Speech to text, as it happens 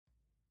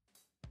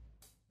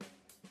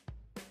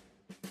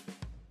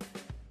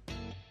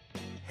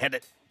Hit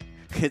it.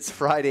 It's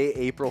Friday,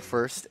 April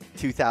 1st,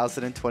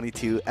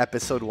 2022,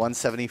 episode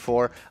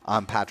 174.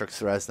 I'm Patrick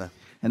Ceresna.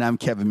 And I'm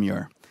Kevin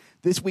Muir.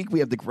 This week, we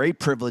have the great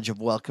privilege of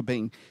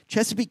welcoming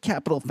Chesapeake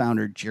Capital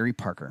founder Jerry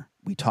Parker.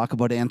 We talk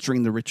about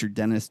answering the Richard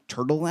Dennis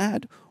turtle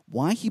ad,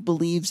 why he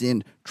believes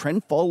in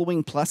trend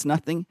following plus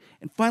nothing,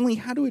 and finally,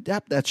 how to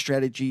adapt that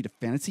strategy to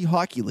Fantasy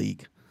Hockey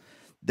League.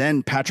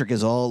 Then Patrick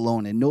is all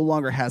alone and no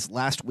longer has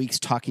last week's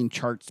Talking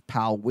Charts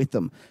pal with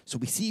him. So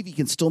we see if he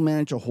can still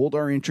manage to hold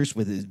our interest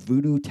with his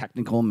voodoo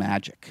technical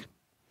magic.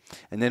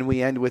 And then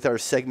we end with our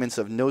segments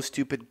of No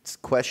Stupid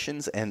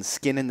Questions and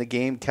Skin in the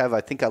Game. Kev,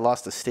 I think I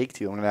lost a steak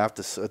to you. I'm going to have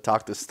to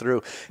talk this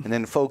through. And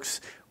then, folks,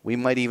 we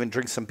might even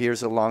drink some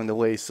beers along the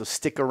way. So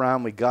stick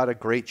around. We got a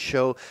great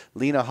show.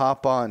 Lena,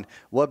 hop on.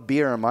 What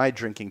beer am I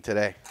drinking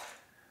today?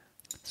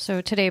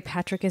 So today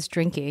Patrick is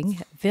drinking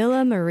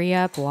Villa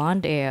Maria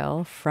Blonde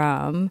Ale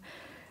from,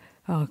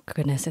 oh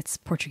goodness, it's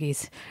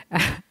Portuguese,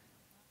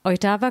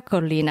 Oitava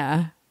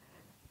Colina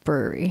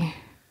Brewery.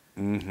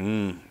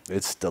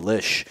 It's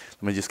delish.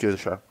 Let me just give it a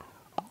shot.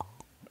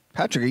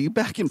 Patrick, are you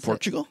back in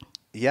Portugal?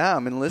 Yeah,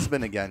 I'm in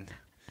Lisbon again.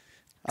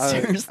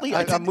 Seriously?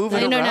 I'm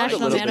moving around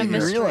International a little Man bit of I didn't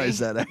Mystery. realize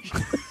that,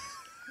 actually.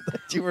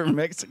 That you were in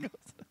Mexico.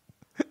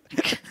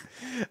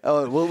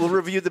 Oh, we'll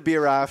review the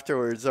beer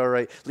afterwards. All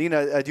right.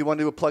 Lena, do you want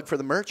to do a plug for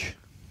the merch?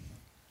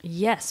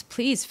 Yes,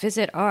 please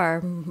visit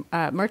our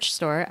merch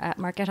store at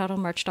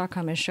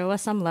markethuddlemerch.com and show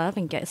us some love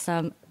and get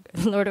some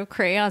Lord of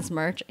Crayons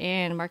merch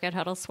and Market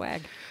Huddle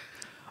swag.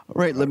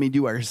 All right, let me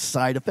do our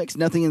side effects.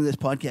 Nothing in this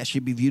podcast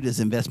should be viewed as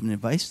investment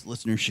advice.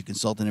 Listeners should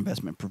consult an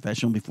investment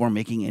professional before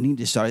making any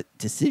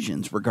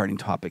decisions regarding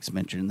topics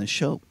mentioned in the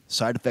show.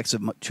 Side effects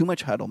of too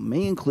much huddle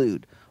may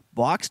include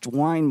boxed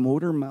wine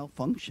motor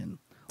malfunction,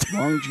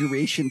 long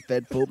duration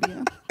fed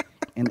phobia,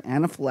 and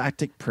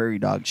anaphylactic prairie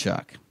dog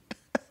shock.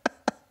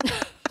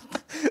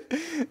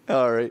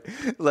 All right.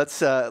 Let's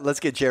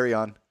get Jerry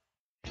on.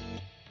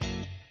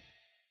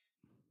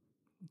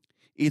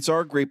 It's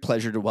our great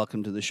pleasure to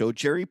welcome to the show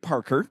Jerry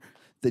Parker,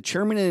 the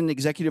chairman and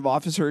executive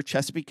officer of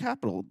Chesapeake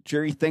Capital.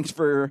 Jerry, thanks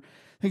for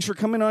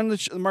coming on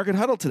the Market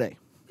Huddle today.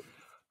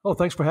 Oh,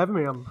 thanks for having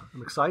me. I'm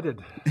excited.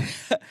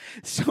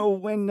 So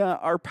when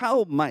our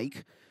pal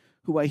Mike,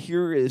 who I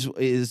hear is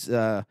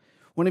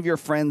one of your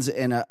friends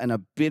and a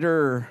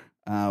bitter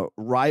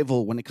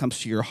rival when it comes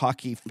to your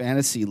hockey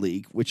fantasy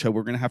league, which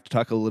we're going to have to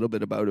talk a little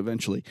bit about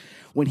eventually,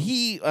 when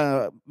he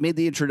made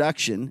the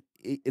introduction,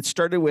 it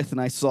started with,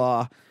 and I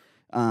saw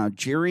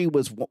Jerry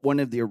was one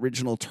of the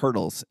original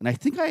Turtles, and I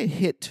think I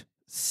hit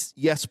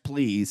yes,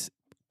 please.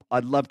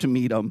 I'd love to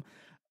meet him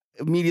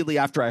immediately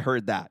after I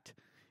heard that.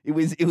 It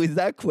was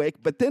that quick,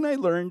 but then I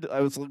learned,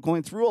 I was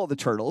going through all the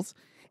Turtles,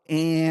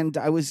 and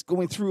I was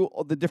going through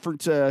all the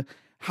different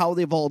how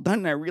they've all done,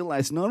 and I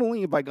realized not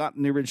only have I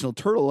gotten the original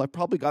Turtle, I've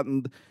probably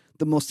gotten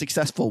the most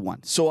successful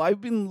one. So I've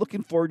been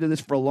looking forward to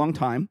this for a long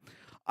time.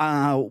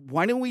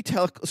 Why don't we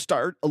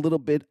start a little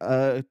bit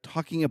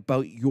talking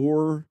about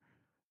your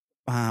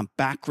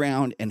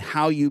background and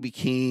how you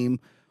became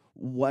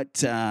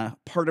what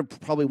part of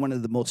probably one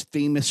of the most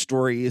famous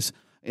stories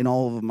in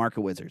all of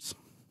Market Wizards.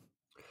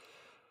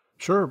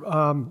 Sure.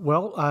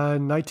 Well,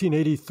 in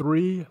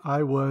 1983,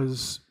 I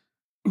was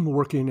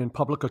working in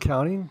public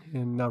accounting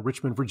in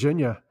Richmond,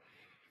 Virginia,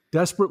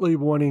 desperately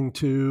wanting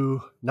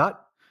to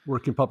not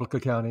work in public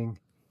accounting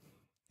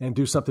and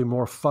do something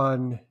more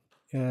fun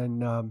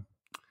and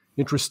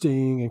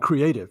interesting and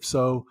creative.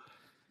 So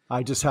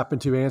I just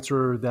happened to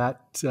answer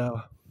that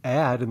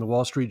ad in the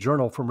Wall Street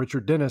Journal from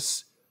Richard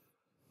Dennis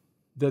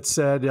that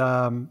said,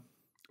 I'm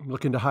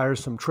looking to hire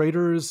some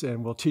traders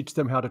and we'll teach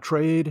them how to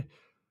trade.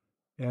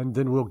 And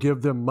then we'll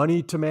give them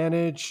money to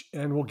manage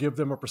and we'll give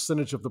them a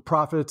percentage of the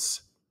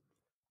profits,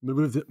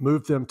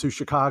 move them to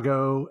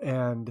Chicago.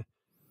 And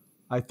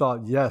I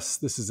thought, yes,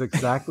 this is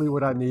exactly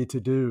what I need to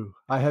do.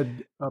 I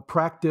had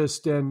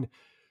practiced and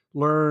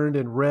learned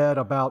and read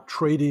about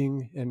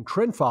trading and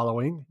trend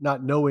following,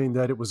 not knowing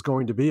that it was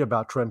going to be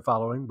about trend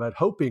following, but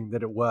hoping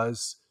that it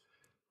was.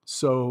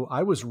 So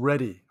I was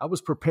ready. I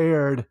was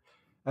prepared.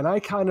 And I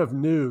kind of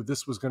knew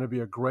this was going to be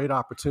a great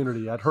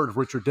opportunity. I'd heard of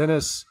Richard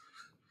Dennis,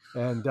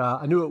 and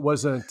I knew it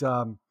wasn't,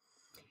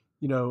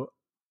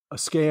 a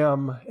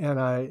scam.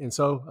 And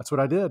so that's what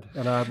I did.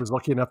 And I was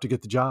lucky enough to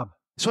get the job.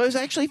 So I was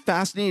actually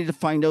fascinated to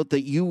find out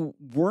that you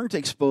weren't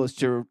exposed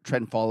to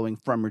trend following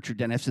from Richard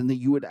Dennis and that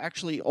you had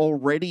actually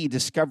already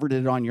discovered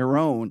it on your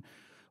own.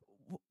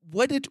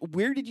 Where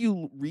did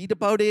you read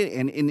about it?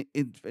 And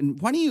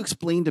why don't you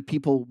explain to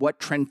people what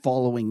trend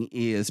following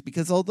is?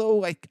 Because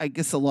although I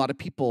guess a lot of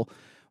people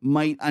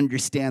might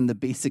understand the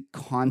basic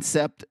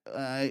concept,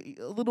 a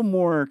little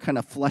more kind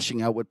of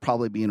fleshing out would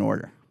probably be in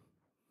order.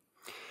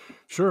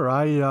 Sure.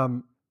 I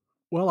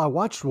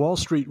watched Wall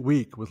Street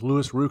Week with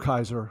Louis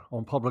Rukeyser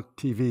on public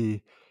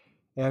TV,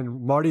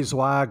 and Marty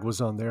Zweig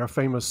was on there, a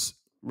famous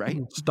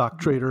stock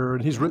trader,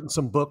 and he's written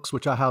some books,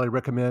 which I highly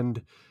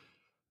recommend.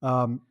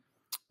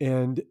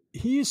 And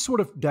he's sort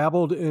of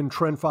dabbled in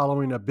trend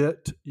following a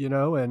bit,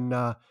 and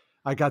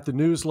I got the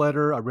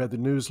newsletter. I read the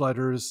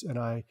newsletters, and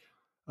I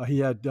He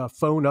had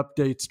phone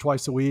updates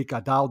twice a week. I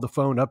dialed the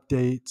phone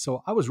update.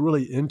 So I was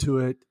really into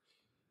it.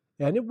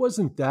 And it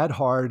wasn't that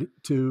hard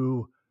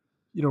to,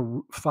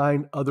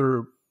 find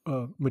other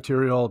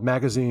material,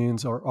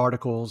 magazines or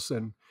articles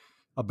and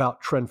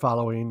about trend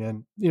following.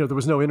 And, there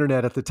was no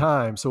internet at the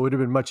time. So it would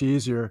have been much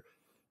easier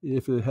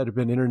if it had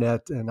been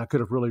internet and I could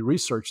have really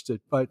researched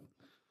it. But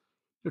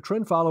the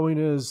trend following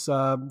is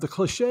the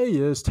cliche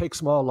is take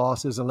small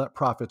losses and let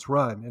profits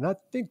run. And I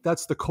think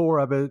that's the core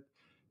of it.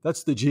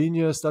 That's the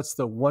genius. That's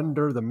the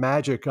wonder, the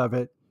magic of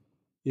it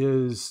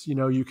is,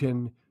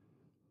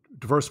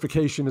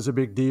 diversification is a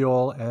big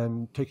deal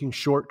and taking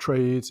short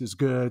trades is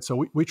good.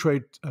 So we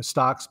trade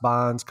stocks,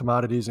 bonds,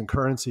 commodities, and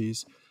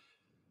currencies.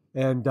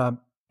 And,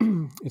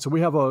 and so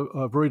we have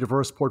a very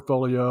diverse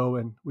portfolio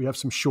and we have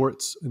some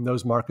shorts in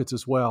those markets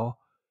as well.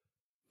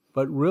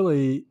 But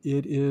really,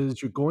 it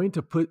is you're going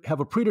to have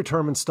a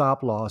predetermined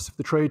stop loss. If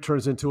the trade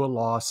turns into a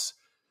loss,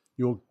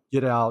 you'll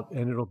get out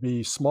and it'll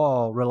be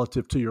small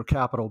relative to your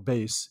capital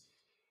base.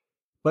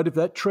 But if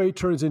that trade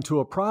turns into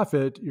a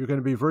profit, you're going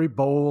to be very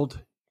bold.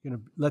 You're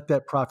going to let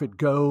that profit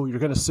go. You're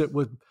going to sit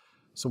with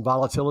some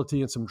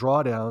volatility and some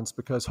drawdowns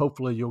because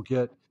hopefully you'll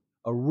get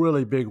a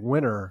really big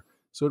winner.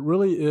 So it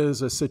really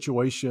is a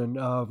situation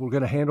of we're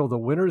going to handle the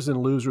winners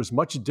and losers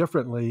much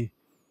differently.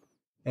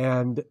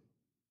 And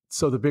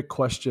so the big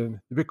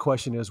question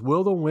is,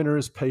 will the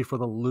winners pay for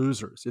the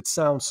losers? It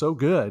sounds so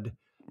good,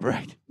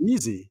 right?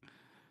 Easy.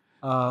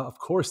 Of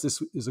course,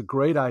 this is a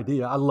great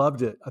idea. I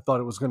loved it. I thought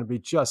it was going to be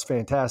just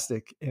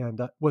fantastic, and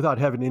without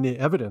having any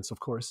evidence, of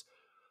course.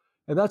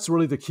 And that's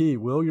really the key.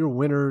 Will your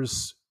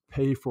winners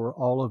pay for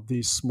all of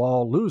these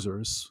small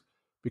losers?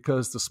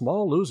 Because the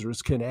small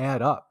losers can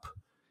add up.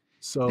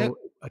 So now,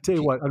 I tell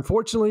you what,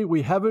 unfortunately,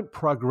 we haven't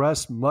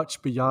progressed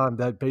much beyond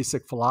that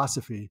basic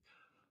philosophy.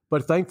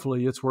 But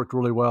thankfully, it's worked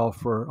really well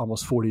for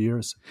almost 40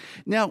 years.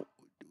 Now,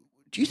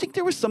 do you think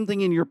there was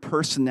something in your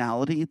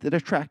personality that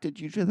attracted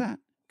you to that?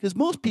 Because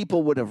most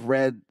people would have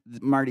read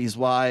Marty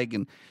Zweig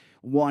and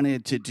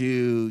wanted to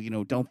do,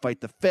 Don't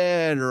Fight the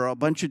Fed or a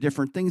bunch of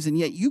different things. And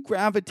yet you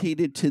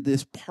gravitated to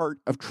this part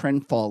of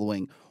trend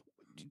following.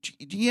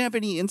 Do you have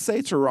any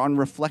insights or on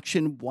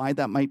reflection why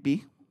that might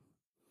be?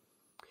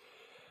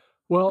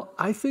 Well,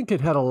 I think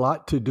it had a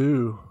lot to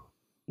do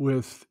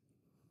with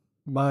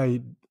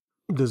my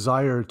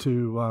desire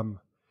to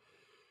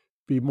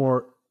be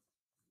more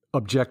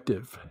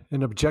objective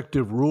and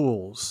objective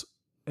rules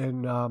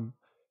and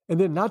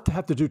then not to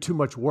have to do too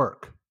much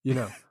work.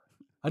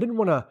 I didn't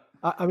want to.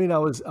 I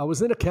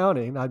was in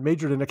accounting. I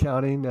majored in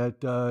accounting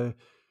at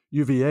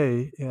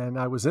UVA, and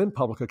I was in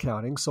public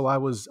accounting, so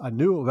I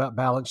knew about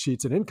balance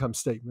sheets and income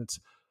statements.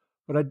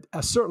 But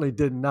I certainly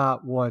did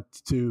not want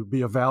to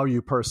be a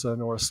value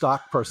person or a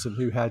stock person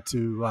who had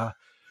to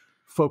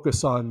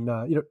focus on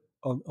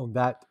on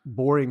that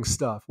boring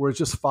stuff. Whereas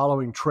just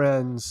following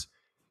trends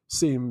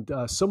seemed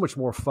so much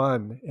more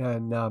fun,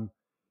 and I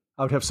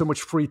would have so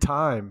much free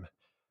time.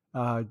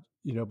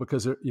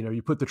 Because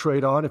you put the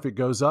trade on, if it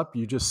goes up,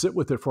 you just sit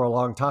with it for a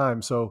long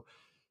time. So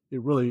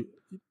it really,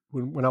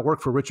 when I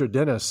worked for Richard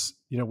Dennis,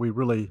 we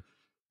really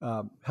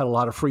had a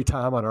lot of free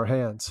time on our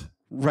hands.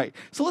 Right.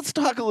 So let's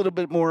talk a little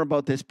bit more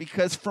about this,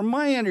 because from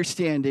my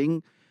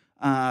understanding,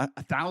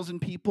 1,000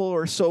 people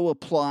or so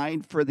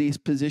applied for these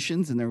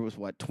positions, and there was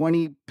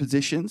 20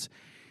 positions,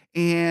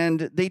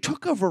 and they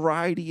took a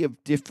variety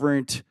of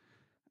different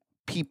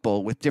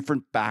people with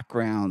different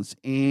backgrounds.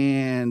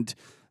 And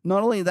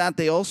not only that,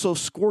 they also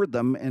scored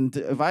them. And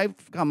if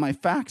I've got my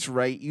facts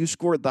right, you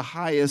scored the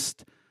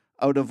highest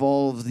out of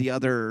all of the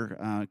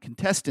other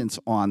contestants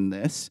on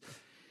this.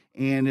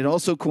 And it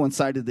also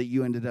coincided that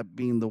you ended up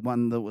being the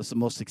one that was the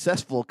most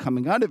successful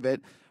coming out of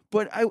it.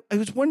 But I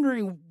was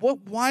wondering,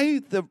 why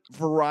the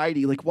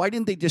variety? Like, why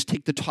didn't they just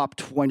take the top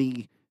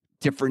 20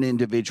 different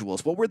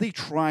individuals? What were they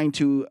trying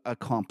to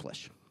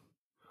accomplish?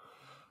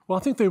 Well,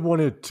 I think they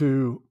wanted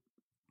to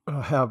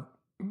have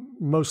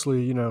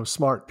mostly,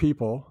 smart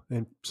people.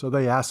 And so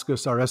they asked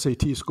us our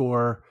SAT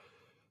score.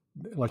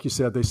 Like you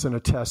said, they sent a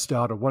test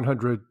out, a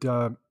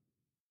 100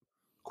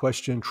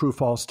 question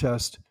true-false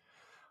test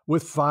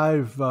with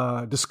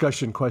 5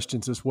 discussion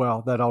questions as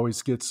well. That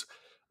always gets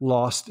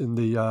lost in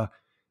the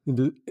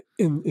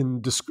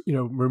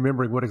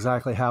remembering what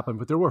exactly happened.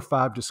 But there were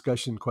 5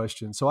 discussion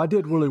questions. So I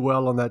did really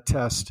well on that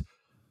test,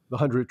 the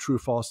 100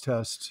 true-false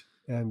test.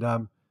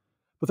 And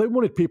but they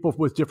wanted people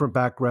with different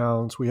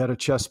backgrounds. We had a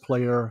chess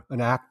player, an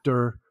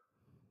actor,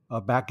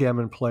 a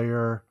backgammon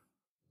player,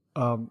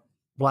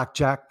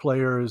 blackjack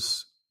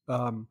players,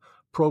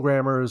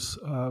 programmers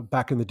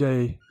back in the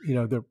day,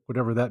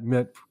 whatever that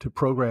meant to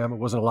program. It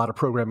wasn't a lot of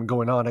programming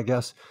going on, I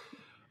guess.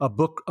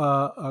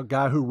 A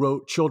guy who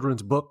wrote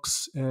children's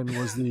books and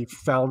was the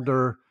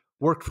founder,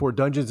 worked for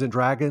Dungeons and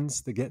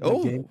Dragons, the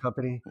game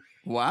company.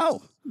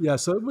 Wow. Yeah,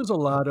 so it was a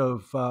lot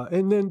of,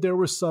 and then there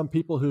were some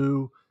people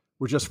who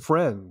were just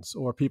friends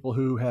or people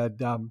who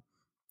had,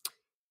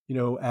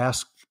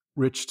 asked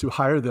Rich to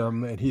hire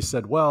them. And he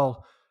said,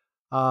 well,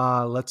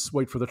 let's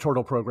wait for the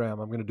Turtle program.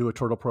 I'm going to do a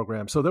Turtle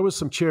program. So there was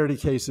some charity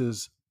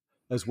cases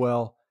as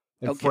well.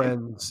 and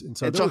friends. And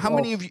so, and so how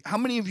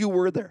many of you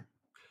were there?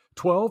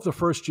 12 the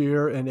first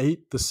year and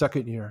 8 the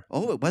second year.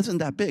 Oh, it wasn't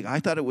that big. I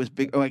thought it was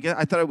big. Oh, I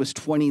thought it was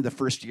 20 the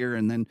first year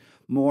and then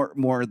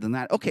more than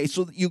that. Okay,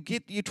 so you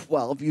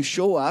 12, you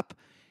show up,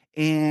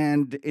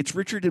 and it's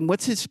Richard, and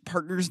what's his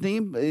partner's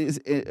name?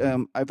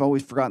 I've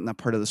always forgotten that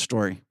part of the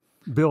story.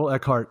 Bill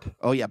Eckhart.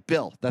 Oh, yeah,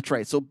 Bill. That's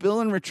right. So Bill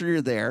and Richard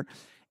are there,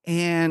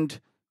 and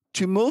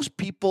to most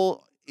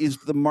people, is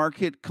the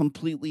market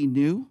completely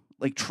new?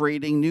 Like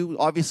trading new?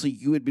 Obviously,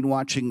 you had been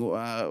watching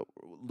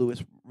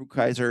Louis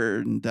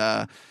Rukeyser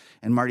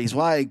and Marty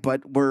Zweig,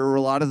 but were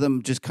a lot of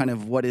them just kind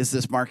of, what is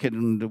this market,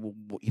 and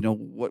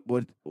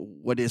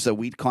what is a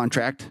wheat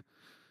contract?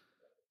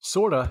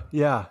 Sorta,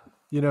 yeah.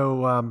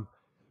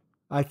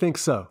 I think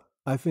so.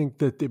 I think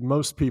that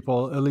most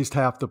people, at least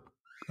half the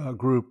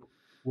group,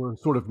 were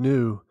sort of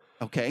new.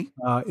 Okay.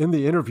 In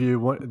the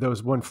interview, there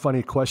was one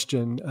funny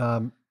question.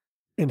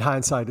 In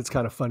hindsight, it's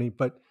kind of funny,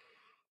 but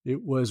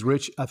it was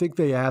Rich. I think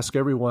they asked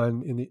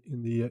everyone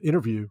in the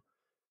interview.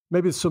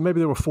 Maybe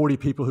there were 40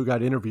 people who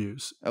got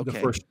interviews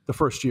the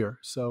first year.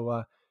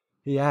 So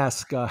he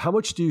asked, "How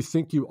much do you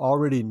think you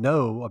already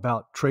know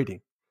about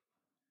trading?"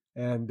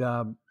 And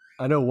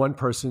I know one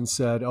person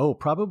said, "Oh,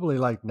 probably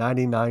like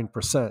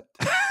 99%."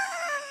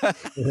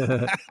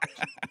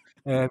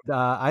 And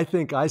I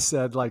think I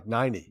said like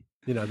 90.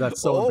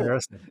 That's so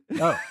embarrassing.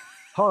 Oh,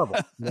 horrible.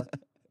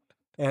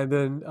 And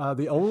then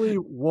the only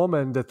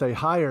woman that they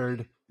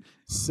hired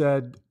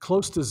said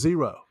close to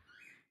 0.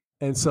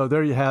 And so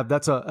there you have,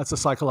 that's a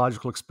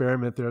psychological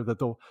experiment there, that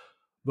the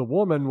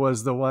woman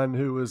was the one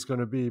who was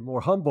going to be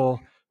more humble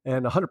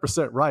and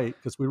 100% right,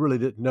 because we really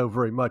didn't know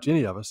very much,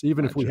 any of us.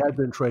 Even if we had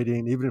been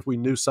trading, even if we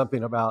knew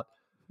something about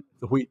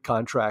the wheat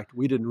contract,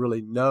 we didn't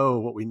really know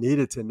what we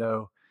needed to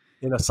know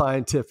in a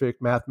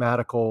scientific,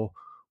 mathematical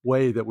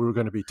way that we were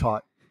going to be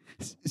taught.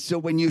 So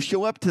when you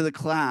show up to the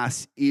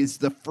class, is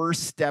the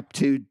first step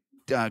to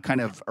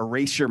kind of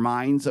erase your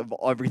minds of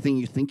everything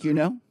you think you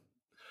know?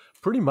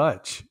 Pretty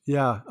much,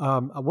 yeah.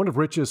 One of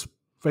Rich's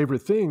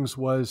favorite things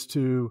was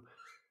to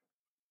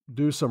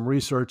do some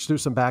research, do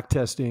some back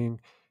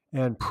testing,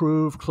 and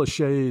prove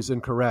cliches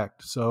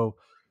incorrect. So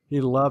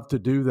he loved to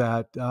do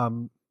that.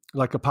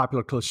 Like a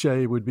popular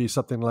cliche would be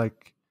something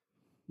like,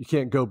 "You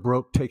can't go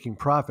broke taking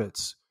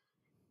profits."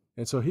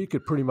 And so he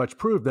could pretty much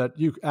prove that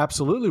you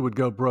absolutely would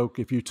go broke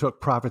if you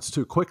took profits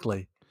too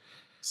quickly.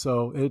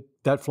 So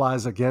that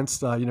flies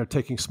against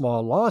taking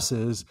small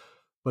losses,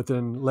 but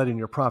then letting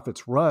your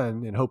profits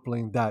run and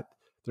hoping that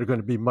they're going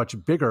to be much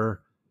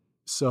bigger.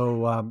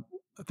 So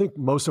I think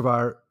most of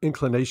our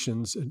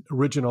inclinations and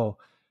original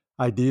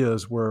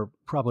ideas were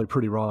probably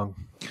pretty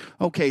wrong.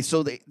 Okay,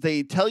 so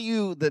they tell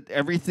you that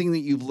everything that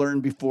you've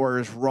learned before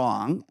is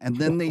wrong, and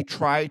then they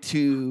try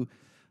to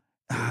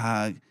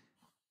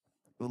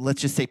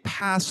let's just say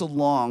pass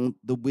along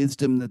the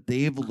wisdom that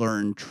they've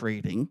learned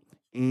trading,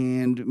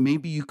 and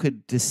maybe you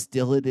could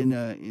distill it in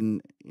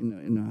a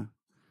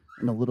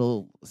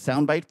little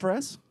soundbite for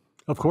us.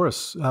 Of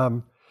course.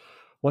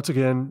 Once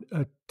again,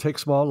 take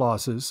small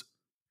losses.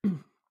 We're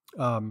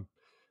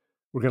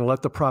going to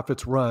let the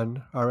profits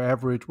run. Our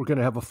average, we're going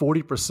to have a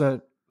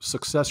 40%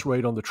 success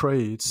rate on the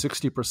trades,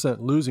 60%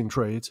 losing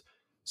trades.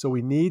 So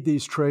we need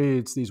these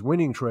trades, these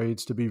winning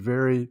trades, to be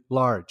very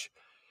large.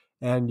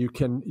 And you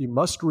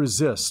must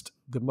resist.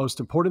 The most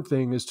important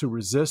thing is to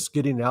resist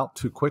getting out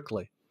too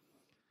quickly.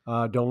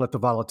 Don't let the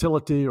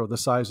volatility or the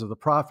size of the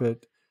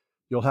profit.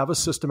 You'll have a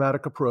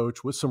systematic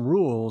approach with some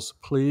rules.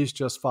 Please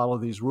just follow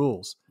these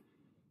rules.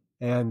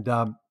 And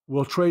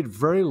we'll trade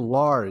very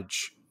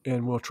large,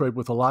 and we'll trade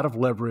with a lot of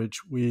leverage.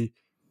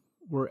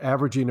 We're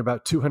averaging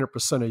about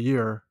 200% a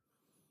year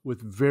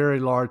with very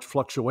large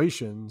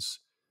fluctuations.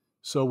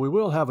 So we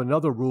will have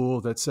another rule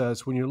that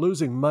says when you're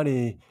losing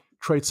money,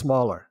 trade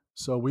smaller.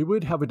 So we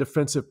would have a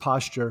defensive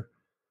posture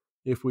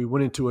if we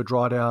went into a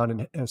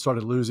drawdown and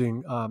started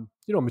losing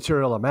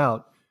material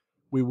amount.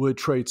 We would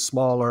trade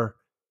smaller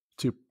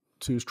to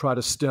try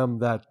to stem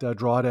that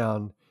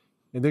drawdown,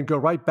 and then go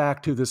right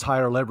back to this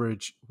higher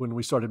leverage when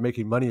we started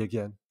making money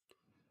again.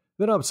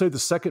 Then I would say the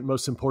second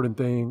most important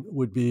thing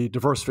would be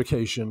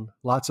diversification.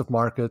 Lots of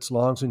markets,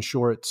 longs and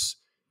shorts,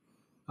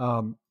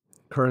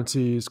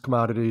 currencies,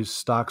 commodities,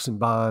 stocks and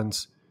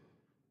bonds.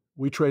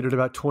 We traded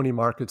about 20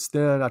 markets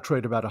then. I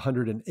trade about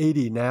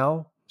 180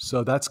 now.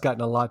 So that's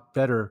gotten a lot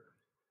better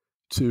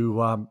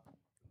to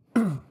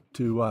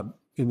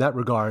in that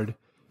regard.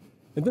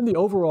 And then the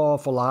overall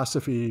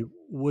philosophy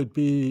would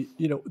be,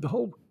 the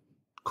whole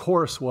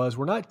course was,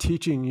 we're not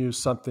teaching you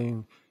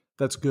something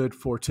that's good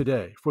for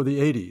today, for the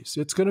 80s.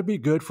 It's going to be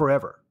good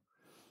forever.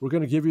 We're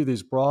going to give you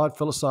these broad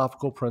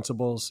philosophical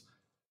principles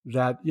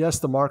that, yes,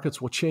 the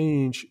markets will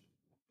change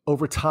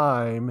over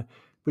time,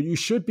 but you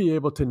should be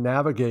able to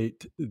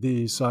navigate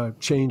these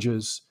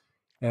changes.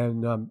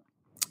 And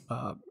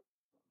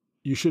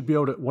you should be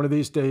able to, one of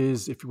these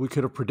days, if we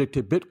could have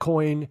predicted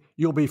Bitcoin,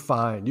 you'll be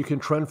fine. You can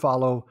trend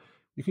follow.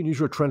 You can use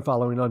your trend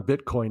following on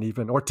Bitcoin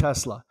even, or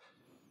Tesla.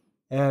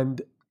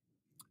 And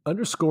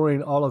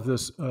underscoring all of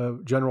this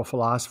general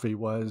philosophy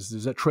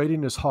is that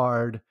trading is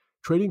hard.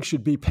 Trading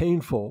should be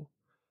painful,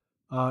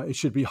 It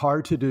should be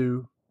hard to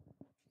do.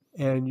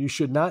 And you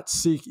should not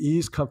seek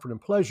ease, comfort,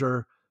 and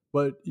pleasure,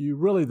 but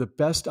the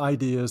best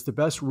ideas, the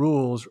best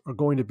rules are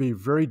going to be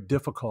very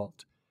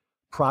difficult.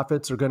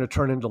 Profits are going to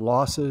turn into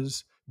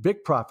losses.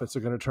 Big profits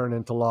are going to turn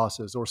into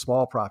losses or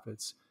small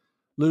profits.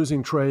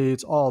 Losing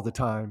trades all the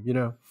time,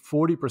 40%,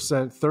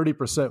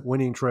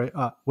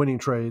 30% winning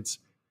trades.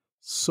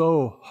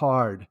 So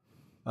hard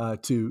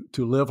to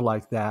live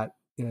like that.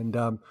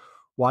 And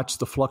watch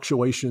the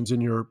fluctuations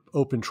in your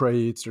open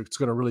trades. It's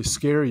going to really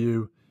scare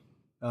you.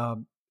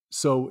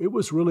 So it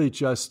was really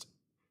just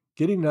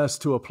getting us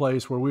to a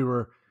place where we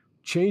were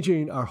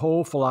changing our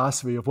whole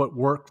philosophy of what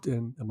worked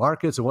in the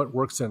markets and what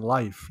works in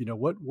life.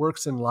 What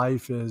works in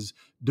life is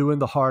doing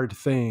the hard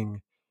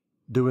thing,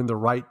 doing the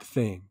right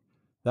thing.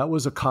 That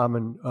was a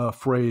common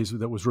phrase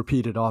that was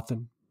repeated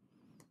often.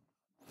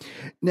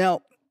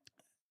 Now,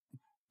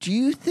 do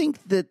you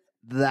think that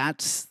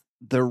that's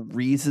the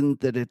reason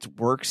that it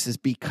works is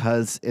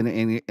because, and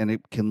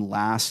it can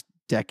last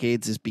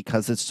decades, is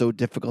because it's so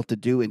difficult to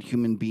do and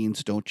human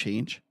beings don't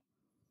change?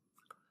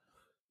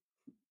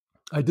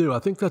 I do. I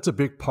think that's a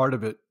big part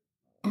of it.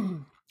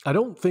 I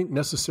don't think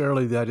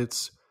necessarily that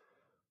it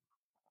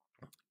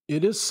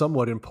is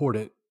somewhat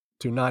important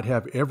to not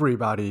have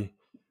everybody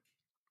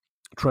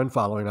trend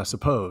following, I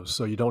suppose,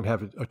 so you don't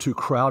have a too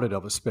crowded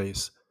of a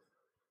space.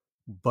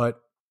 But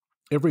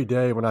every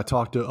day when I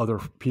talk to other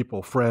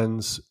people,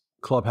 friends,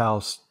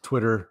 Clubhouse,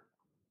 Twitter,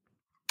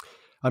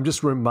 I'm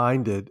just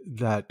reminded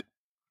that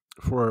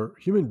for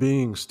human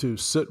beings to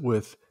sit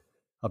with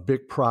a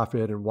big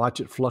profit and watch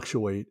it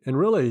fluctuate, and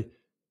really,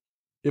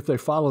 if they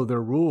follow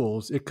their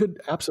rules, it could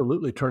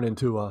absolutely turn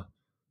into a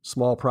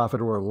small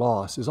profit or a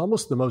loss, is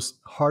almost the most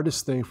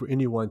hardest thing for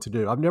anyone to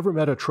do. I've never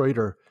met a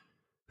trader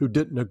who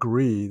didn't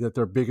agree that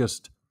their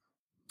biggest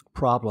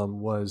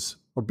problem was,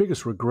 or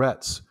biggest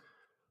regrets,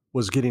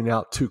 was getting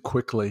out too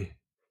quickly.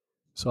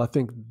 So I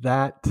think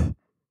that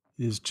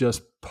is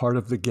just part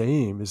of the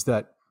game, is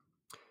that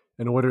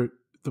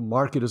the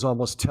market is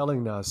almost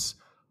telling us,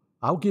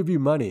 I'll give you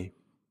money.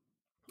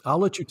 I'll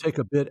let you take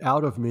a bit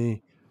out of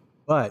me,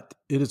 but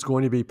it is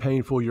going to be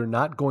painful. You're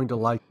not going to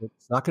like it.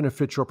 It's not going to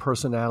fit your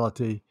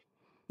personality.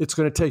 It's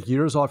going to take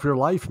years off your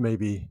life,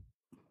 maybe.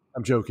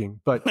 I'm joking,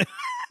 but...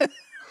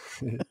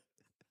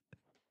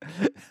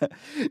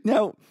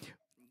 Now,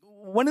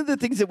 one of the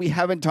things that we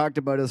haven't talked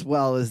about as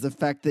well is the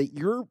fact that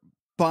you're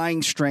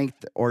buying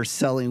strength or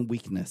selling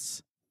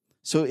weakness.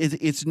 So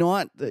it's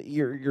not that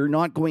you're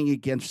not going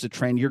against the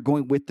trend, you're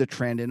going with the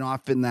trend, and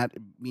often that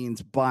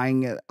means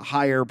buying a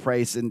higher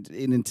price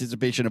in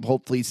anticipation of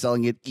hopefully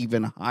selling it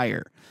even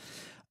higher.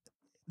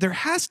 There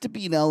has to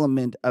be an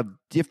element of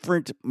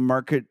different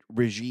market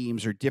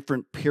regimes or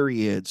different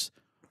periods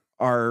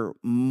are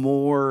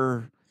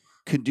more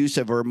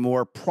conducive or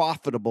more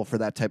profitable for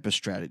that type of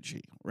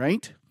strategy,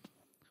 right?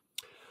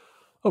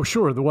 Oh,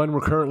 sure. The one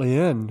we're currently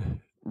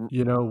in,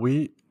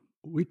 we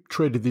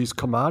traded these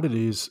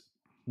commodities.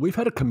 We've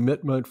had a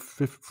commitment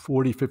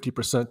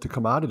 50% to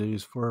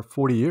commodities for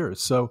 40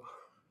 years. So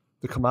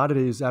the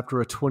commodities, after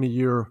a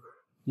 20-year,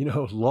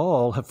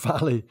 lull, have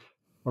finally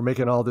are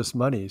making all this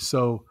money.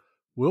 So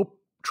we'll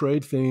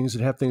trade things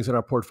and have things in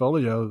our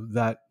portfolio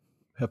that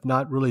have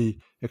not really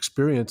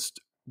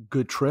experienced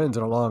good trends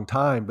in a long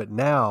time. But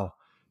now,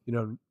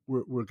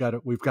 we've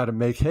got to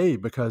make hay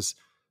because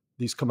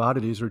these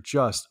commodities are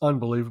just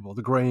unbelievable.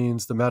 The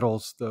grains, the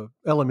metals, the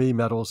LME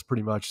metals,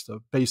 pretty much the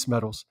base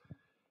metals.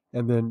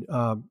 And then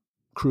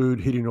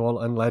crude, heating oil,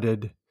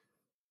 unleaded.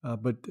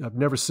 But I've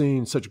never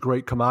seen such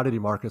great commodity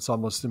markets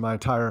almost in my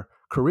entire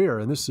career.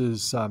 And this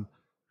is,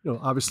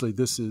 obviously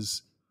this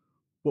is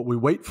what we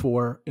wait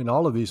for in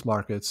all of these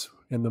markets.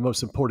 And the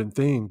most important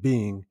thing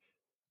being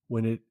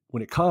when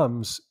it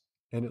comes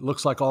and it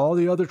looks like all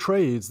the other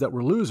trades that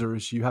were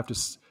losers, you have to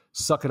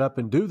suck it up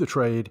and do the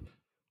trade,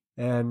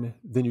 and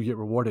then you get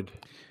rewarded.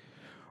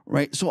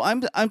 Right. So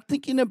I'm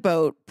thinking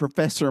about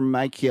Professor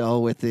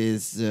Michael with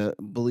his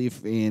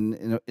belief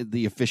in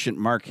the efficient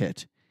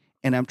market,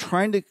 and I'm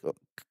trying to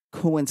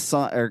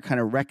coincide or kind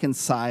of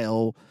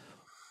reconcile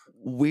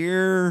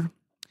where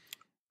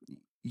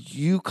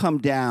you come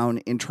down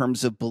in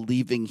terms of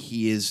believing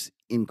he is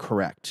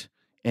incorrect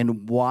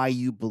and why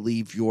you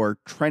believe your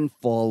trend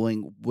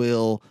following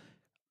will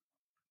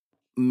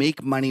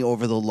make money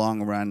over the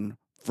long run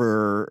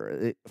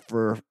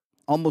for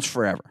almost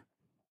forever.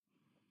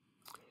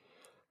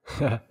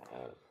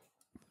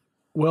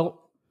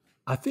 Well,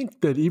 I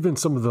think that even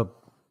some of the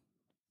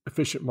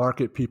efficient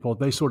market people,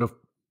 they sort of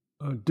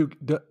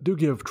do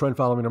give trend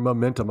following or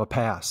momentum a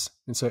pass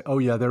and say, oh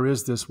yeah, there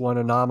is this one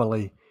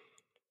anomaly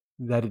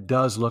that it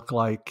does look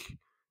like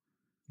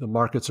the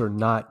markets are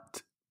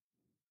not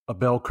a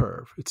bell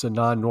curve. It's a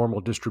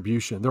non-normal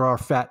distribution. There are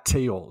fat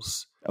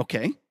tails.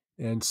 Okay.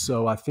 And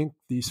so I think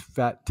these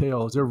fat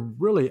tails, they're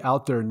really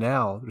out there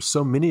now. There's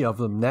so many of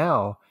them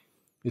now.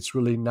 It's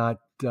really not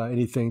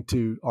anything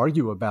to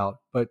argue about.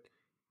 But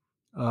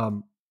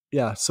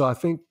so I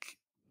think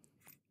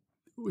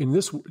in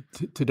this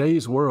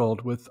today's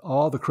world, with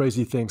all the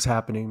crazy things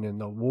happening in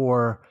the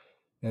war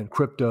and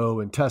crypto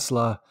and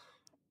Tesla,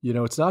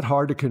 It's not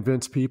hard to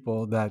convince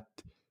people that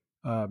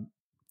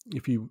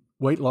if you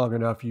wait long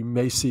enough, you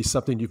may see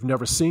something you've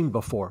never seen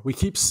before. We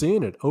keep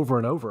seeing it over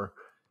and over.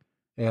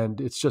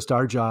 And it's just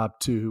our job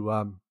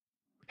to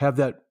have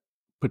that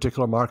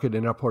particular market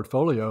in our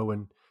portfolio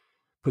and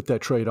put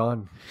that trade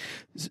on.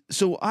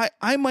 So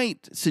I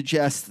might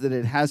suggest that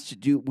it has to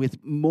do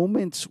with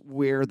moments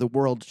where the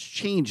world's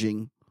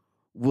changing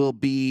will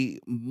be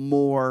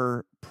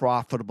more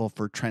profitable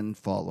for trend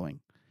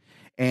following,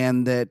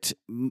 and that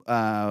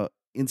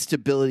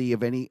instability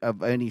of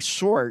any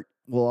sort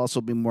will also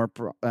be more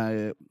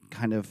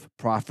kind of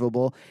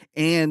profitable.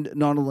 And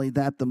not only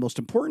that, the most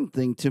important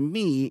thing to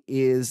me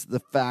is the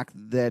fact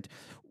that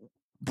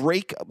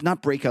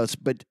not breakouts,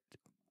 but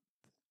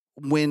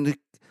when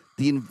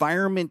the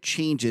environment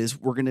changes,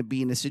 we're going to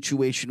be in a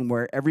situation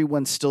where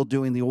everyone's still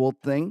doing the old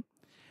thing.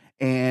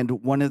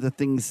 And one of the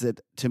things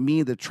that, to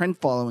me, the trend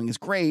following is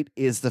great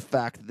is the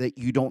fact that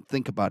you don't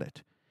think about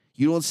it.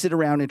 You don't sit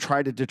around and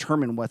try to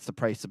determine what's the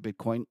price of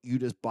Bitcoin. You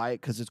just buy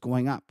it because it's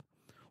going up.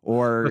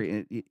 Or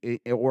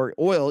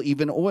oil,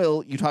 even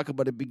oil, you talk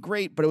about it being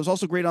great, but it was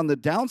also great on the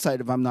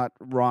downside, if I'm not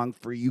wrong,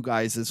 for you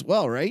guys as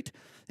well, right?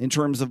 In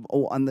terms of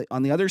on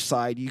the other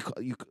side, you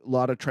a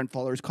lot of trend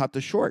followers caught the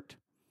short.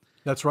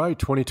 That's right,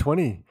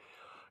 2020.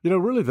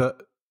 Really the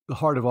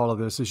heart of all of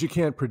this is you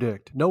can't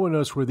predict. No one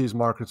knows where these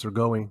markets are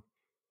going.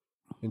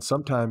 And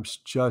sometimes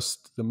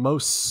just the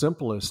most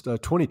simplest,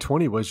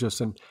 2020 was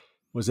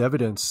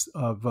evidence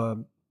of,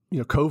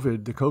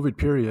 COVID, the COVID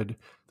period,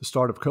 the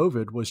start of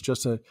COVID was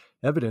just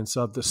evidence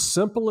of the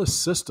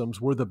simplest systems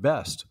were the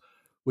best.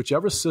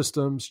 Whichever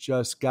systems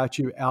just got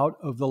you out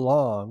of the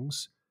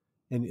longs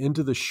and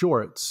into the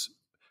shorts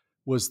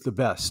was the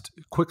best,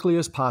 quickly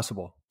as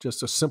possible,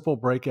 just a simple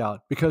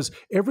breakout, because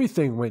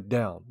everything went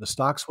down. The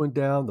stocks went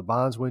down, the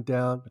bonds went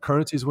down, the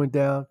currencies went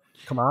down,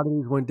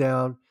 commodities went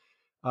down.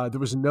 There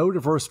was no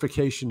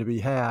diversification to be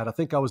had. I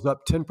think I was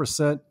up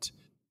 10%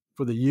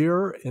 for the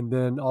year, and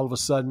then all of a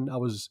sudden I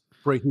was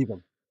break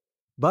even.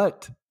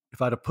 But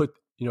if I'd have put,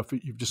 if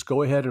you just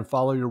go ahead and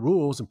follow your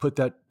rules and put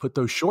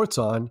those shorts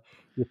on,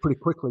 you're pretty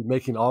quickly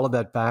making all of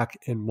that back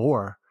and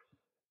more.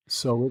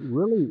 So it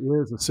really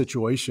is a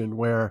situation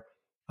where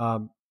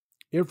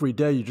every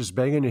day you're just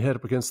banging your head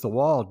up against the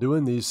wall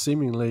doing these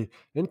seemingly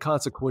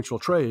inconsequential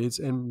trades,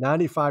 and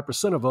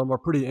 95% of them are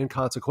pretty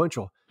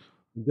inconsequential.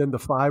 And then the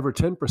 5 or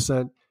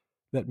 10%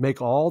 that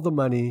make all the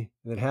money,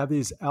 that have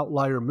these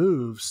outlier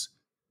moves,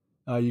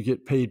 you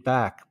get paid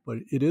back. But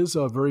it is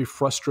a very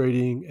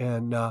frustrating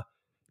and,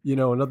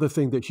 another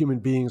thing that human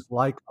beings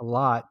like a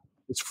lot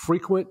is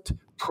frequent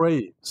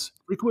praise,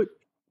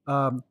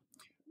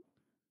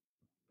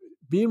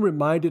 being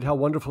reminded how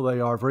wonderful they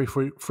are very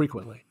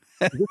frequently.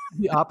 This is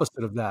the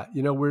opposite of that.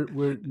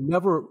 We're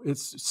never,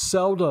 it's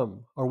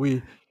seldom are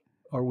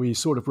we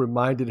sort of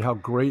reminded how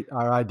great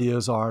our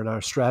ideas are and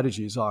our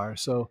strategies are.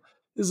 So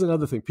this is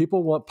another thing.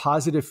 People want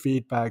positive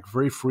feedback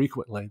very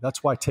frequently.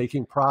 That's why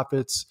taking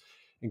profits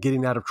and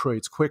getting out of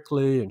trades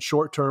quickly and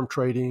short-term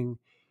trading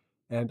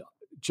and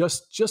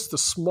just the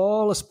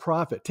smallest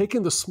profit,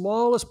 taking the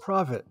smallest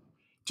profit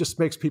just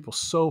makes people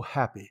so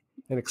happy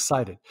and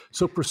excited.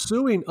 So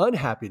pursuing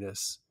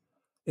unhappiness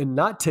and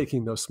not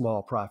taking those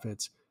small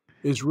profits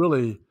is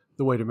really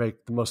the way to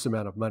make the most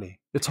amount of money.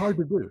 It's hard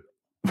to do.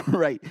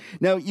 Right.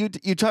 Now, you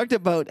talked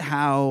about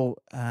how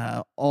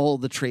all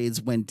the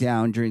trades went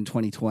down during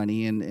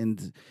 2020,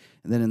 and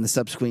then in the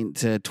subsequent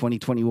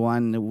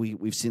 2021,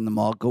 we've seen them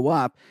all go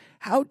up.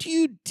 How do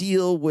you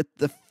deal with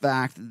the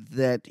fact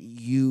that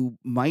you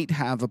might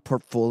have a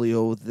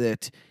portfolio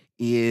that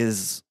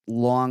is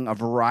long a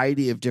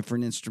variety of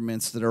different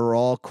instruments that are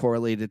all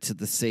correlated to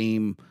the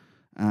same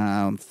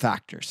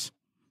factors?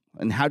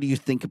 And how do you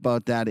think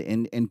about that?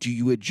 And do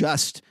you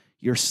adjust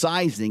your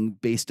sizing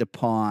based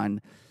upon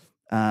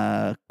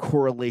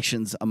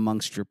correlations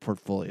amongst your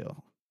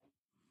portfolio?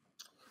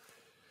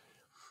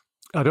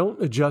 I don't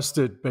adjust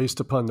it based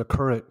upon the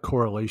current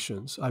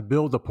correlations. I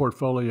build the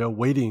portfolio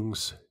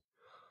weightings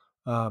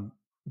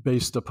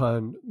based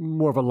upon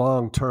more of a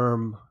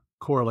long-term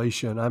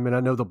correlation. I mean, I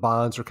know the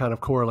bonds are kind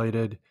of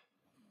correlated.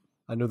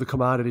 I know the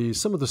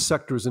commodities, some of the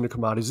sectors in the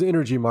commodities, the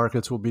energy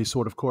markets will be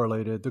sort of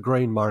correlated, the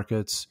grain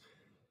markets,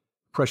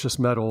 precious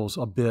metals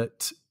a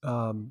bit,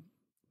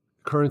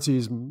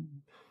 currencies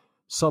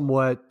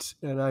somewhat.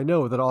 And I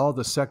know that all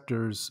the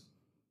sectors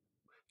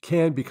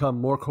can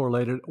become more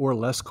correlated or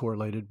less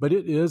correlated, but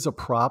it is a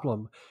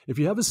problem. If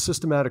you have a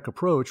systematic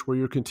approach where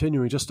you're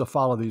continuing just to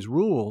follow these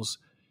rules,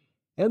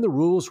 and the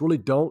rules really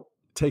don't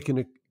take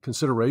into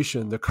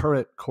consideration the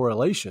current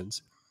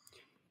correlations,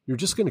 you're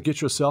just going to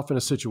get yourself in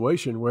a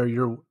situation where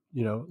you're,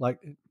 like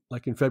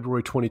in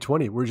February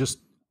 2020, we're just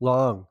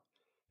long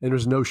and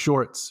there's no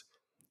shorts.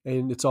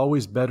 And it's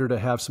always better to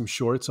have some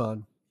shorts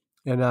on.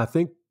 And I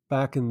think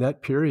back in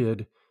that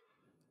period,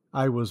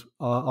 I was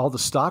all the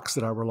stocks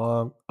that I were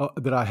long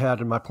that I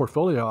had in my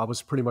portfolio, I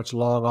was pretty much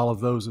long all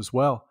of those as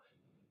well.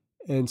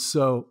 And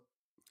so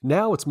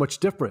now it's much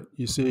different.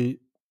 You see,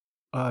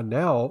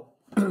 now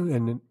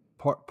and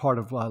part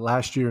of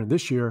last year and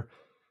this year,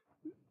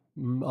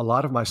 a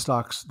lot of my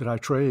stocks that I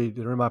trade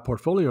that are in my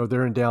portfolio,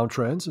 they're in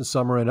downtrends and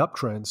some are in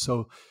uptrends.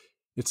 So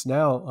it's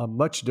now a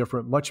much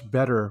different, much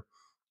better.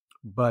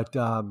 But,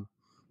 I'm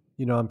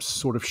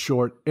sort of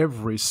short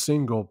every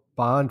single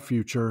bond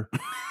future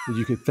that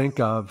you could think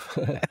of.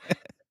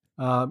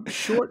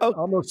 Short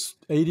almost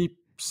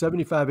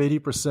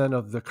 80%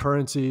 of the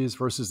currencies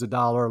versus the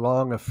dollar,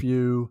 long a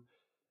few,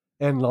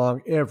 and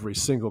long every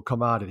single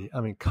commodity.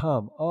 I mean,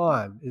 come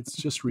on. It's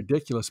just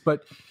ridiculous.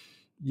 But,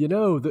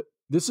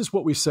 this is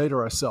what we say to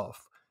ourselves.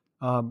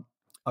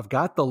 I've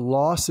got the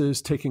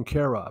losses taken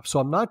care of. So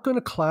I'm not going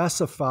to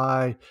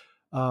classify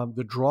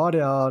the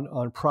drawdown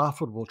on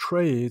profitable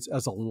trades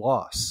as a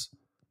loss.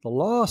 The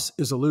loss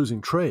is a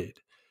losing trade.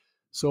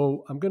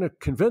 So I'm going to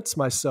convince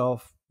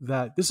myself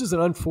that this is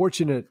an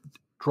unfortunate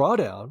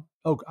drawdown.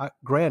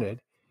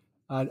 Granted,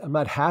 I'm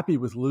not happy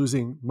with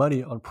losing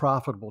money on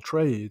profitable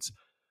trades,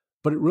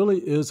 but it really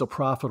is a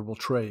profitable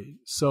trade.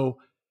 So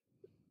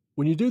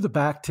when you do the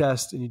back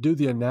test and you do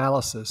the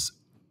analysis,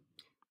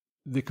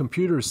 the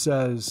computer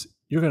says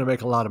you're going to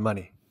make a lot of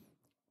money,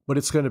 but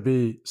it's going to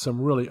be some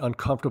really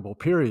uncomfortable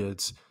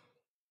periods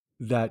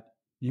that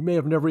you may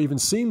have never even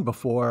seen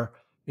before,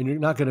 and you're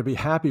not going to be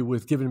happy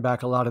with giving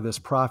back a lot of this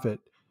profit.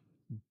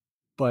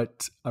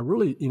 But I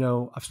really,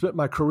 I've spent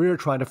my career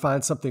trying to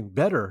find something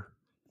better,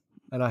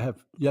 and I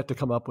have yet to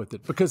come up with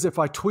it. Because if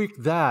I tweak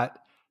that,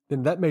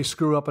 then that may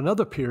screw up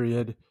another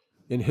period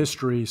in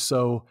history.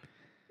 So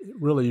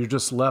really, you're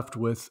just left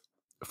with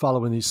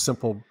following these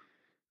simple,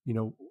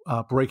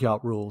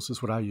 breakout rules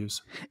is what I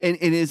use. And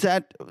is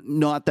that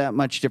not that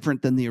much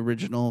different than the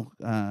original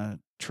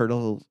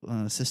turtle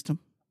system?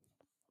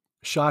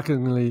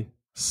 Shockingly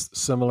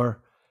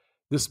similar.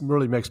 This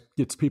really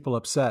gets people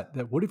upset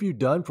that what have you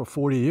done for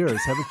 40 years?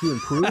 Haven't you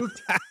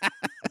improved?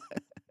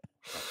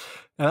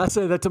 And I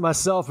say that to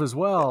myself as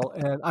well.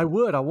 And I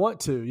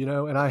want to,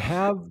 and I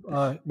have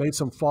made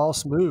some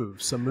false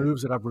moves, some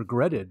moves that I've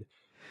regretted,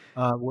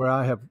 where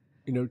I have,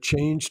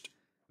 changed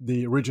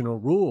the original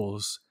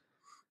rules.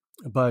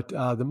 But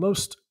the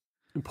most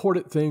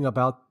important thing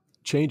about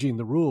changing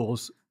the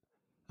rules,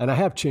 and I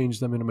have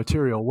changed them in a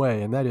material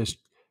way, and that is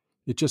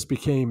it just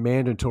became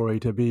mandatory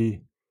to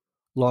be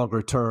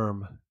longer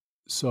term.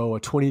 So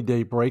a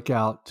 20-day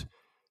breakout,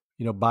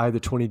 buy the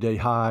 20-day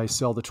high,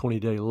 sell the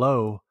 20-day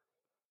low.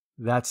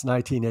 That's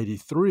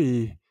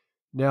 1983.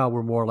 Now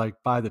we're more like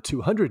buy the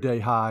 200-day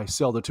high,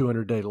 sell the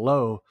 200-day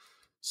low.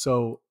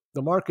 So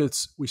the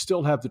markets, we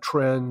still have the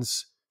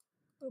trends,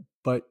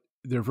 but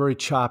they're very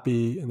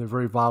choppy and they're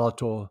very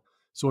volatile.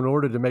 So in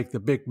order to make the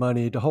big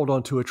money, to hold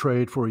on to a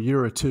trade for a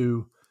year or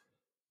two,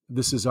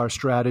 this is our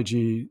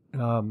strategy.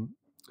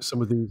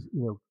 Some of these,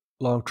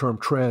 long-term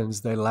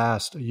trends, they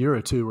last a year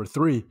or two or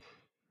three.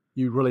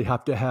 You really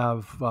have to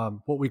have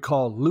what we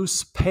call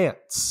loose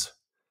pants.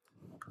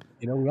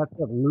 We have to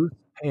have loose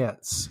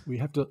pants.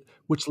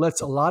 Which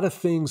lets a lot of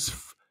things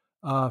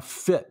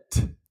fit.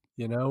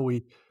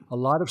 A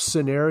lot of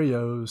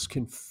scenarios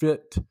can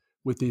fit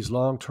with these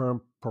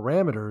long-term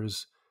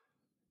parameters,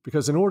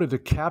 because in order to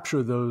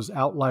capture those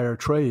outlier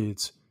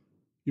trades,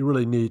 you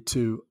really need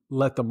to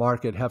let the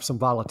market have some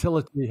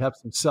volatility, have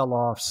some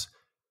sell-offs,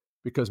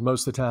 because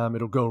most of the time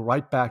it'll go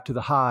right back to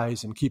the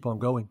highs and keep on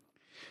going.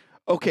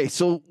 Okay,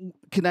 so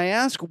can I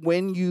ask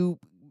when you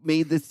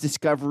made this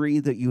discovery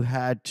that you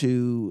had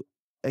to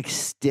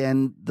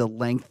extend the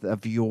length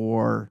of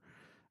your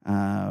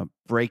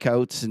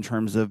breakouts in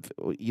terms of,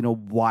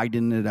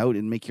 widen it out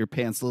and make your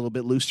pants a little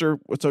bit looser,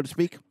 so to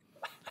speak?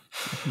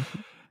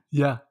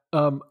 Yeah.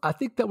 I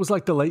think that was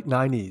like the late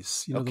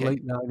 90s, Okay. the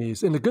late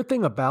 90s. And the good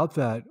thing about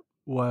that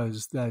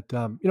was that,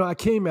 I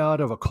came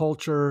out of a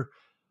culture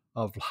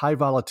of high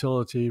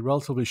volatility,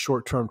 relatively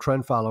short-term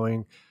trend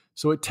following.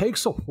 So it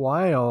takes a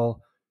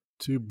while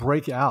to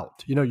break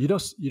out.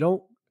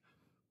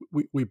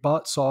 We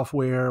bought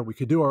software, we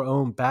could do our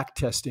own back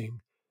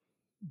testing,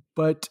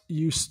 but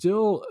you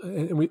still,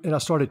 and I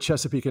started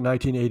Chesapeake in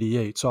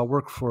 1988. So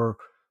I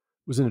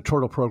was in a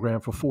turtle program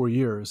for 4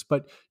 years,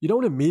 but you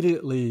don't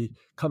immediately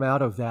come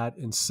out of that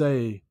and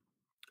say,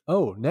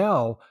 oh,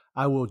 now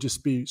I will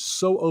just be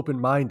so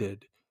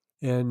open-minded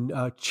and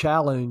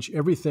challenge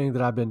everything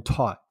that I've been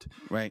taught.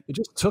 Right. It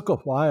just took a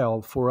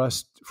while for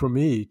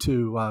me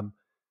to,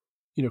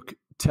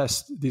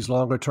 test these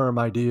longer term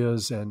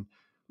ideas and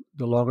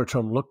the longer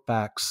term look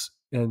backs.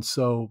 And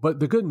so, but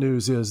the good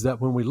news is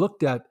that when we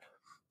looked at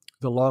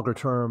the longer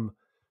term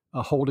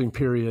holding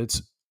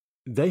periods,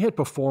 they had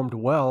performed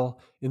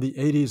well in the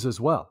 80s as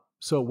well.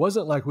 So it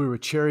wasn't like we were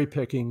cherry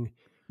picking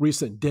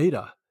recent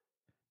data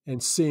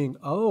and seeing,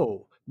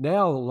 oh,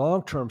 now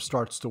long term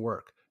starts to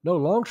work. No,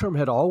 long term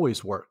had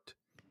always worked,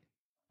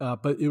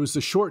 but it was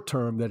the short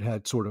term that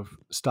had sort of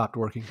stopped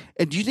working.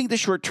 And do you think the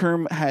short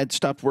term had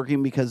stopped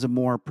working because of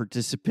more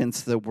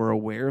participants that were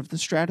aware of the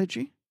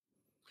strategy?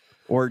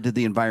 Or did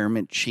the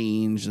environment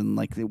change and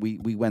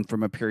we went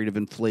from a period of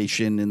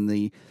inflation in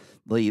the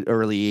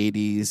early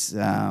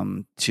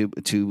 80s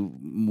to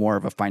more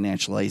of a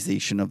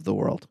financialization of the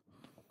world?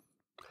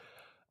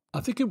 I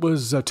think it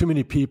was too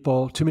many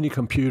people, too many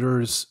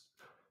computers,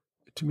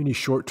 too many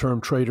short-term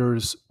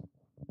traders,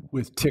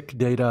 with tick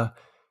data.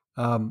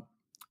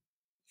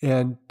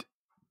 And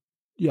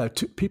yeah,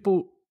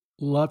 people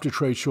love to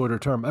trade shorter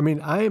term. I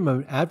mean, I am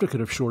an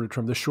advocate of shorter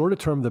term. The shorter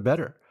term, the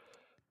better.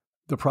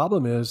 The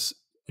problem is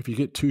if you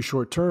get too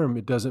short term,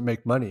 it doesn't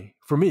make money.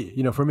 For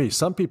me,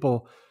 some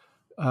people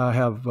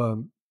have,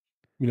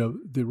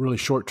 the really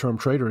short term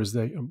traders,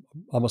 they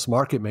almost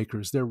market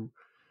makers. They're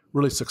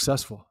really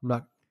successful.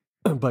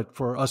 But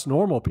for us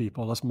normal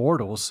people, us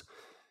mortals,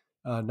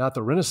 not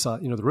the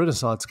Renaissance, the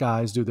Renaissance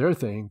guys do their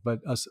thing, but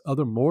us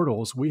other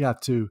mortals, we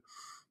have to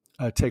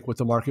take what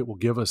the market will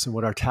give us and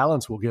what our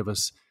talents will give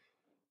us.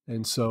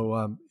 And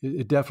so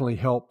it definitely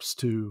helps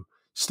to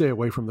stay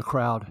away from the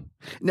crowd.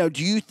 Now,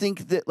 do you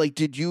think that,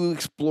 did you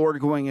explore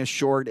going as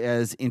short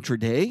as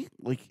intraday,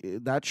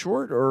 that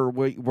short, or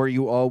were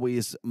you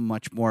always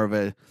much more of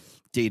a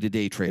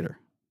day-to-day trader?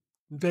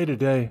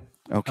 Day-to-day.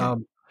 Okay.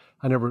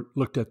 I never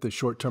looked at the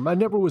short term. I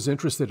never was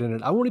interested in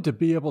it. I wanted to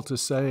be able to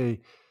say,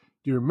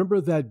 do you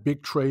remember that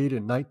big trade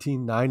in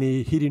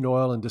 1990, heating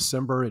oil in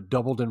December, it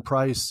doubled in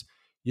price?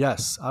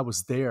 Yes, I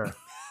was there.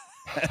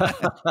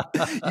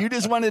 You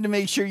just wanted to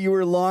make sure you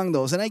were long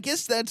those. And I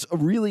guess that's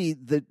really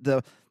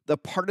the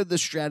part of the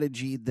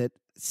strategy that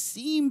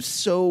seems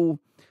so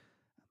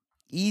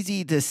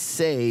easy to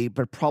say,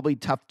 but probably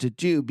tough to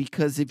do,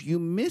 because if you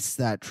miss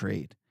that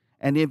trade,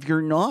 and if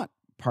you're not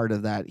part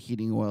of that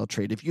heating oil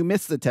trade, if you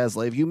miss the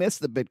Tesla, if you miss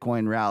the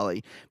Bitcoin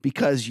rally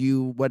because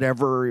you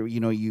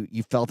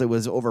felt it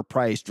was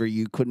overpriced, or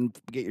you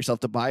couldn't get yourself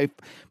to buy it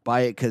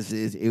because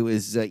it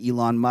was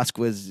Elon Musk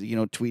was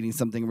tweeting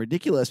something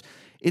ridiculous,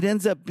 it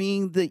ends up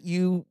being that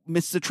you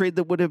missed the trade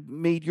that would have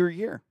made your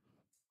year.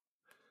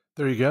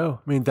 There you go.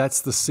 I mean,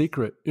 that's the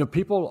secret.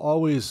 People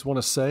always want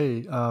to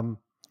say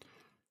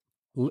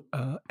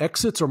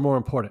exits are more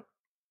important.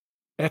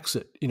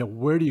 Exit,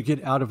 where do you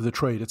get out of the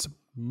trade? It's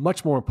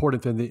much more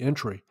important than the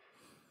entry.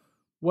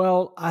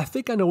 Well, I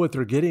think I know what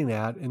they're getting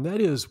at, and that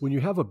is when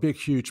you have a big,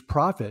 huge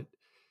profit,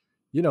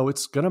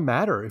 it's going to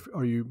matter.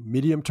 Are you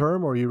medium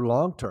term or are you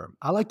long term?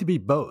 I like to be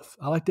both.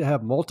 I like to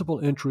have multiple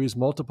entries,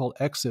 multiple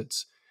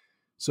exits.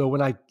 So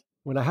when I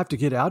have to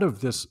get out of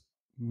this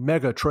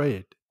mega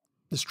trade,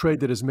 this trade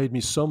that has made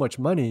me so much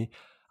money,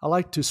 I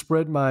like to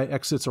spread my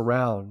exits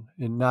around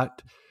and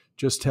not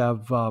just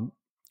have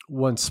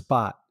one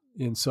spot.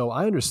 And so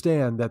I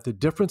understand that the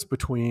difference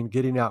between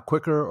getting out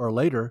quicker or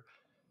later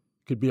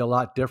could be a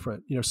lot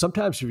different.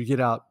 Sometimes if you get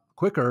out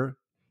quicker,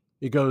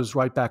 it goes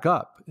right back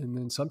up. And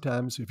then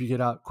sometimes if you get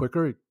out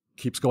quicker, it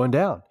keeps going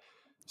down.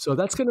 So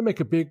that's going to make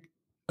a big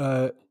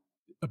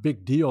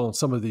deal in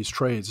some of these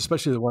trades,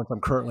 especially the ones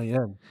I'm currently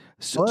in.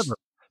 However,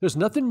 there's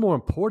nothing more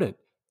important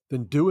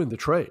than doing the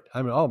trade.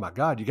 I mean, oh my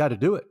God, you got to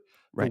do it.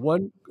 Right. The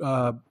one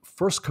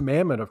first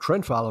commandment of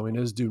trend following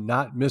is do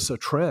not miss a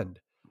trend.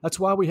 That's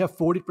why we have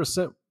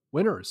 40%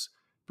 winners,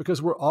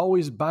 because we're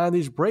always buying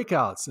these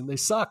breakouts and they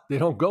suck. They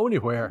don't go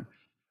anywhere.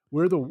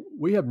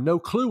 We have no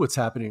clue what's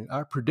happening.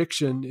 Our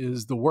prediction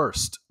is the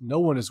worst. No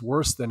one is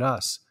worse than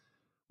us.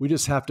 We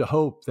just have to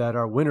hope that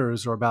our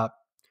winners are about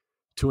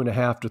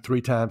 2.5 to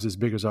 3 times as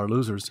big as our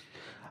losers.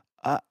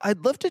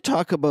 I'd love to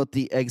talk about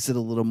the exit a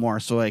little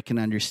more so I can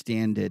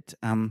understand it.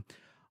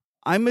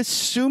 I'm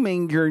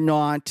assuming you're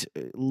not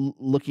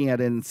looking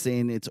at it and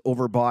saying it's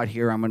overbought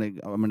here. I'm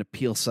gonna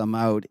peel some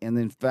out, and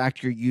in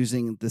fact, you're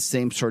using the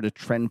same sort of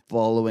trend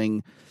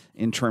following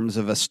in terms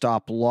of a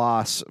stop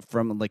loss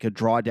from like a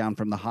drawdown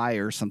from the high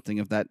or something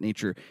of that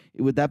nature.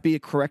 Would that be a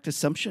correct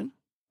assumption?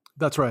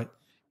 That's right.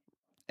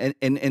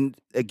 And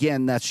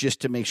again, that's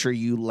just to make sure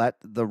you let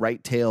the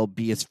right tail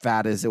be as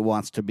fat as it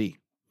wants to be.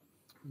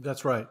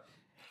 That's right.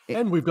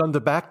 And we've done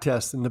the back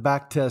test, and the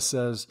back test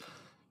says,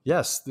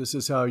 yes, this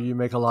is how you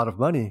make a lot of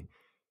money.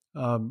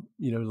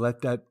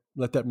 Let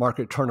that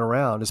market turn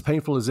around. As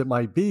painful as it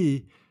might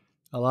be,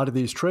 a lot of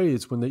these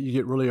trades, when you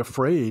get really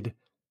afraid,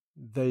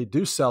 they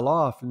do sell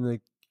off and they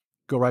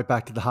go right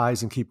back to the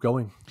highs and keep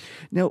going.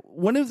 Now,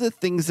 one of the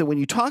things that when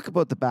you talk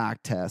about the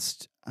back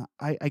test,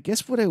 I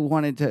guess what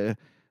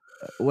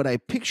I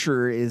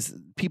picture is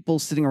people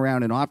sitting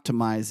around and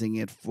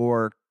optimizing it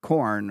for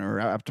corn or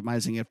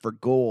optimizing it for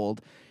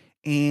gold.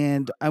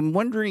 And I'm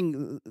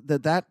wondering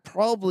that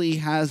probably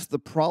has the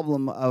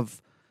problem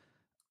of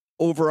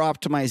over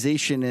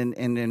optimization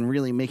and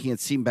really making it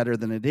seem better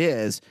than it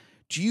is.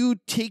 Do you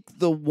take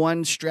the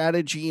one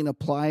strategy and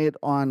apply it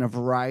on a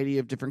variety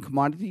of different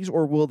commodities,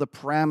 or will the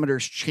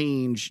parameters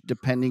change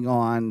depending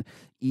on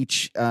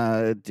each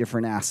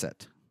different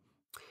asset?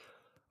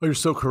 Oh, you're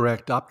so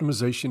correct.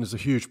 Optimization is a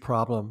huge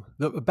problem.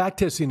 The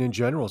backtesting in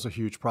general is a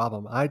huge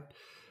problem.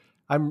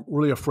 I'm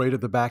really afraid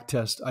of the back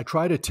test. I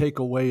try to take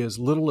away as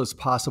little as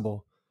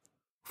possible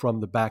from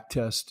the back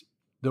test.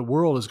 The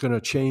world is going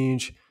to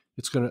change.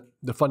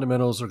 The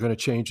fundamentals are going to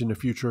change in the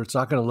future. It's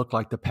not going to look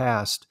like the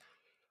past.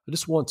 I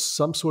just want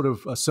some sort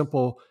of a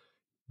simple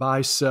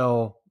buy,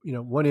 sell,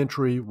 one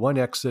entry, one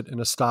exit,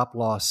 and a stop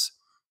loss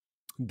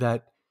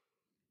that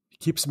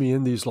keeps me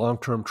in these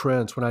long-term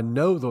trends when I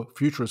know the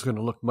future is going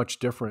to look much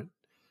different.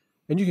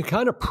 And you can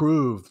kind of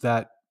prove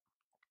that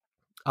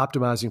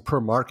optimizing per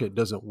market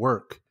doesn't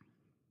work.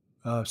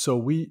 So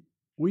we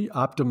we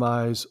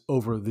optimize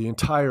over the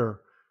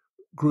entire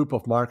group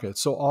of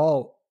markets. So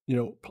all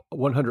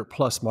 100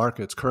 plus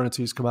markets,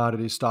 currencies,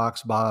 commodities,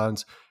 stocks,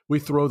 bonds, we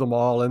throw them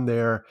all in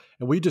there,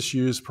 and we just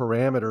use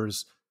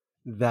parameters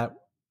that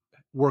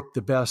work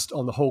the best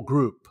on the whole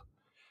group.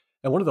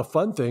 And one of the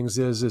fun things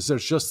is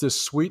there's just this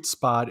sweet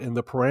spot in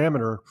the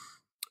parameter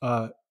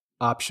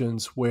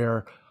options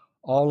where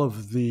all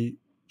of the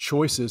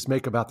choices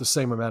make about the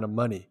same amount of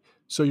money.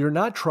 So you're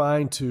not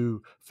trying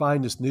to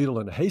find this needle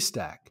in a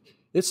haystack.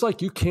 It's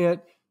like you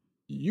can't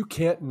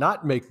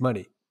not make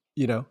money.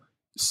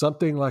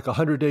 Something like a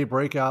 100-day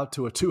breakout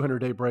to a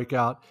 200-day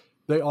breakout,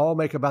 they all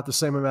make about the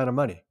same amount of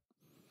money.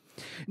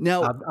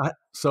 Now,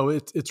 so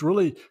it's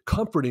really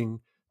comforting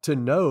to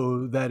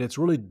know that it's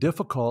really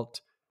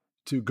difficult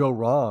to go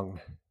wrong.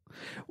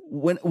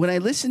 When I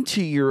listen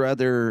to your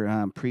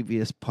other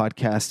previous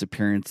podcast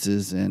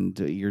appearances and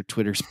your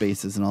Twitter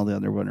Spaces and all the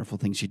other wonderful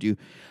things you do,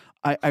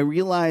 I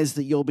realize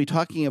that you'll be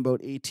talking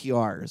about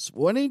ATRs.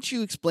 Why don't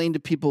you explain to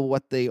people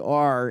what they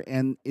are,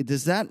 and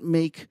does that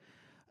make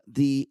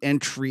the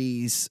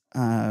entries,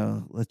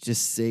 let's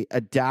just say,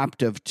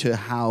 adaptive to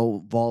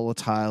how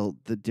volatile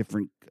the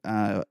different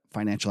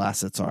financial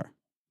assets are?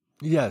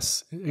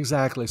 Yes,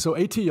 exactly. So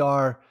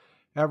ATR,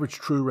 average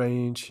true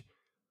range,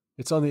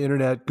 it's on the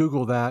internet.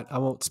 Google that. I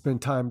won't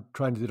spend time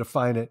trying to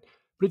define it,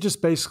 but it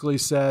just basically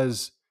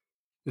says,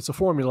 it's a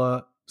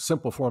formula,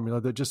 simple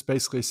formula that just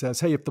basically says,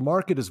 hey, if the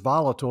market is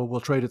volatile, we'll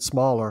trade it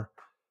smaller.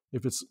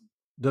 If it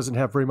doesn't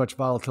have very much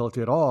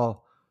volatility at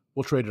all,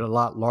 we'll trade it a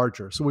lot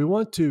larger. So we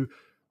want to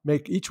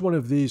make each one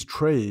of these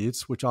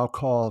trades, which I'll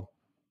call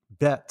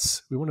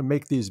bets, we want to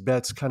make these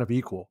bets kind of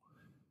equal.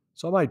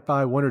 So I might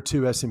buy 1 or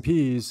 2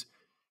 S&Ps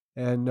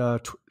and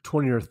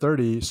 20 or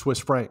 30 Swiss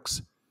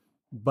francs.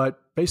 But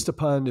based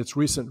upon its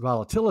recent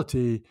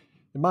volatility,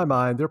 in my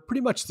mind, they're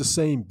pretty much the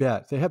same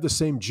bet. They have the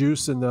same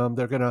juice in them.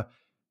 They're going to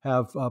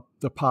have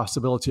the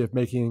possibility of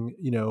making,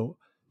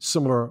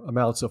 similar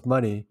amounts of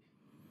money.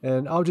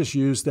 And I'll just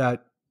use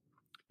that.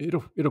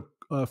 It'll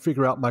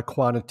figure out my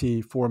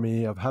quantity for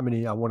me of how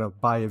many I want to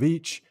buy of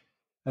each.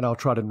 And I'll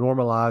try to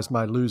normalize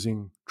my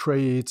losing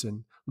trades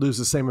and lose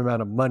the same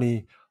amount of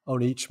money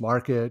on each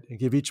market and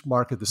give each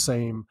market the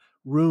same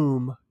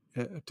room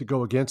to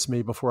go against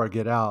me before I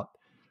get out.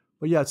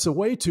 But yeah, it's a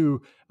way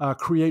to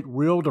create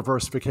real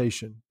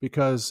diversification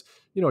because,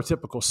 a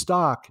typical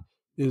stock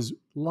is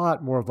a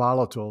lot more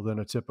volatile than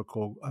a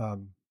typical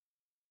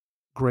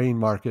grain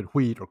market,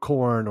 wheat or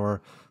corn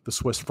or the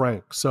Swiss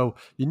franc. So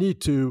you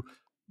need to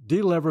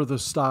delever the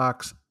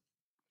stocks,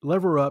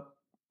 lever up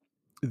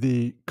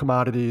the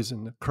commodities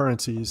and the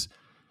currencies,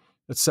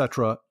 et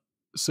cetera,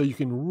 so you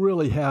can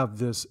really have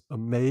this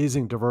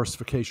amazing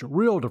diversification,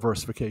 real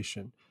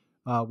diversification,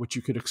 which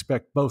you could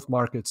expect both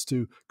markets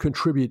to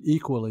contribute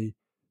equally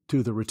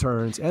to the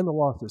returns and the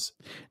losses.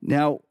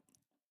 Now,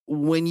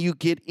 when you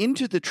get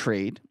into the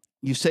trade,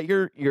 you set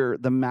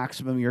the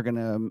maximum you're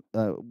going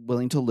to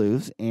willing to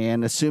lose,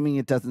 and assuming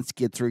it doesn't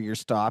skid through your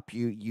stop,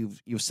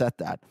 you've set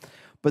that.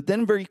 But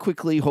then very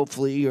quickly,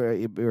 hopefully,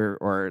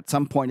 or at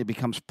some point, it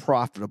becomes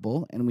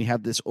profitable, and we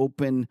have this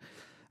open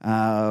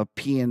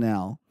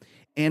P&L.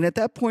 And at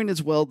that point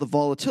as well, the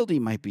volatility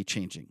might be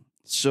changing.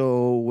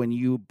 So when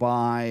you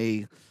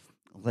buy,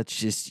 let's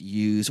just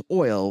use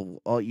oil,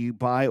 you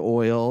buy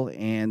oil,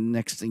 and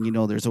next thing you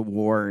know, there's a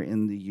war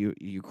in the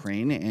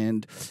Ukraine,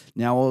 and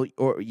now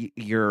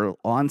you're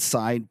on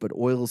side, but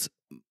oil's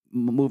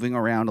moving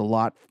around a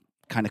lot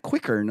kind of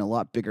quicker and a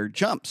lot bigger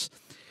jumps.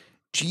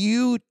 Do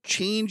you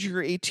change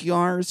your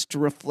ATRs to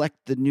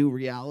reflect the new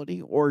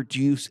reality, or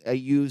do you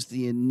use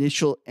the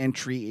initial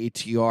entry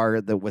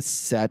ATR that was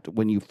set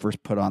when you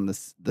first put on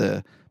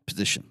the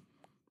position?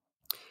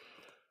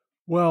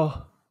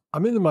 Well,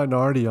 I'm in the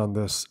minority on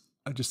this.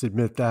 I just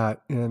admit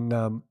that,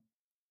 and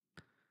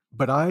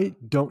but I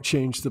don't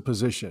change the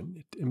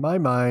position. In my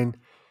mind,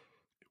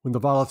 when the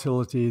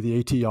volatility,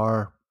 the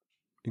ATR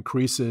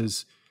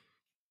increases,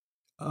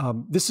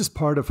 this is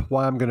part of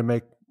why I'm going to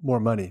make more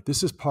money.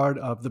 This is part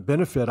of the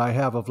benefit I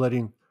have of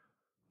letting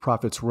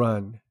profits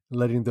run,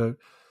 and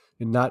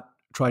not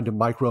trying to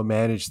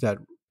micromanage that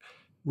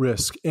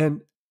risk.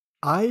 And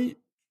I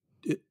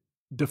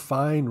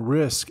define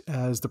risk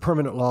as the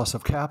permanent loss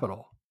of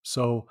capital.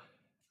 So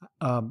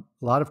a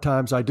lot of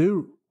times I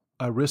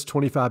risk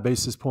 25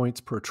 basis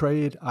points per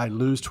trade. I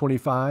lose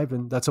 25,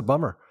 and that's a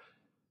bummer.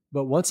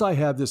 But once I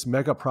have this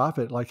mega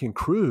profit, like in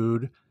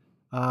crude,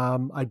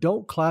 I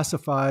don't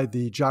classify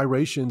the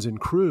gyrations in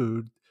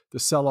crude, the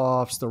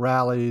sell-offs, the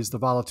rallies, the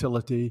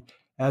volatility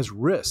as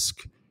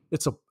risk.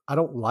 I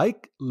don't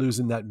like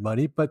losing that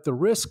money, but the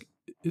risk,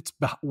 it's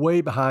way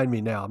behind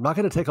me now. I'm not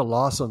going to take a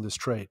loss on this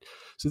trade.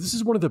 So this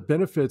is one of the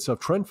benefits of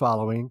trend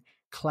following,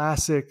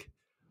 classic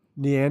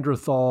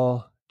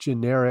Neanderthal,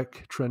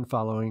 generic trend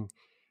following.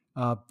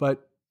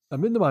 But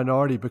I'm in the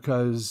minority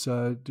because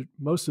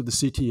most of the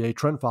CTA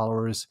trend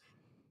followers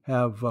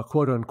have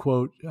quote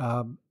unquote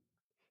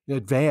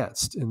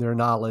advanced in their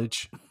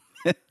knowledge.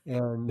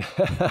 And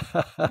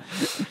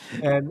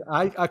and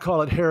I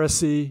call it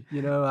heresy.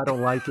 I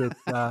don't like it.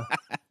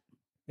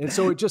 And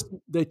so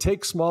they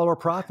take smaller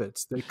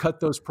profits. They cut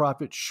those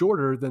profits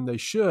shorter than they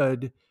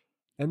should.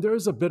 And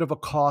there's a bit of a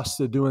cost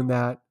to doing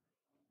that,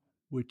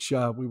 which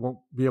we won't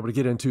be able to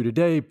get into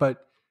today.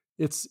 But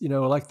it's,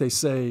 like they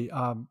say,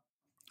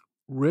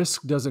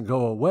 risk doesn't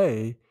go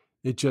away.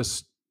 It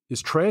just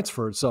is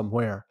transferred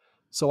somewhere.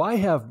 So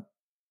I'm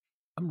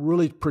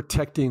really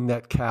protecting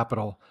that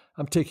capital.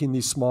 I'm taking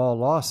these small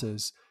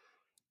losses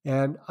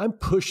and I'm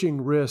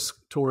pushing risk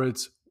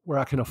towards where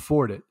I can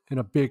afford it in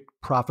a big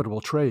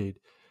profitable trade.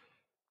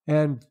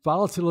 And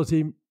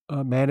volatility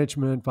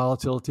management,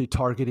 volatility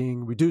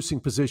targeting, reducing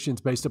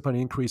positions based upon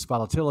increased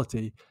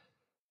volatility,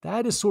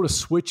 that is sort of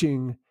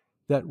switching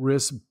that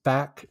risk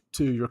back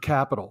to your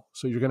capital.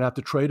 So you're going to have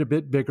to trade a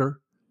bit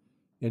bigger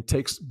and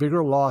take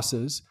bigger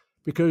losses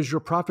because your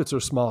profits are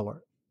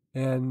smaller.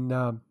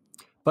 And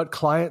but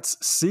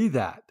clients see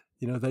that.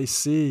 They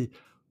see,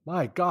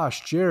 my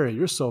gosh, Jerry,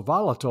 you're so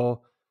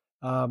volatile.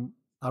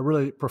 I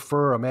really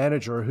prefer a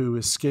manager who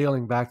is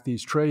scaling back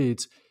these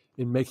trades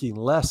and making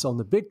less on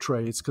the big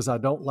trades because I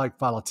don't like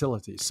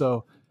volatility.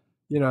 So,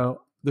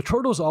 the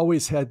Turtles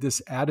always had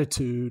this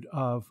attitude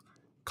of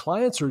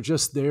clients are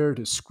just there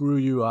to screw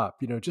you up,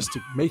 just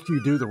to make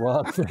you do the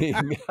wrong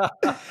thing.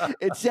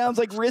 It sounds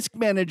like risk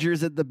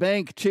managers at the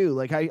bank too.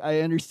 Like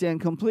I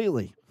understand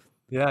completely.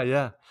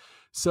 Yeah.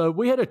 So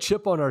we had a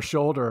chip on our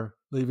shoulder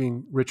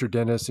leaving Richard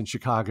Dennis in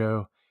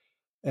Chicago.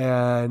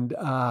 And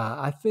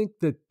I think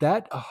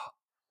that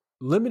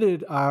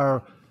limited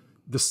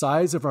the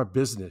size of our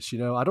business.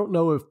 I don't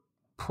know if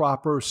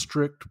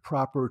strict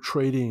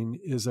trading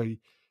is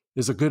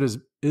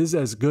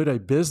as good a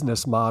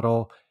business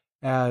model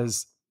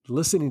as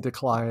listening to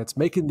clients,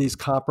 making these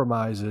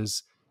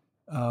compromises,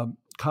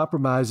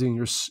 compromising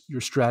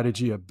your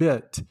strategy a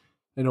bit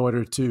in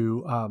order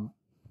to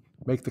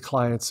make the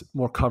clients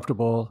more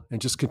comfortable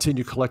and just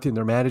continue collecting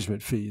their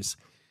management fees.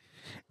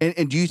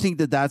 And do you think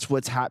that that's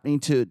what's happening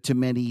to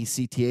many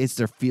CTAs?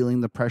 They're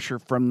feeling the pressure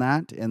from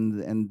that,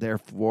 and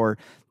therefore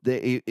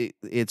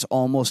it's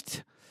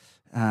almost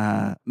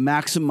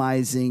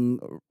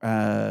maximizing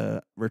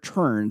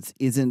returns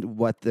isn't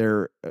what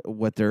they're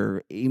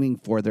aiming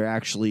for. They're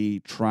actually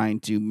trying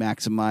to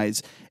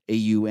maximize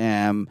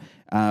AUM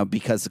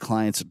because the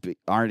clients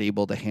aren't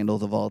able to handle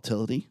the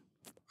volatility.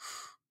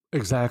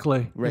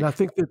 Exactly, right. And I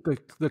think that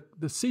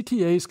the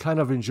CTAs kind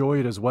of enjoy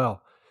it as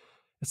well.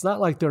 It's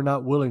not like they're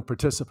not willing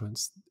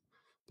participants.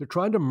 They're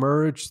trying to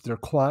merge their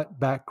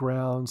quant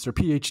backgrounds, their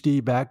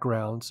PhD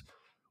backgrounds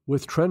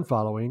with trend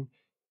following.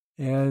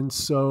 And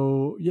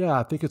so, yeah,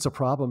 I think it's a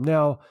problem.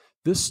 Now,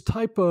 this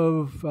type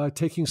of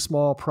taking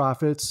small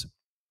profits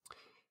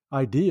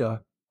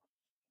idea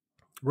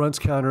runs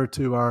counter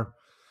to our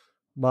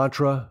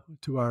mantra,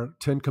 to our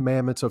 10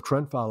 commandments of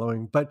trend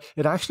following, but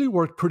it actually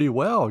worked pretty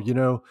well,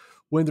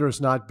 when there's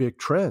not big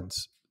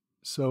trends.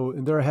 So,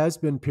 and there has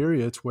been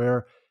periods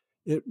where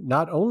it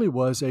not only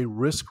was a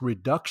risk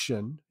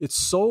reduction, it's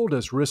sold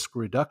as risk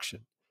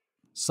reduction,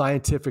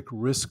 scientific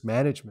risk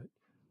management,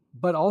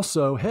 but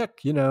also, heck,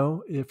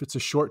 if it's a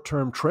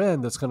short-term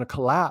trend that's going to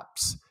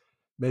collapse,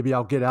 maybe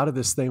I'll get out of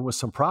this thing with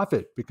some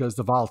profit because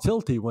the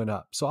volatility went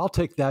up. So I'll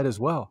take that as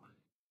well.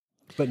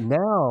 But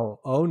now,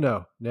 oh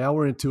no, now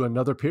we're into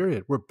another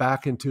period. We're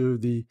back into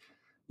the,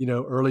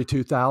 early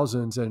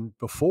 2000s and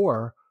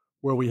before,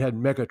 where we had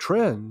mega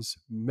trends,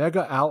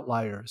 mega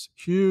outliers,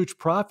 huge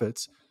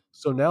profits.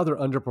 So now they're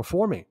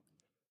underperforming.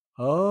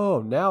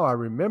 Oh, now I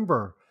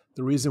remember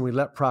the reason we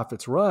let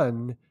profits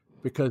run,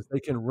 because they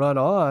can run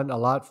on a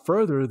lot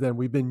further than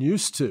we've been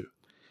used to.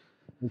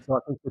 And so I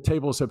think the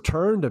tables have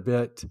turned a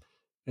bit,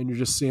 and you're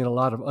just seeing a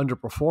lot of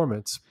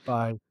underperformance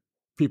by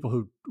people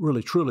who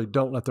really, truly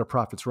don't let their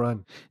profits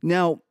run.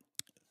 Now,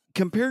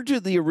 compared to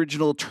the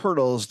original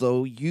Turtles,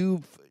 though,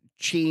 you've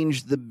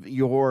changed the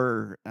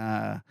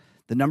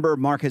number of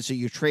markets that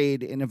you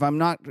trade, and if I'm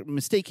not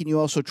mistaken, you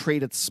also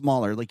trade it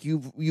smaller. Like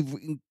you've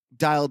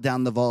dialed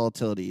down the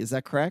volatility. Is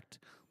that correct?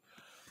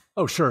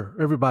 Oh, sure.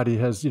 Everybody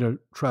has,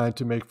 trying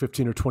to make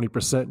 15 or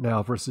 20%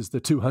 now versus the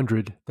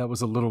 200. That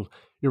was a little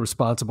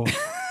irresponsible.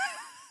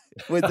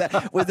 was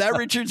that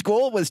Richard's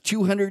goal? Was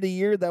 200 a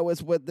year? That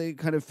was what they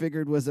kind of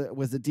figured was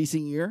a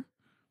decent year.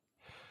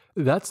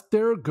 That's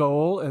their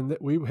goal, and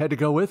we had to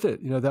go with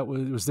it. That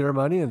was their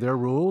money and their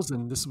rules,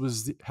 and this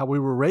was how we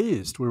were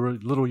raised. We were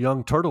little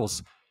young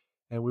turtles,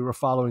 and we were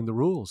following the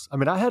rules. I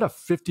mean, I had a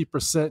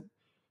 50%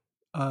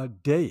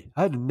 day.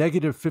 I had a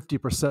negative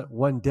 50%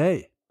 one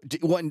day.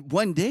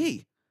 One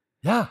day?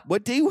 Yeah.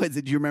 What day was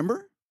it? Do you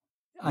remember?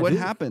 What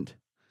happened?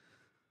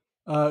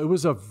 It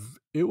was a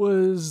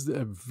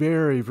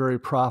very, very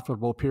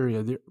profitable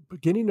period. The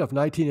beginning of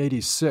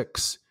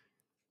 1986,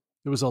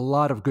 there was a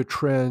lot of good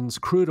trends.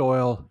 Crude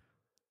oil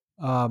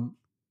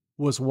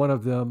was one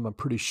of them, I'm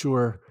pretty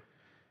sure.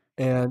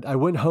 And I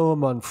went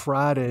home on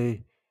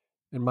Friday,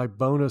 and my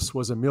bonus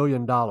was $1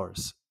 million.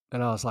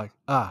 And I was like,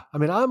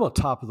 I'm on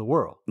top of the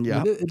world.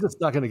 Yeah. It's just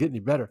not going to get any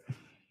better.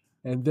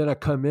 And then I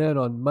come in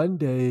on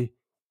Monday,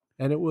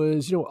 and it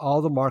was,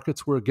 all the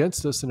markets were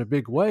against us in a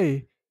big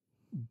way,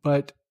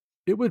 but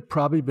it would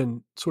probably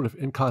been sort of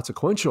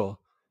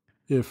inconsequential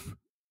if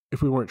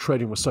if we weren't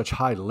trading with such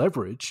high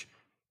leverage.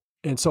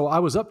 And so I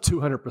was up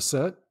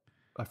 200%.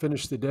 I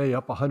finished the day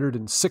up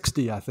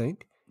 160, I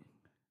think.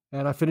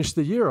 And I finished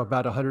the year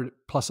about 100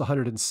 plus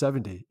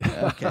 170.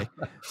 Okay.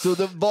 So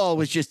the vol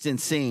was just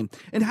insane.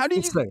 And how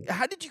did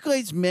you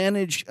guys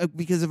manage,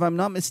 because if I'm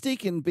not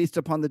mistaken, based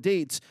upon the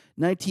dates,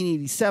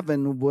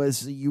 1987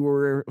 was, you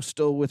were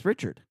still with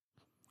Richard.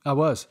 I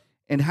was.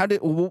 And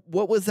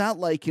what was that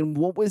like? And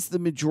what was the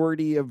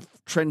majority of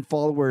trend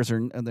followers,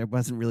 and there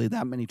wasn't really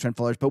that many trend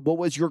followers, but what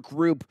was your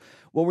group?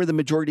 What were the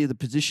majority of the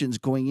positions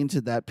going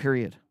into that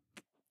period?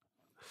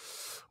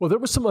 Well, there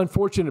were some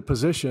unfortunate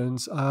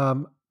positions.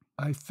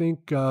 I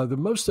think the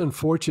most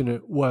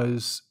unfortunate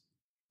was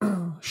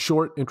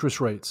short interest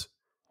rates.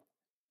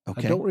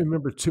 Okay. I don't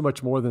remember too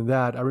much more than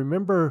that. I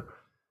remember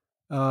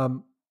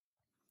the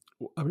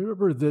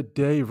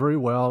day very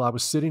well. I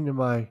was sitting in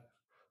my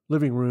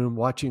living room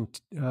watching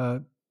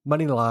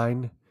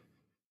Moneyline,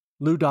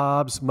 Lou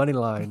Dobbs,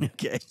 Moneyline,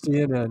 Okay.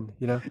 CNN,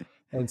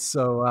 And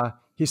so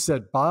he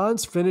said,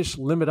 bonds finished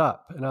limit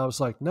up. And I was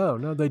like,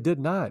 no, they did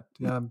not.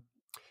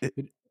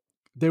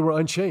 They were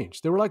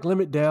unchanged. They were like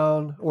limit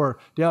down or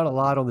down a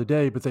lot on the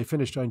day, but they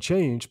finished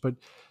unchanged. But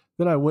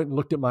then I went and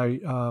looked at my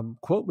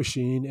quote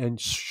machine, and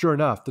sure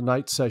enough, the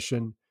night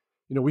session,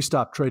 we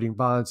stopped trading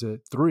bonds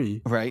at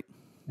 3. Right.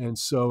 And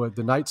so at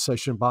the night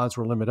session, bonds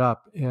were limit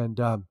up. And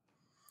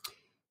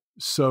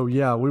so,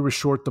 yeah, we were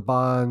short the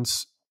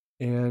bonds.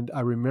 And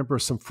I remember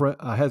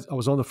I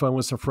was on the phone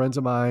with some friends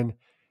of mine,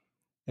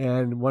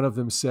 and one of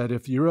them said,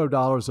 if euro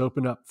dollars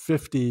open up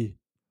 50,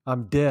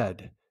 I'm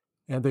dead.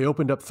 And they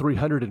opened up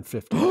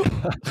 350.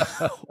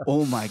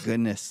 Oh my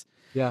goodness.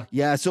 Yeah.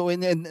 Yeah. So,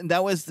 and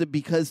that was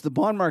because the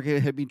bond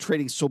market had been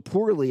trading so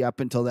poorly up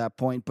until that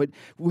point. But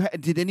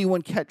did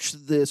anyone catch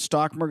the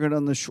stock market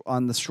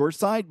on the short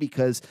side?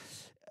 Because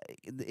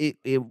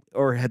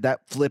or had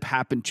that flip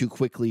happened too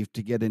quickly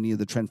to get any of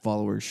the trend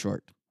followers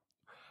short?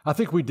 I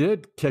think we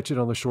did catch it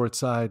on the short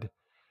side.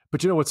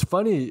 But what's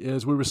funny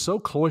is we were so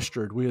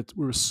cloistered. We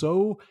were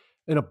so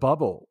in a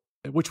bubble,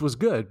 which was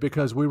good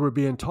because we were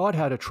being taught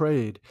how to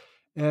trade.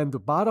 And the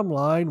bottom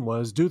line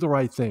was do the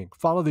right thing,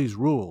 follow these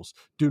rules,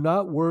 do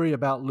not worry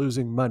about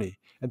losing money.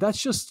 And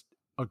that's just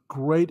a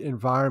great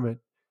environment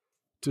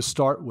to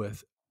start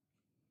with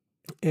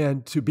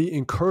and to be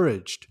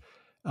encouraged,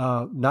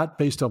 not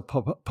based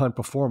upon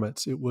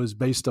performance. It was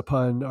based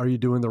upon, are you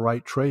doing the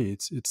right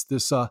trades? It's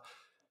this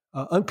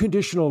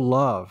unconditional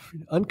love,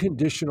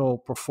 unconditional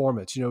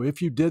performance.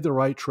 If you did the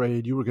right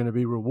trade, you were going to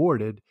be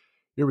rewarded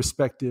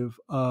irrespective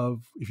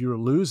of if you were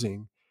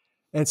losing.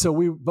 And so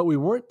we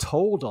weren't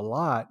told a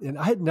lot. And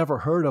I had never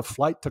heard of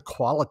flight to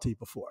quality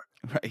before.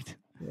 Right.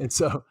 And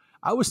so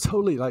I was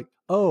totally like,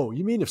 oh,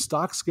 you mean if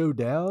stocks go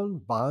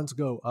down, bonds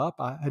go up?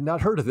 I had not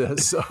heard of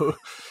this. So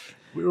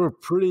we were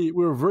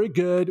very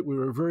good. We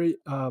were very,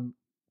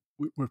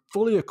 we were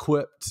fully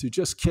equipped to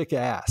just kick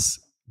ass,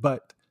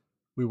 but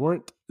we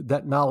weren't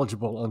that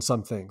knowledgeable on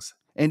some things.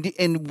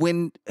 And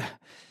when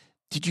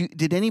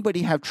did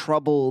anybody have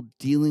trouble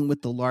dealing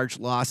with the large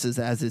losses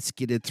as it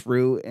skidded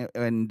through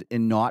and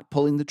not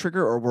pulling the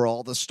trigger, or were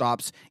all the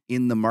stops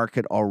in the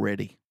market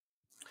already?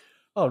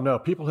 Oh no,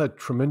 people had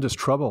tremendous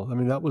trouble. I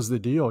mean, that was the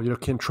deal.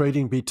 Can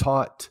trading be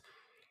taught?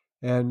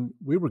 And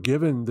we were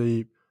given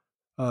the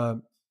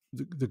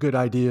good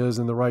ideas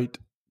and the right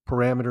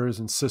parameters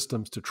and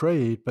systems to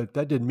trade, but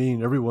that didn't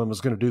mean everyone was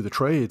going to do the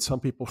trade.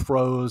 Some people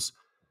froze.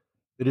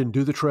 They didn't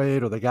do the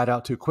trade, or they got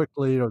out too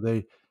quickly, or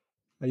they,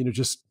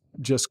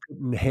 just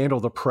couldn't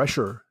handle the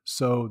pressure.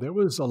 So there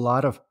was a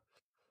lot of,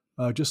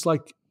 just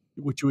like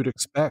what you would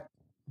expect,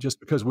 just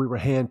because we were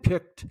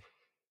handpicked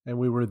and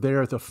we were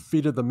there at the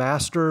feet of the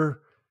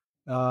master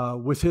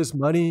with his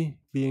money,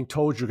 being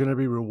told you're going to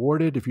be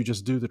rewarded if you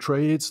just do the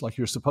trades like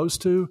you're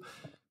supposed to.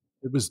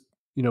 It was,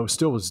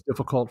 still was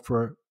difficult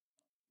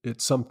at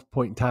some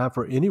point in time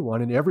for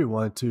anyone and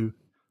everyone to,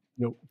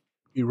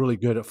 be really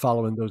good at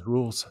following those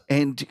rules.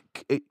 And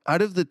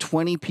out of the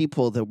 20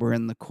 people that were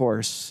in the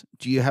course,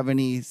 do you have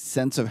any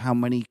sense of how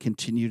many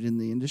continued in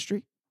the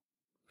industry?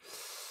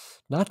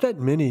 Not that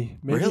many.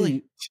 Maybe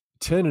really?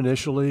 10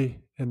 initially,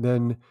 and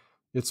then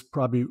it's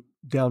probably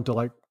down to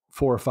like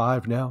 4 or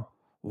 5 now.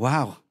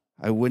 Wow.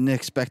 I wouldn't have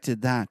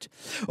expected that.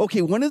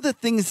 Okay, one of the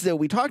things that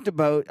we talked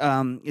about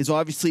is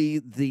obviously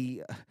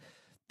the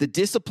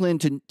discipline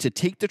to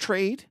take the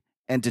trade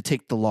and to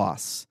take the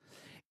loss.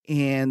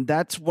 And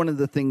that's one of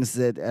the things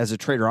that, as a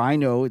trader, I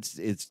know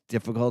it's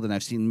difficult, and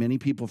I've seen many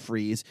people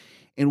freeze.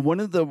 And one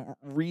of the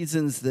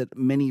reasons that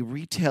many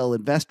retail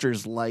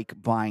investors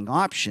like buying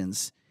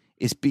options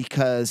is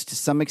because, to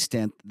some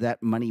extent,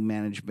 that money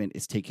management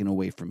is taken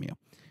away from you.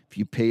 If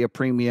you pay a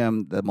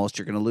premium, the most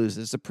you're going to lose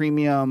is a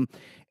premium,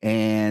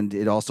 and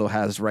it also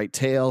has right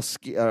tail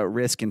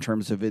risk in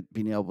terms of it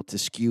being able to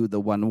skew the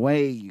one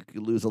way. You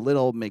could lose a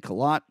little, make a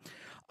lot.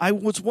 I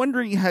was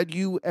wondering, had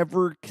you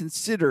ever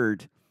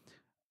considered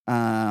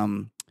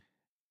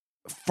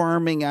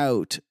farming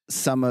out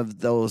some of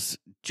those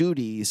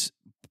duties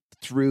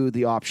through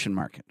the option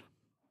market?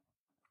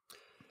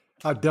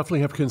 I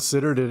definitely have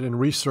considered it and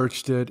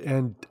researched it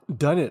and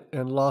done it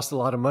and lost a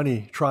lot of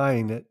money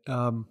trying it.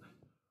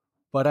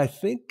 But I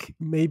think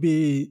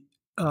maybe,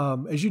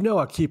 as you know,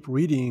 I keep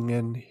reading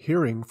and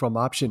hearing from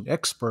option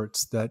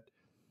experts that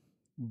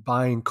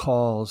buying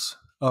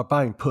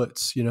buying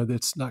puts,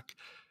 that's not,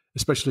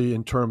 especially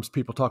in terms,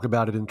 people talk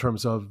about it in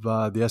terms of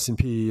the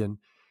S&P and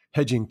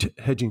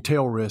hedging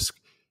tail risk,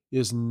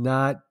 is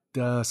not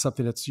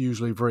something that's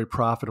usually very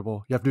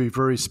profitable. You have to be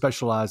very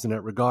specialized in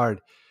that regard.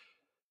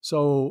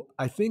 So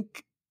I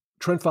think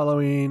trend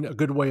following, a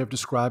good way of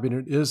describing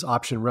it is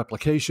option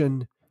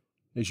replication,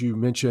 as you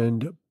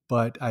mentioned.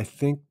 But I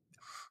think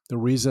the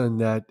reason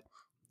that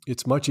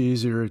it's much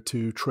easier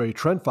to trade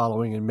trend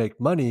following and make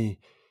money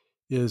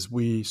is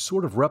we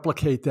sort of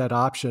replicate that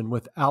option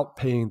without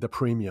paying the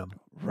premium.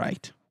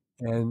 Right.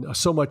 And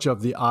so much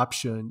of the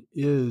option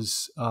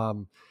is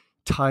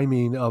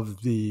timing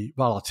of the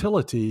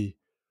volatility,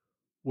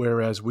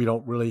 whereas we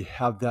don't really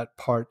have that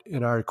part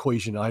in our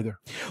equation either.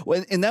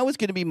 Well, and that was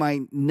going to be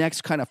my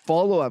next kind of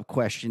follow-up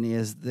question,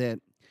 is that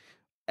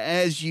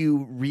as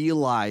you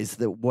realize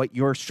that what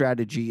your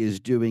strategy is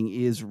doing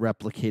is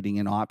replicating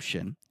an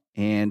option,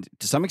 and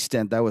to some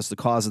extent that was the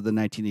cause of the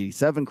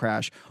 1987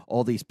 crash,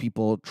 all these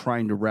people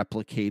trying to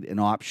replicate an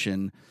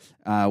option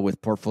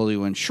with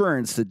portfolio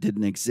insurance that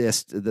didn't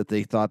exist, that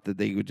they thought that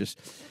they would just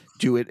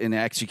do it and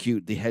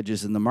execute the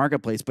hedges in the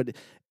marketplace. But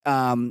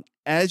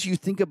as you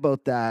think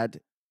about that,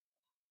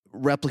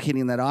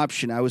 replicating that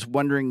option, I was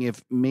wondering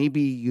if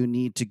maybe you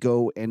need to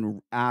go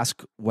and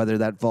ask whether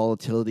that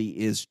volatility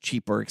is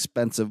cheap or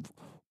expensive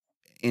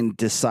in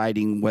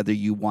deciding whether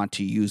you want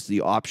to use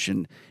the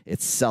option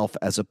itself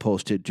as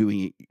opposed to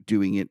doing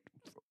it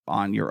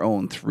on your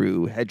own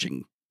through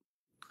hedging.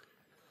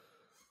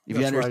 If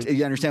you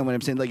understand what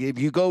I'm saying, like if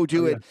you go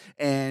do it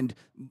and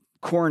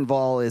corn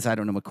vol is, I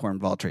don't know what corn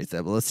vol trades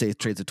at, but let's say it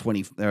trades at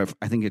 20,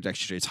 I think it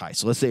actually trades high.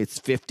 So let's say it's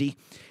 50.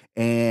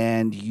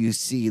 And you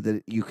see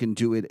that you can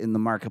do it in the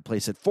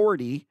marketplace at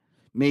 40,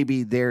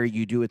 maybe there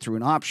you do it through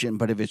an option,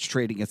 but if it's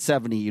trading at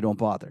 70, you don't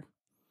bother.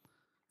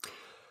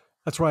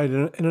 That's right.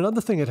 And another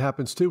thing that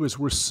happens too is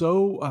we're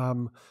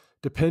so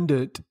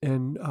dependent,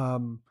 and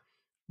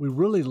we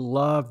really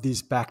love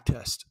these back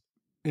tests.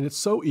 And it's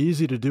so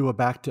easy to do a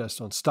back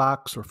test on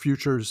stocks or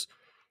futures.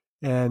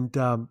 And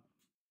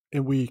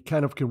we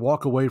kind of can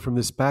walk away from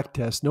this back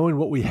test knowing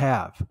what we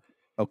have.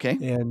 Okay.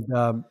 And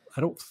I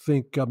don't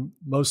think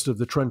most of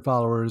the trend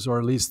followers, or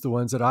at least the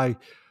ones that I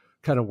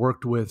kind of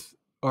worked with,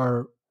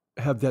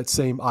 have that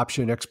same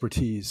option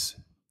expertise.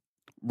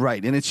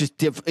 Right. And it's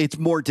just it's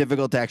more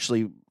difficult to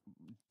actually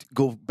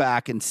go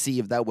back and see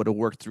if that would have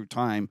worked through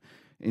time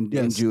and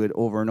do it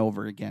over and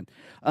over again.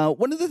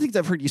 One of the things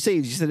I've heard you say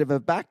is you said if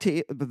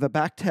the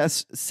back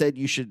test said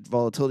you should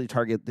volatility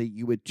target, that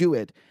you would do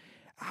it.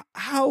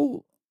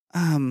 How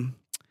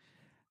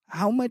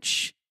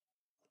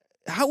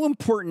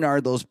important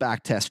are those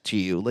back tests to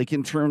you? Like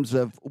in terms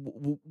of,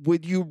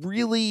 would you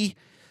really,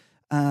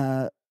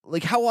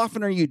 like how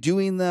often are you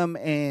doing them,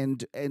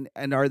 and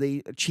are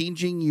they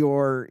changing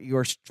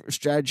your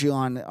strategy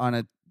on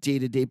a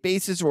day-to-day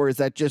basis, or is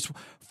that just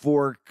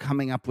for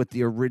coming up with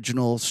the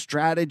original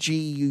strategy?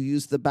 You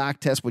use the back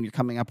test when you're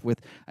coming up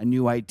with a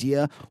new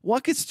idea.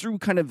 Walk us through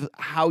kind of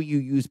how you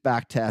use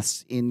back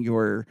tests in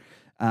your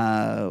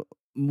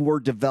more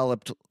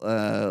developed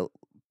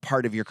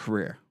part of your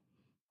career.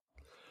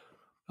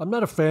 I'm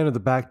not a fan of the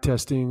back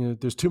testing.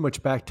 There's too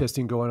much back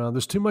testing going on.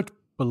 There's too much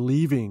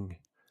believing.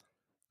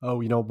 Oh,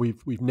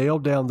 we've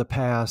nailed down the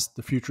past.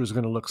 The future is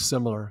going to look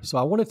similar. So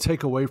I want to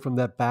take away from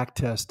that back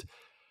test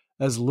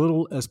as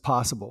little as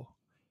possible.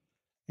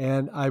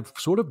 And I've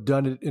sort of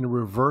done it in a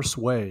reverse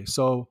way.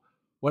 So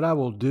what I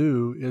will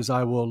do is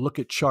I will look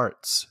at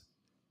charts,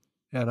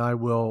 and I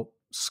will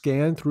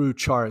scan through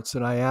charts,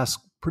 and I ask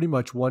pretty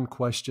much one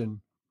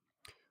question: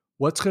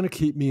 what's going to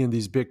keep me in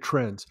these big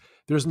trends?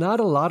 There's not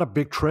a lot of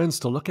big trends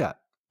to look at.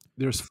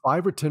 There's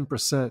 5 or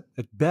 10%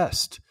 at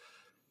best,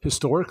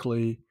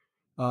 historically,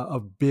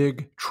 of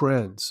big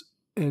trends.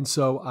 And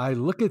so I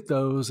look at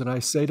those and I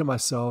say to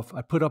myself,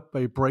 I put up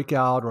a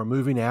breakout or a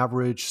moving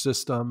average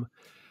system,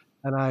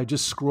 and I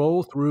just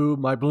scroll through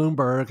my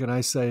Bloomberg and I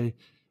say,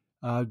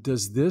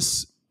 does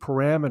this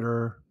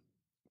parameter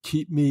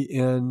keep me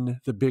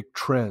in the big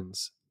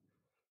trends?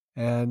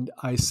 And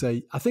I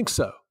say, I think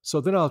so.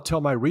 So then I'll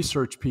tell my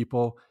research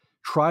people,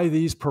 try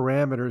these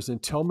parameters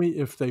and tell me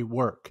if they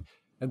work.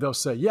 And they'll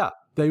say, yeah,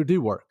 they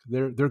do work.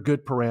 They're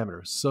good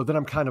parameters. So then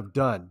I'm kind of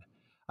done.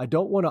 I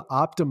don't want to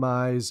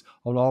optimize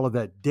on all of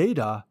that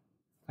data.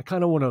 I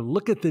kind of want to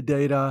look at the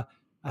data.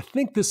 I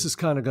think this is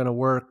kind of going to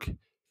work.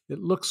 It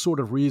looks sort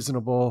of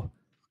reasonable.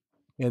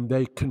 And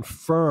they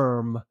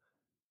confirm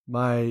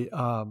my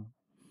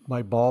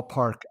my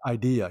ballpark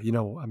idea.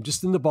 I'm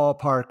just in the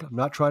ballpark. I'm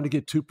not trying to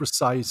get too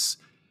precise.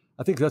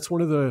 I think that's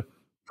one of the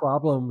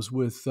problems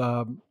with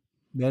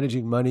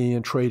managing money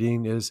and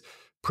trading is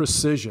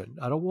precision.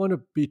 I don't want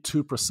to be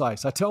too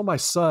precise. I tell my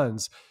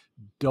sons,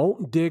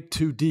 don't dig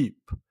too deep.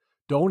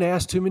 Don't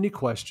ask too many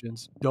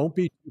questions. Don't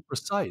be too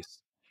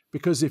precise.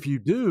 Because if you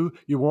do,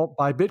 you won't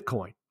buy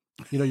Bitcoin.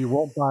 You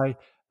won't buy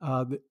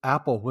the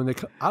Apple when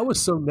I was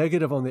so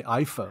negative on the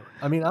iPhone.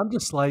 I mean, I'm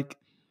just like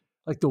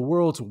the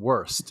world's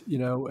worst,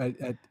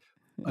 at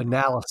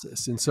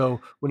analysis. And so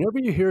whenever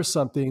you hear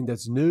something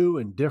that's new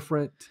and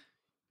different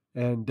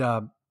and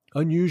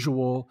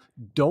unusual,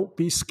 don't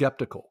be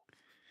skeptical.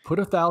 Put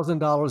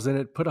 $1,000 in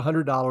it, put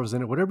 $100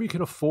 in it, whatever you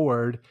can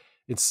afford,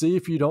 and see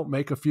if you don't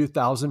make a few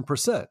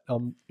 %.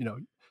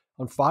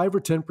 On 5 or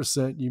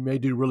 10%, you may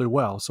do really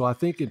well. So I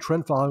think in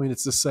trend following,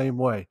 it's the same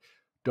way.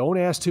 Don't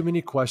ask too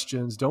many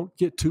questions. Don't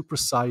get too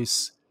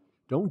precise.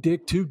 Don't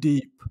dig too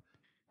deep.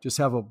 Just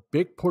have a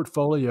big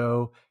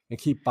portfolio and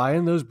keep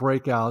buying those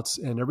breakouts.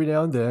 And every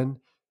now and then,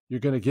 you're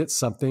going to get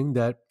something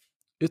that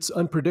it's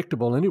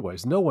unpredictable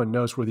anyways. No one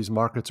knows where these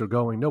markets are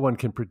going. No one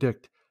can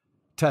predict.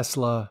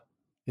 Tesla,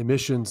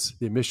 emissions,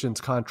 the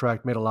emissions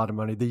contract made a lot of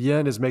money. The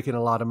yen is making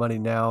a lot of money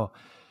now.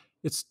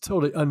 It's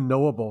totally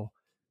unknowable.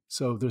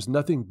 So there's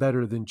nothing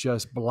better than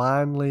just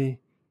blindly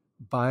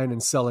buying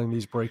and selling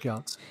these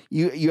breakouts.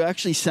 You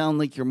actually sound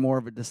like you're more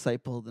of a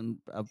disciple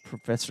of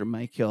Professor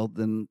Michael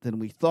than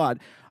we thought.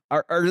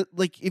 Are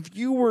like, if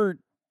you were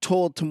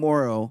told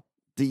tomorrow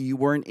that you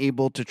weren't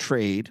able to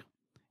trade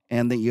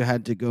and that you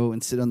had to go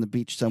and sit on the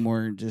beach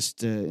somewhere and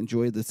just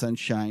enjoy the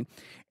sunshine,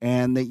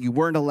 and that you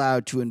weren't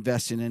allowed to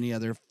invest in any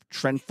other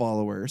trend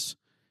followers,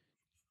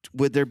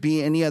 would there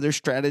be any other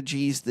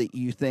strategies that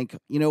you think,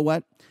 you know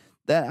what,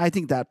 that I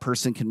think that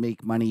person can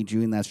make money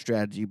doing that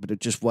strategy, but it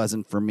just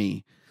wasn't for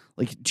me?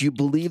 Like, do you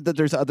believe that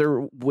there's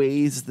other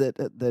ways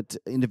that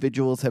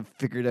individuals have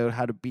figured out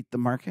how to beat the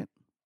market?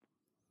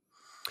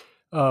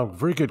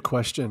 Very good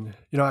question.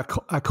 I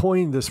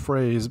coined this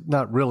phrase,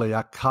 not really,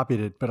 I copied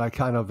it, but I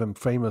kind of am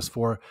famous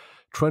for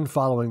trend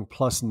following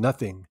plus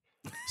nothing.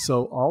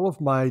 So all of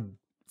my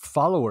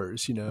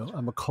followers,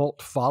 I'm a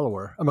cult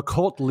follower. I'm a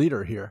cult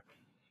leader here.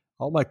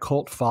 All my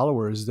cult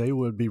followers, they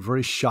would be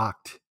very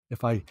shocked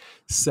if I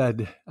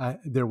said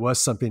there was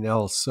something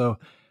else. So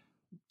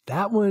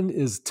that one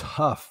is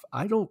tough.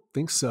 I don't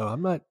think so.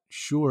 I'm not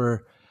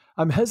sure.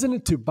 I'm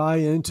hesitant to buy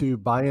and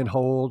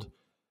hold,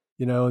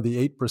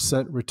 the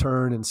 8%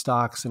 return in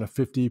stocks and a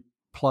 50+%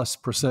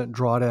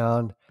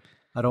 drawdown.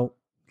 I don't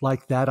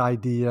like that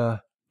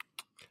idea.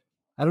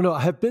 I don't know. I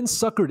have been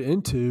suckered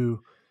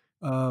into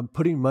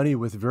putting money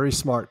with very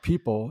smart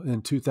people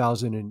in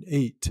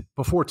 2008.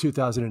 Before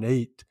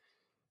 2008,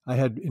 I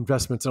had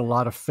investments in a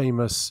lot of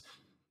famous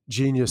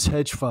genius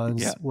hedge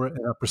funds where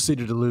I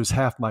proceeded to lose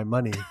half my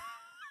money.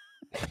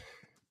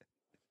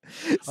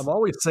 I'm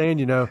always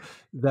saying,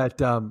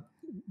 that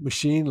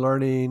machine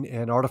learning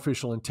and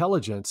artificial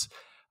intelligence,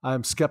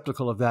 I'm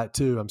skeptical of that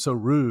too. I'm so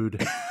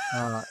rude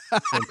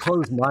and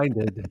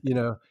closed-minded,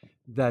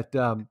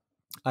 that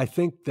I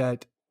think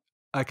that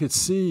I could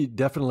see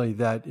definitely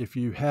that if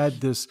you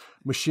had this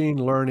machine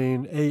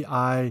learning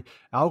AI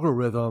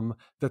algorithm,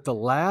 that the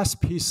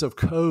last piece of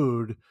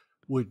code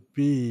would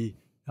be,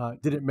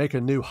 did it make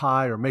a new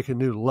high or make a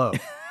new low?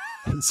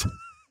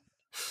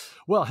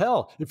 Well,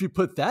 hell, if you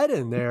put that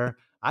in there,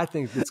 I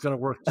think it's going to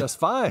work just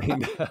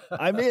fine.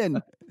 I'm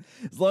in,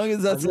 as long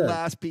as that's the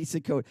last piece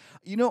of code.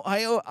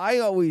 I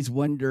always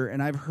wonder,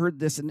 and I've heard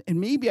this, and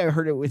maybe I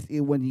heard it with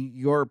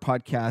your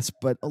podcast,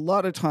 but a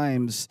lot of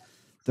times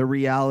the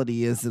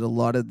reality is that a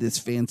lot of this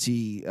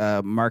fancy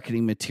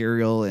marketing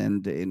material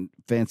and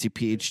fancy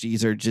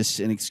PhDs are just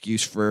an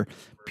excuse for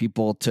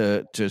people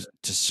to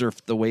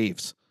surf the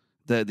waves.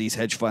 These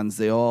hedge funds,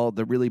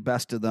 the really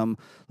best of them.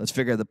 Let's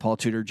figure out the Paul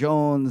Tudor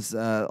Jones,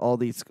 all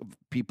these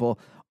people.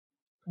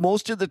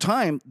 Most of the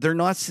time, they're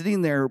not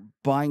sitting there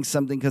buying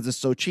something because it's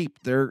so cheap.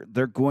 They're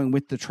going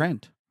with the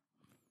trend.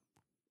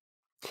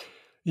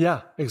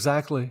 Yeah,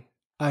 exactly.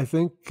 I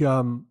think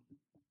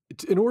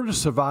in order to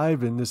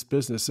survive in this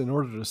business, in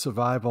order to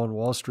survive on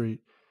Wall Street,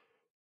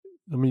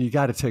 you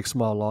got to take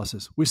small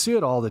losses. We see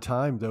it all the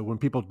time, though, when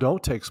people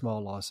don't take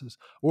small losses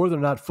or they're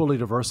not fully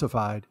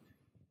diversified.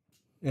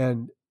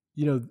 And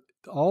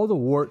all the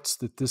warts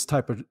that this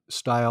type of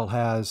style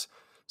has,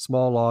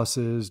 small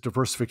losses,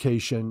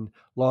 diversification,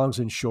 longs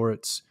and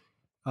shorts,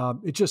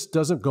 it just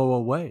doesn't go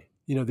away.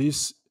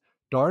 These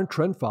darn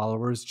trend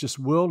followers just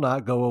will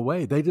not go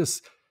away. They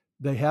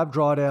have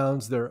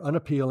drawdowns. They're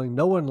unappealing.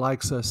 No one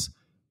likes us,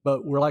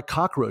 but we're like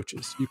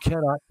cockroaches. You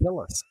cannot kill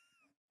us.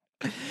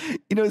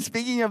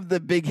 Speaking of the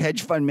big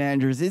hedge fund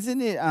managers,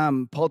 isn't it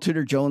Paul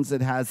Tudor Jones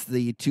that has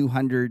the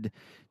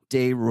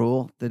 200-day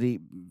rule that he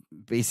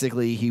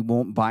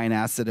won't buy an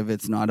asset if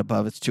it's not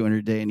above its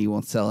 200-day, and he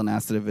won't sell an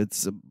asset if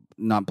it's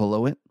not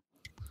below it?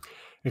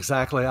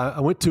 Exactly.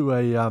 There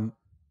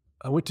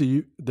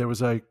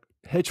was a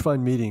hedge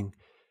fund meeting,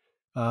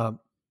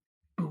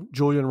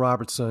 Julian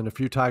Robertson, a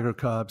few Tiger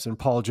Cubs, and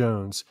Paul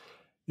Jones.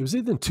 It was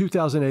either in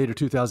 2008 or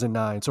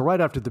 2009. So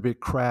right after the big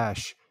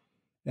crash,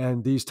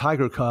 and these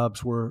Tiger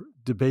Cubs were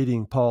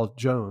debating Paul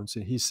Jones,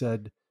 and he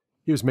said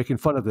he was making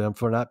fun of them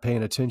for not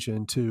paying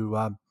attention to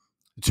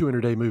the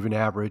 200-day moving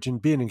average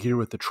and being in gear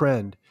with the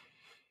trend.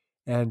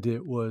 And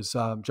it was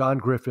John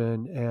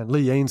Griffin and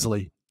Lee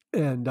Ainsley.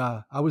 And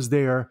I was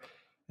there,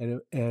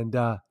 and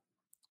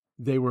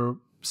they were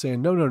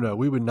saying, no,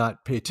 we would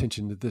not pay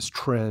attention to this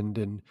trend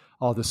and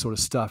all this sort of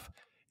stuff.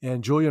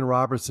 And Julian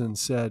Robertson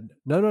said,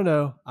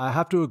 no, I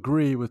have to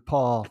agree with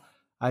Paul.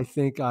 I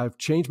think I've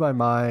changed my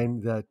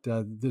mind that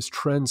this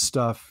trend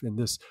stuff and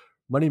this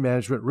money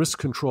management, risk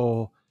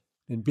control,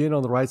 and being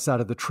on the right side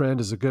of the trend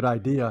is a good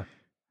idea.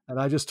 And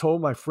I just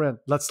told my friend,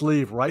 let's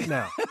leave right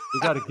now. We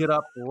got to get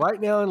up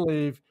right now and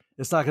leave.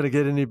 It's not going to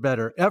get any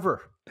better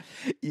ever.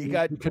 You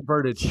got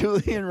converted.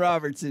 Julian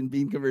Robertson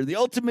being converted. The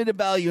ultimate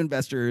value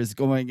investor is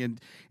going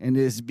and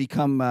has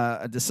become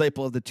a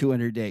disciple of the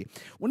 200-day.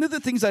 One of the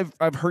things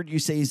I've heard you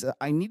say is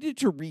I needed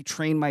to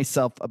retrain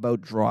myself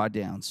about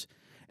drawdowns.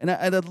 And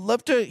I'd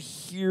love to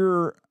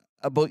hear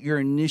about your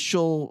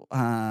initial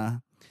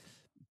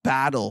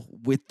battle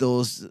with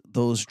those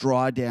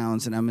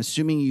drawdowns. And I'm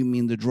assuming you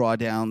mean the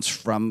drawdowns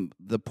from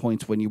the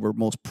points when you were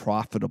most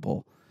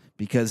profitable.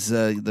 Because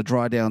the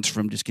drawdowns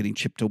from just getting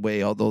chipped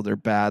away, although they're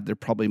bad, they're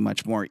probably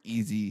much more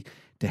easy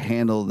to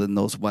handle than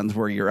those ones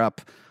where you're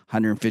up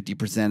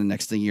 150% and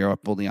next thing you're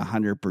up only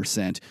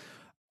 100%.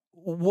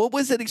 What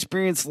was that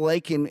experience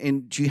like?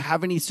 And do you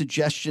have any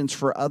suggestions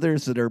for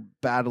others that are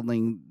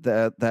battling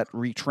that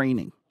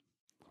retraining?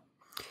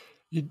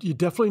 You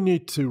definitely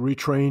need to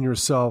retrain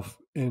yourself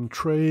and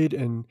trade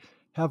and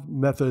have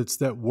methods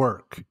that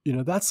work.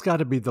 That's got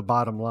to be the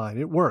bottom line.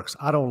 It works.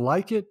 I don't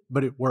like it,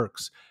 but it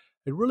works.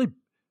 It really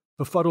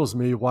befuddles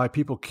me why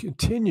people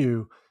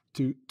continue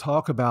to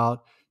talk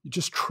about you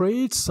just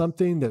trade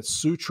something that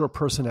suits your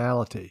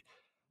personality.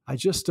 I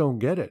just don't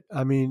get it.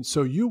 I mean,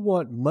 so you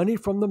want money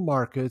from the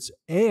markets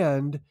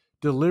and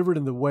delivered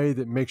in the way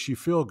that makes you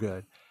feel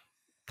good.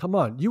 Come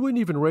on, you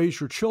wouldn't even raise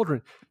your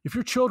children. If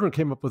your children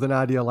came up with an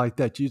idea like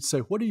that, you'd say,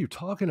 what are you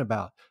talking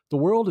about? The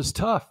world is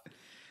tough.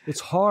 It's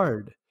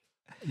hard.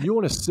 You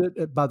want to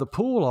sit by the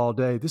pool all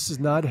day. This is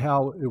not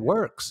how it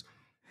works.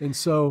 And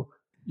so,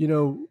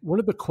 one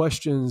of the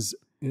questions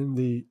in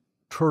the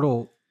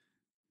Turtle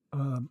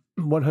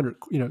 100,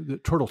 the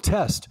Turtle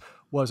test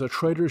was a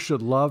trader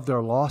should love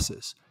their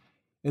losses.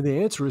 And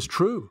the answer is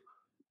true.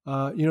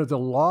 The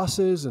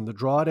losses and the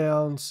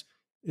drawdowns,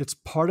 it's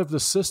part of the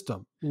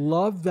system.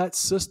 Love that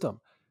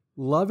system.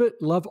 Love it.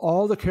 Love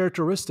all the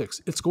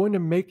characteristics. It's going to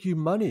make you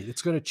money.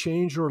 It's going to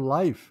change your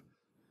life.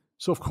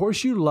 So, of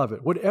course, you love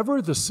it.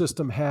 Whatever the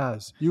system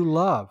has, you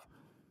love.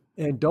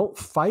 And don't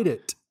fight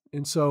it.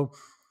 And so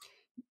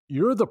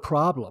you're the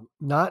problem,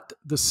 not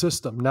the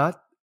system.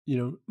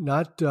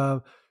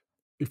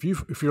 If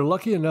you're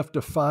lucky enough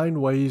to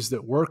find ways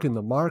that work in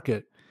the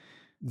market,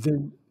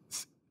 then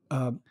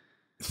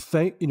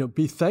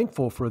be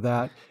thankful for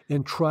that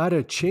and try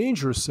to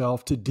change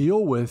yourself to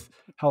deal with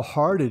how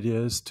hard it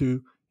is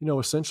to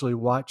essentially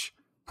watch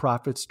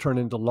profits turn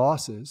into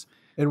losses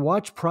and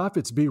watch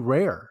profits be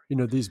rare.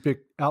 These big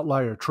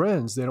outlier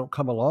trends, they don't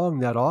come along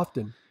that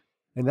often.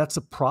 And that's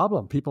a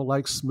problem. People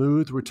like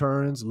smooth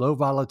returns, low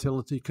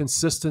volatility,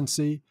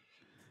 consistency,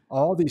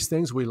 all these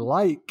things we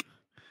like.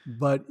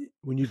 But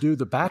when you do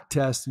the back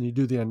test and you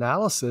do the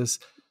analysis,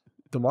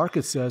 the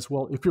market says,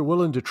 well, if you're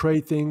willing to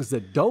trade things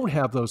that don't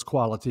have those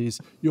qualities,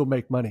 you'll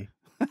make money.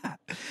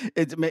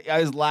 I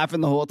was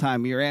laughing the whole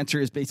time. Your answer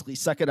is basically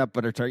suck it up,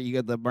 Buttertart.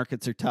 The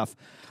markets are tough.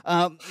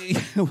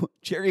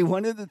 Jerry,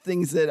 one of the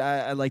things that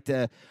I like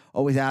to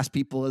always ask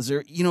people is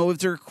there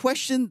a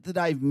question that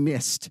I've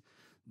missed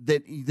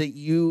that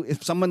you,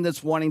 if someone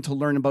that's wanting to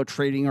learn about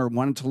trading or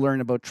wanted to learn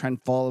about trend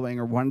following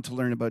or wanted to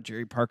learn about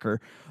Jerry Parker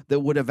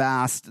that would have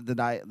asked that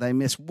I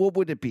missed, what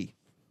would it be?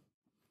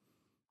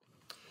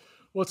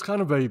 Well, it's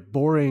kind of a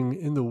boring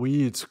in the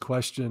weeds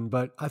question,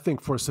 but I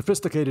think for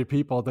sophisticated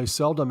people, they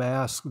seldom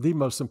ask the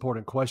most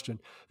important question.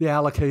 The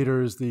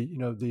allocators,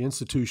 the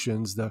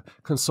institutions, the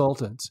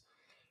consultants,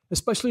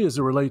 especially as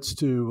it relates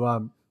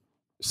to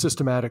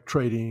systematic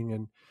trading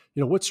and,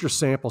 what's your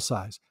sample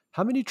size?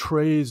 How many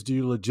trades do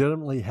you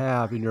legitimately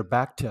have in your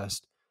back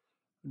test?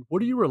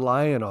 What are you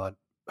relying on?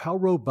 How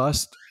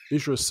robust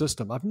is your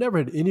system? I've never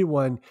had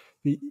anyone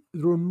be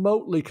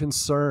remotely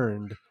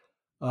concerned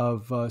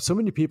of so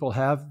many people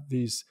have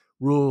these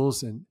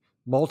rules and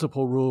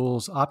multiple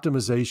rules,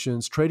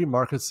 optimizations, trading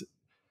markets,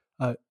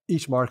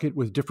 each market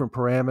with different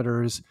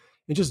parameters,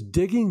 and just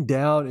digging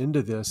down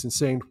into this and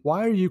saying,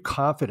 why are you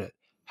confident?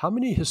 How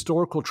many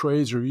historical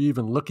trades are you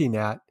even looking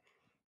at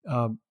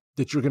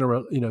that you're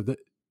going to,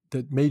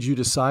 that made you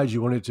decide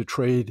you wanted to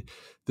trade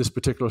this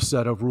particular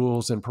set of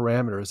rules and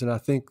parameters? And I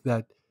think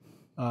that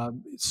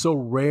it's so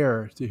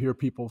rare to hear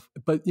people,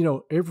 but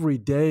every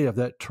day of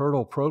that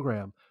Turtle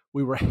program,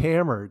 we were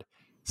hammered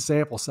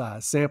sample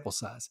size.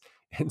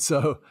 And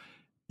so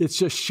it's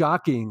just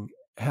shocking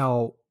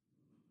how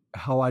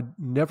I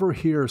never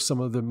hear some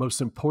of the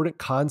most important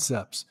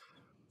concepts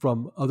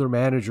from other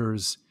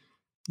managers,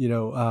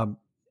 and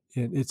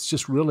it's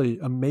just really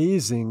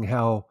amazing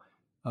how,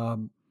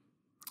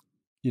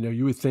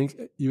 you would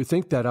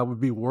think that I would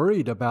be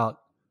worried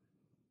about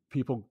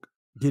people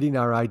getting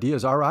our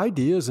ideas. Our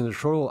ideas and the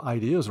Turtle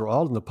ideas are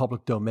all in the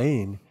public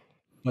domain,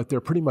 but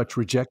they're pretty much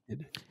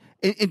rejected.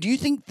 And do you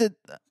think that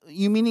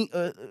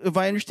if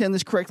I understand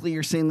this correctly,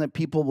 you're saying that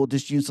people will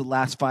just use the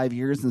last 5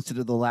 years instead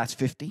of the last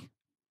 50?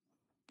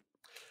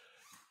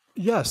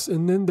 Yes,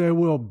 and then they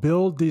will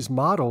build these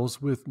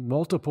models with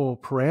multiple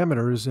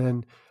parameters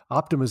and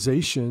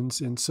optimizations.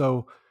 And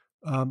so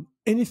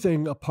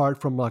anything apart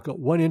from like a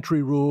one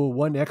entry rule,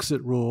 one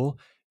exit rule,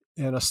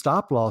 and a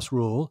stop loss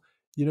rule,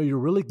 you're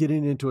really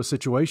getting into a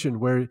situation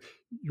where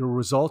your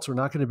results are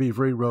not going to be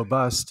very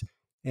robust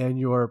and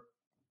your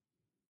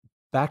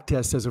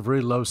backtest has a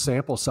very low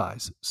sample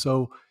size.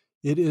 So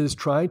it is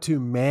trying to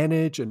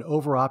manage and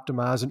over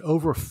optimize and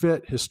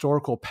overfit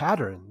historical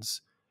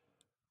patterns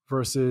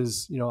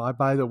versus, I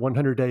buy the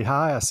 100-day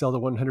high, I sell the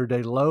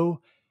 100-day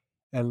low,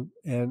 and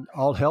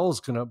all hell's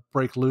going to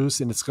break loose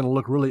and it's going to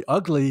look really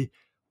ugly,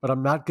 but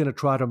I'm not going to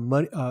try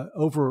to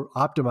over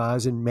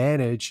optimize and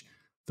manage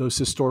those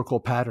historical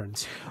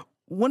patterns.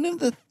 One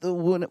of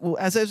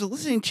as I was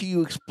listening to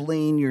you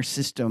explain your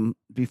system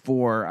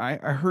before, I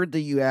heard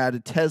that you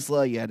added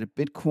Tesla, you added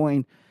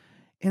Bitcoin,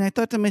 and I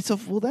thought to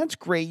myself, well, that's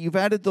great. You've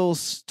added those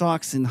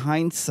stocks in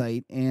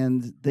hindsight,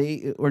 and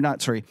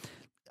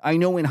I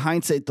know in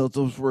hindsight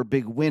those were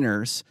big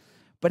winners.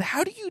 But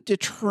how do you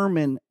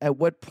determine at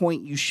what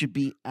point you should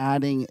be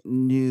adding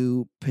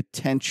new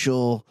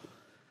potential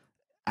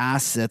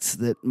assets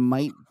that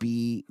might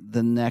be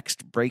the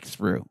next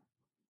breakthrough?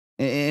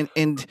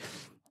 And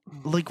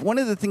like one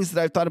of the things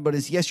that I've thought about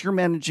is, yes, you're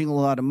managing a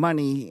lot of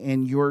money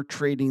and you're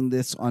trading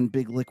this on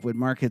big liquid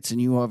markets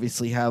and you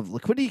obviously have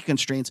liquidity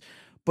constraints,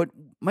 but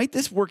might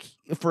this work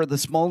for the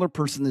smaller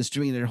person that's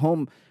doing it at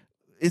home?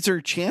 Is there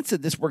a chance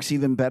that this works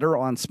even better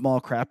on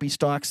small crappy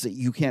stocks that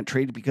you can't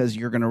trade because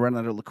you're going to run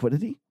out of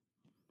liquidity?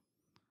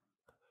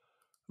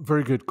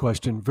 Very good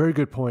question. Very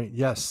good point.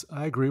 Yes,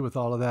 I agree with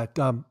all of that.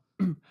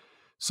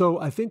 So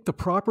I think the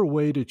proper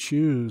way to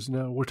choose,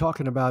 now we're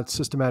talking about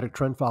systematic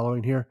trend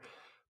following here,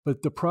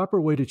 but the proper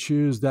way to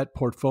choose that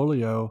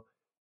portfolio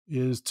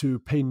is to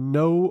pay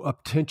no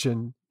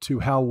attention to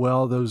how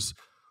well those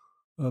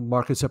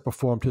markets have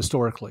performed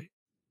historically.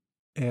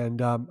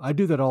 And I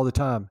do that all the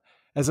time.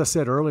 As I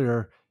said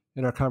earlier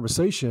in our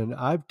conversation,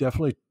 I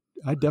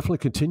definitely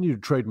continue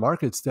to trade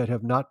markets that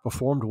have not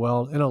performed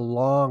well in a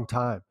long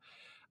time.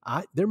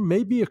 There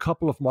may be a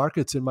couple of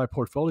markets in my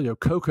portfolio,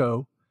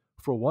 cocoa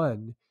for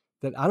one,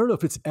 that I don't know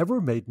if it's ever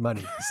made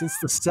money since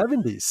the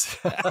 70s.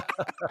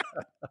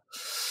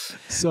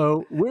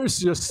 So we're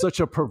just such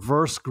a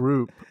perverse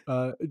group,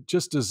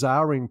 just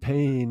desiring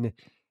pain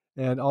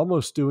and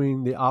almost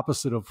doing the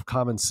opposite of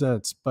common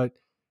sense. But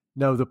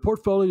no, the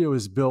portfolio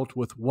is built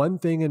with one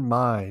thing in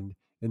mind,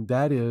 and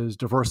that is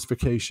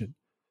diversification.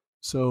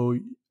 So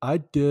I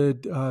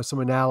did some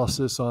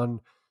analysis on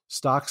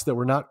stocks that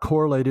were not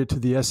correlated to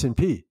the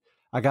S&P.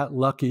 I got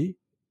lucky.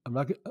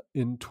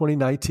 In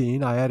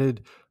 2019, I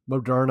added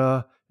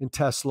Moderna and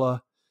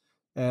Tesla.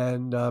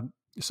 And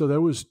so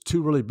there was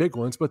two really big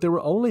ones, but they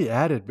were only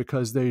added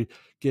because they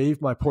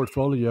gave my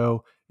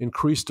portfolio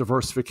increased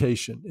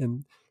diversification.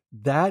 And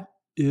that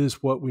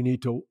is what we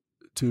need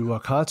to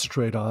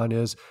concentrate on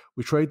is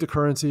we trade the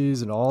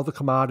currencies and all the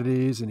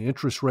commodities and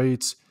interest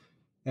rates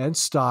and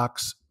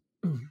stocks,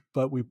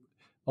 but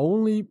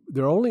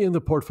they're only in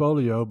the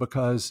portfolio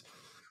because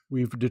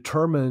we've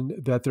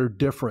determined that they're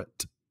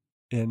different.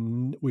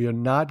 And we are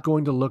not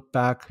going to look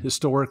back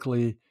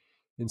historically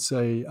and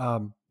say,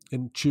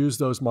 and choose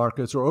those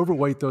markets or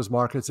overweight those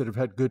markets that have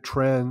had good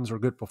trends or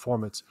good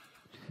performance.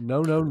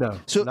 No.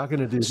 So, I'm not going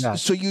to do that.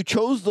 So you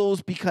chose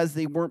those because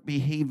they weren't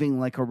behaving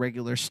like a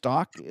regular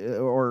stock,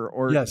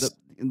 or yes.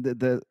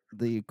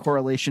 The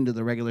correlation to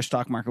the regular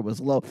stock market was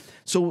low.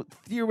 So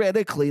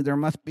theoretically, there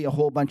must be a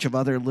whole bunch of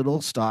other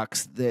little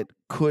stocks that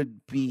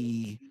could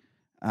be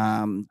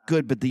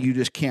good, but that you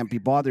just can't be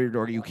bothered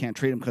or you can't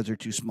trade them because they're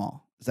too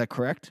small. Is that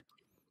correct?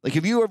 Like,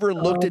 have you ever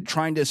looked at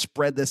trying to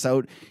spread this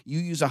out? You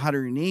use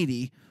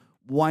 180.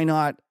 Why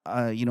not,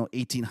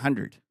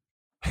 1,800?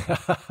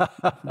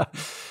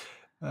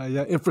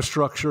 Yeah,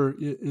 infrastructure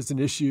is an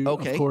issue,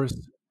 of course.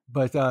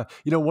 But,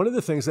 one of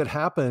the things that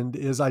happened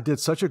is I did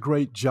such a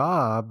great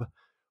job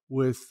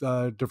with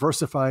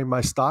diversifying my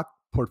stock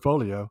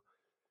portfolio.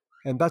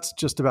 And that's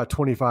just about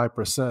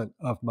 25%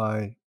 of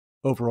my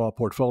overall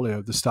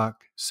portfolio, the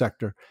stock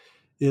sector,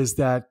 is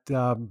that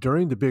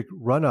during the big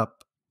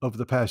run-up over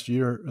the past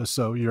year or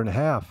so, year and a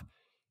half,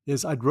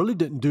 is I really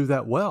didn't do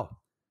that well.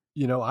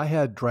 I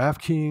had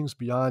DraftKings,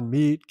 Beyond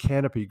Meat,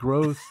 Canopy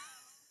Growth,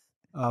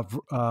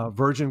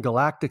 Virgin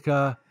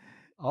Galactica,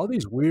 all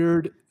these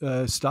weird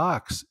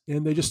stocks,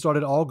 and they just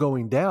started all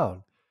going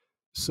down.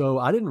 So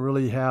I didn't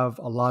really have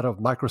a lot of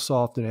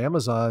Microsoft and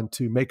Amazon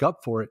to make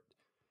up for it.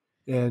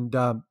 And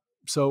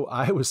so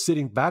I was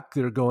sitting back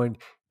there going,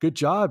 good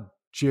job,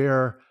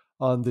 Jer,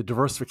 on the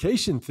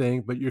diversification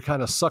thing, but you're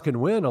kind of sucking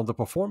wind on the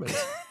performance.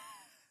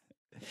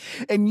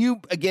 And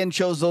you, again,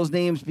 chose those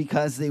names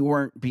because they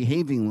weren't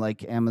behaving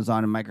like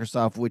Amazon and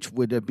Microsoft, which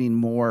would have been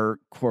more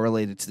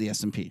correlated to the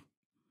S&P.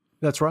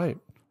 That's right.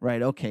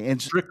 Right. Okay. And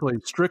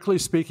strictly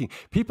speaking,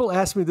 people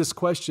ask me this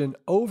question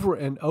over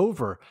and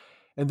over,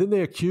 and then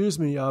they accuse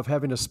me of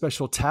having a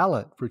special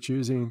talent for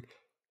choosing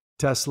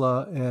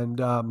Tesla and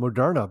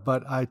Moderna.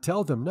 But I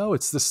tell them, no,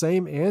 it's the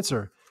same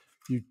answer.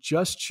 You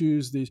just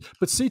choose these.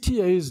 But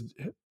CTAs,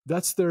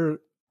 that's their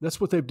that's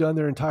what they've done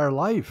their entire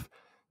life.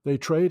 They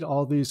trade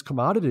all these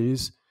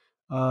commodities,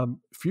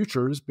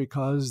 futures,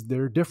 because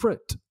they're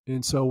different.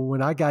 And so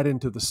when I got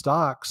into the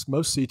stocks,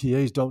 most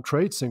CTAs don't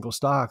trade single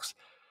stocks.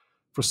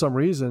 For some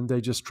reason,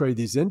 they just trade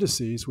these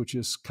indices, which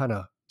is kind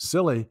of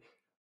silly.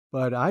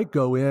 But I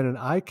go in and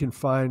I can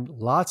find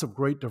lots of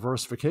great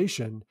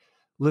diversification: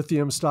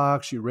 lithium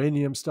stocks,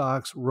 uranium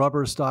stocks,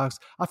 rubber stocks.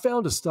 I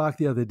found a stock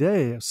the other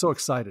day. I was so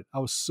excited. I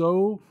was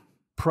so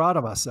proud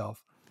of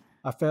myself.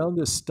 I found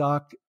this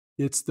stock.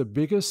 It's the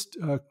biggest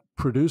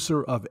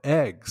producer of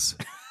eggs.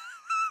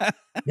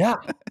 Yeah.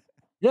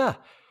 Yeah.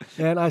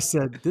 And I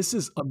said, this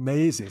is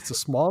amazing. It's a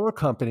smaller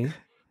company,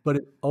 but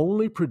it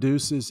only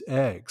produces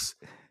eggs.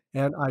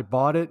 And I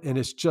bought it, and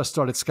it's just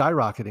started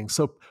skyrocketing.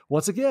 So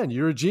once again,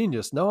 you're a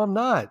genius. No, I'm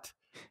not.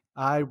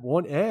 I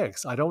want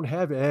eggs. I don't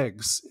have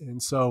eggs.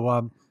 And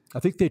so I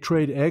think they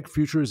trade egg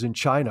futures in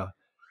China,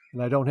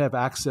 and I don't have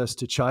access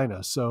to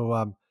China.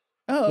 So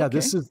yeah,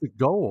 this is the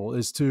goal,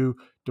 is to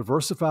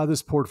diversify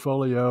this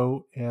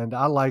portfolio. And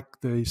I like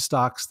the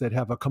stocks that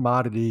have a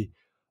commodity,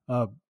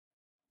 a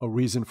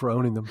reason for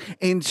owning them.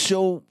 And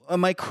so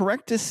am I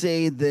correct to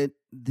say that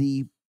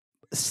the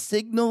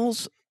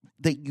signals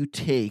that you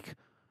take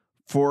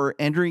for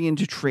entering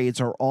into trades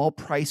are all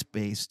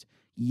price-based,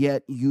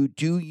 yet you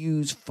do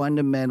use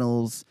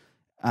fundamentals,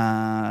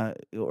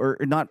 or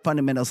not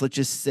fundamentals, let's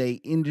just say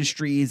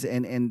industries,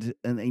 and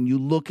you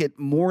look at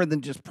more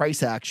than just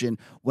price action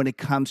when it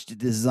comes to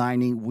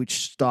designing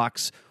which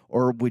stocks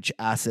or which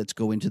assets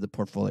go into the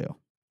portfolio?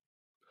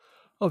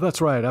 Oh,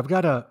 that's right. I've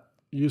got to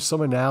use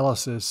some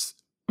analysis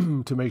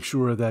to make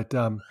sure that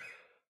I'm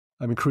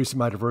increasing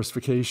my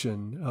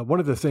diversification. One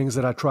of the things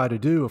that I try to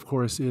do, of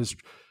course, is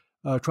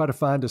try to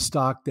find a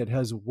stock that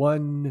has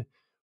one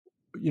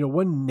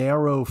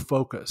narrow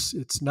focus.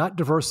 It's not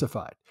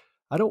diversified.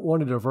 I don't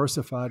want a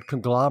diversified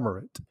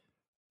conglomerate.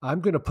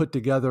 I'm going to put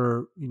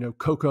together,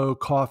 cocoa,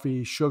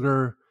 coffee,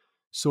 sugar,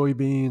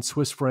 soybeans,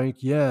 Swiss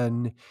franc,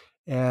 yen,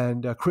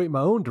 and create my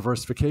own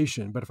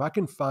diversification. But if I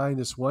can find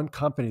this one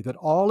company that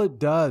all it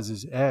does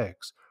is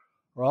eggs,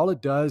 or all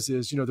it does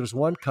is, there's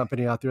one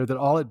company out there that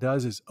all it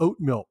does is oat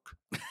milk.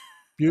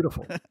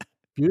 Beautiful,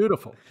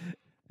 beautiful.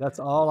 That's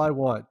all I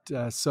want.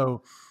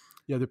 So,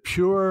 yeah, the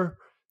purer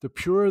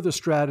the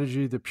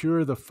strategy, the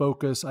purer the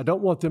focus. I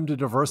don't want them to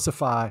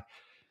diversify,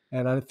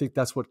 and I think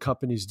that's what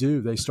companies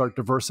do. They start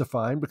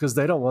diversifying because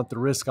they don't want the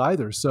risk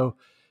either. So,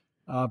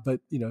 but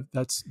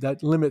that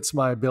limits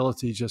my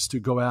ability just to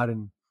go out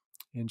and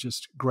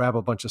just grab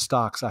a bunch of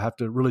stocks. I have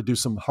to really do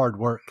some hard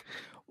work.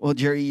 Well,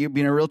 Jerry, you've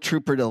been a real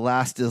trooper to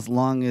last as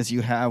long as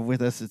you have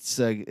with us.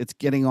 It's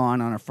getting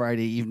on a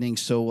Friday evening,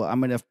 so I'm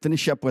going to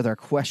finish up with our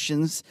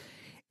questions.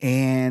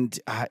 And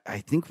I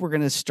think we're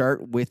going to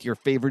start with your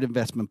favorite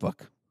investment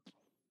book.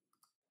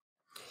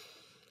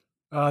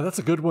 That's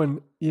a good one.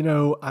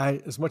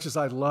 As much as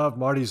I love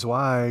Marty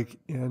Zweig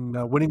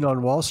and Winning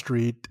on Wall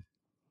Street,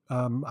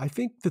 I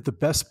think that the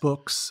best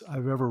books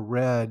I've ever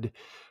read,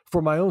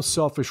 for my own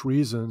selfish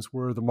reasons,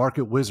 were The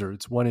Market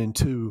Wizards 1 and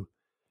 2.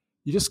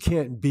 You just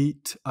can't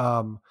beat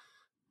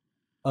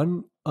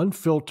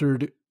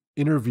unfiltered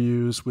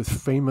interviews with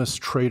famous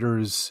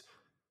traders,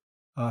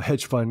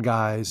 hedge fund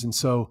guys. And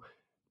so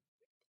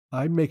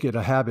I make it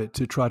a habit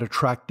to try to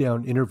track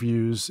down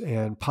interviews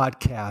and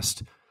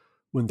podcast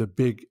when the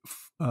big,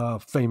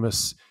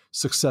 famous,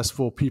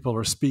 successful people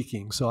are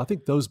speaking. So I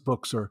think those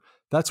books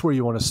that's where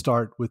you want to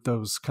start, with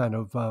those kind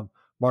of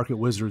Market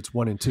Wizards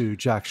 1 and 2,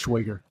 Jack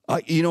Schwager.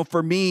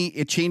 For me,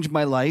 it changed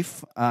my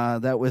life.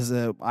 That was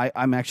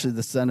I'm actually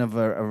the son of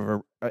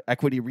a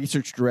equity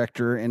research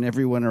director, and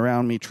everyone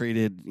around me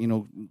traded,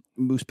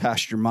 moose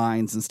pasture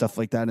mines and stuff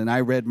like that. And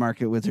I read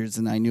Market Wizards,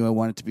 and I knew I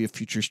wanted to be a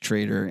futures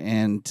trader.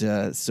 And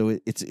so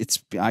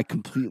I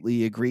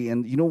completely agree.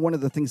 And one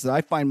of the things that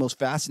I find most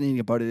fascinating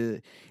about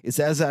it is,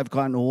 as I've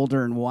gotten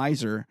older and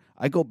wiser,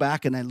 I go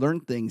back and I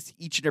learn things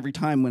each and every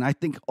time when I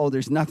think, oh,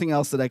 there's nothing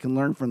else that I can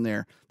learn from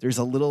there. There's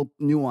a little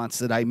nuance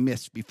that I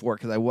missed before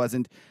because I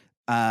wasn't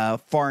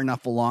far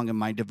enough along in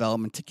my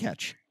development to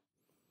catch.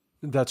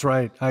 That's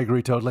right. I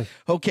agree totally.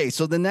 Okay,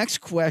 so the next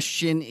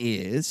question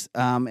is,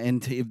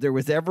 and if there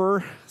was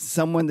ever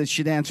someone that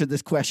should answer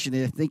this question,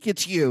 I think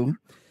it's you.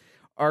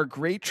 Are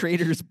great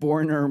traders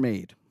born or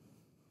made?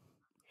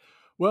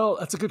 Well,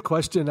 that's a good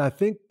question. I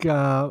think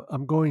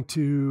I'm going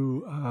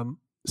to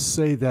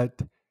say that,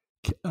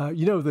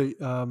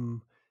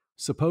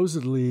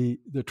 supposedly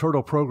the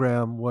Turtle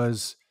program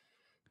was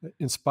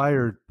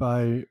inspired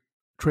by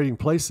Trading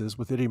Places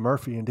with Eddie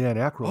Murphy and Dan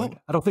Aykroyd.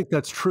 I don't think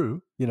that's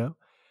true,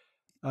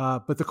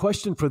 but the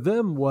question for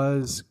them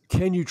was,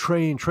 can you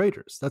train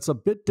traders? That's a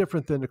bit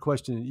different than the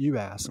question that you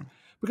asked,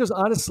 because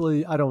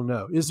honestly, I don't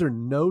know. Is there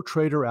no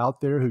trader out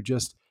there who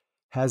just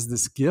has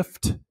this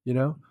gift?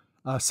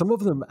 Some of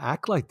them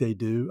act like they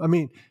do. I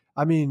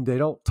mean, they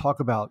don't talk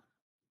about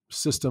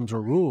systems or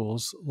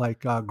rules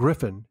like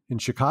Griffin in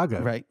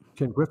Chicago, right?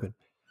 Ken Griffin.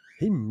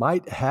 He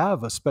might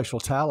have a special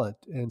talent,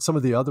 and some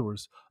of the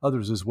others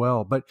as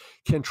well. But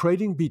can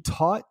trading be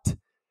taught?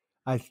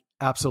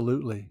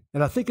 Absolutely.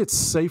 And I think it's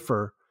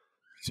safer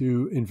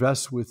to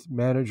invest with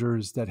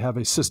managers that have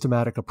a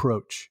systematic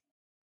approach.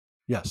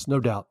 Yes, no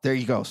doubt. There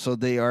you go. So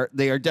they are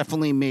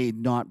definitely made,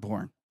 not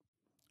born.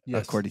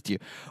 Yes. According to you.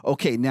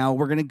 Okay, now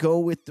we're going to go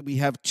with, we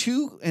have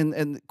two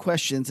and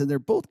questions, and they're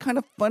both kind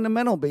of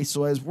fundamental based.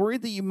 So I was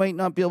worried that you might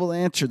not be able to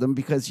answer them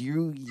because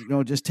you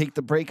just take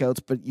the breakouts,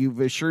 but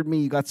you've assured me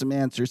you got some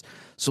answers.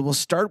 So we'll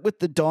start with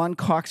the Don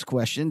Cox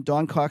question.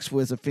 Don Cox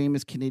was a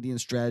famous Canadian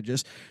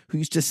strategist who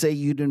used to say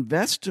you'd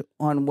invest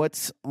on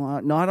what's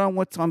not on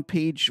what's on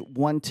page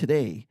 1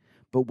 today,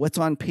 but what's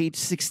on page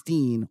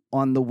 16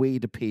 on the way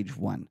to page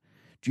 1.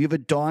 Do you have a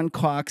Don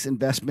Cox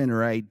investment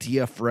or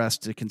idea for us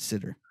to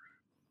consider?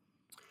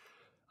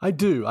 I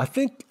do. I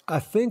think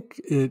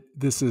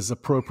this is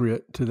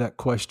appropriate to that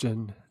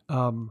question,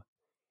 and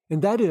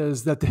that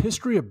is that the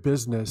history of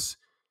business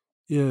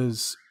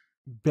is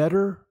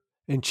better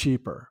and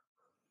cheaper.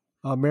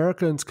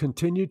 Americans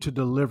continue to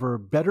deliver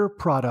better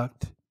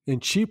product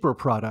and cheaper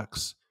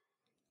products,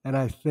 and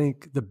I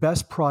think the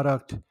best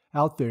product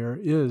out there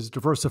is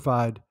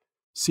diversified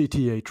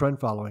CTA trend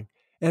following.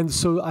 And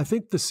so I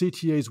think the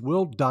CTAs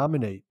will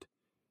dominate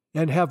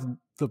and have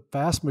the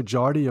vast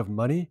majority of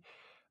money.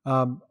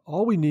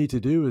 All we need to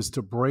do is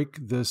to break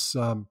this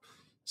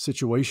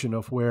situation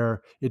of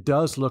where it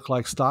does look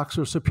like stocks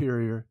are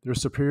superior, they're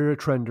superior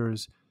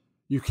trenders,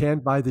 you can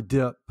buy the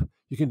dip,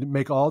 you can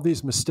make all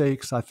these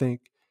mistakes, I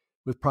think,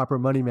 with proper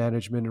money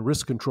management and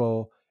risk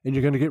control, and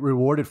you're going to get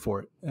rewarded for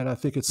it. And I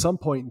think at some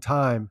point in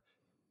time,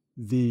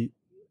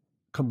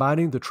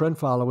 combining the trend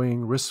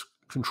following, risk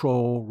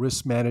control,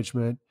 risk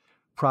management,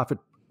 profit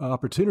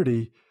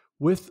opportunity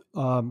with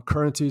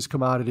currencies,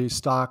 commodities,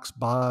 stocks,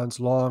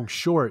 bonds, long,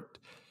 short,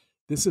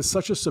 this is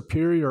such a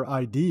superior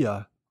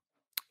idea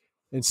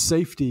and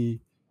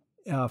safety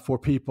for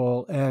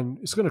people, and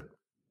it's going to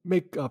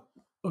make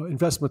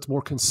investments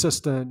more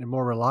consistent and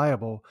more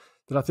reliable.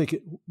 That I think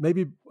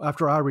maybe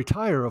after I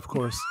retire, of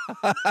course,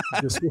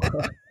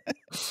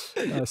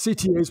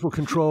 CTAs will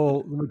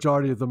control the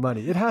majority of the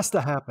money. It has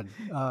to happen.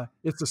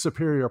 It's a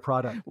superior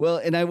product. Well,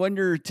 and I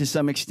wonder to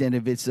some extent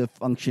if it's a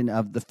function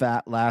of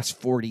the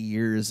last 40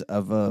 years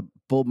of a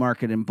bull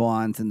market in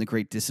bonds and the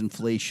great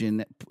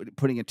disinflation,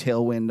 putting a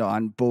tailwind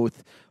on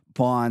both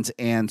bonds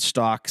and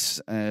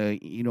stocks.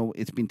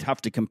 It's been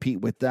tough to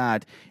compete with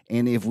that.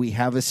 And if we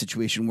have a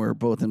situation where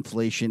both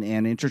inflation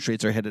and interest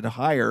rates are headed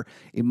higher,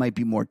 it might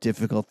be more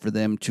difficult for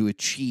them to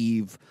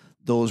achieve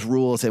those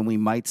rules. And we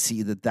might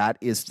see that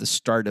is the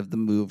start of the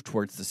move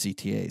towards the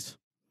CTAs.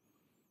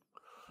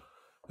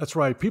 That's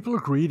right. People are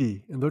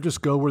greedy and they'll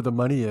just go where the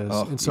money is.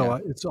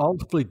 It's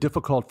awfully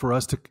difficult for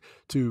us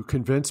to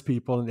convince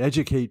people and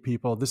educate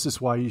people. This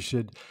is why you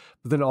should.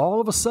 But then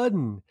all of a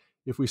sudden,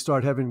 if we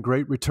start having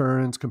great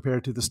returns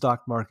compared to the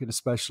stock market,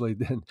 especially,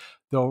 then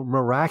they'll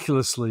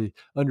miraculously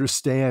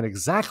understand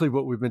exactly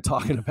what we've been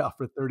talking about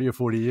for 30 or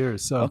 40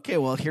 years. So, okay,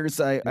 well,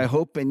 I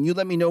hope, and you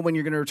let me know when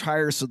you're going to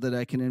retire so that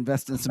I can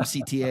invest in some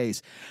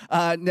CTAs.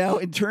 Now,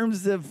 in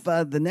terms of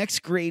the next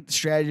great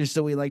strategist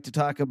that we like to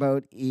talk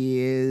about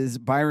is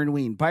Byron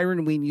Wien.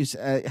 Byron Wien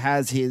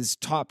has his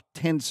top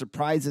 10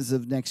 surprises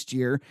of next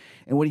year.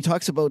 And when he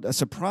talks about a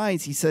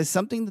surprise, he says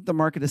something that the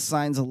market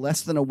assigns a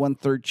less than a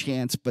 1/3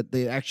 chance, but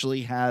they actually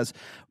has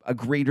a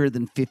greater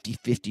than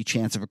 50-50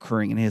 chance of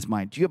occurring in his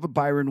mind. Do you have a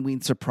Byron Wien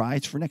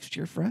surprise for next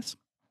year for us?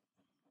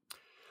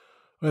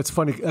 That's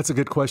funny. That's a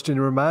good question.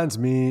 It reminds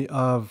me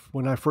of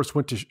when I first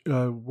went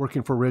to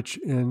working for Rich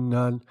in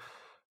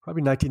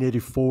probably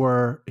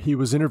 1984. He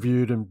was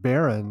interviewed in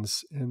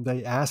Barron's, and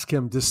they asked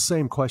him this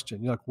same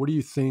question. What do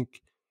you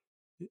think?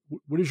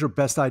 What is your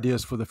best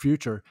ideas for the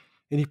future?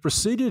 And he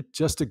proceeded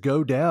just to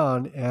go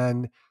down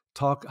and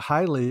talk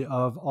highly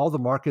of all the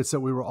markets that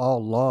we were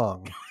all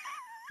long.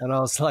 And I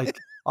was like,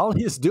 all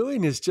he is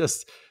doing is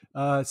just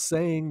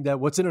saying that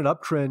what's in an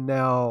uptrend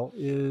now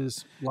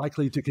is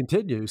likely to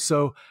continue.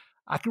 So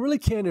I really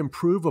can't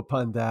improve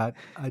upon that.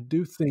 I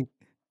do think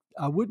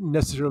I wouldn't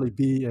necessarily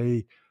be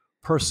a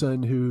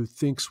person who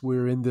thinks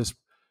we're in this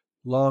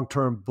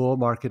long-term bull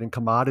market in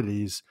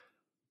commodities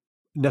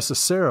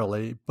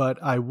necessarily, but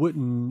I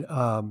wouldn't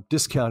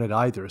discount it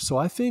either. So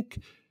I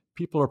think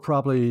people are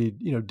probably,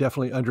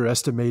 definitely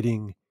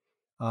underestimating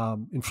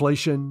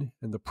inflation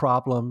and the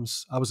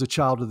problems. I was a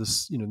child of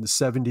this, in the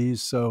 70s,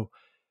 so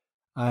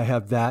I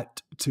have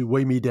that to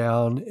weigh me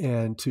down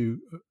and to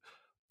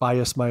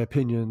bias my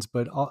opinions.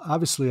 But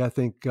obviously, I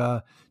think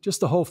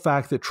just the whole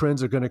fact that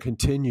trends are going to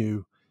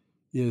continue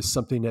is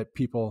something that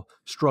people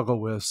struggle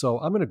with. So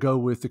I'm going to go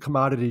with the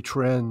commodity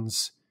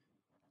trends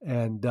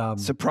and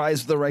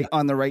surprise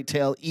on the right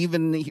tail,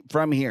 even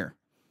from here.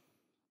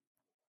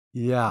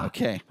 Yeah.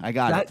 Okay, I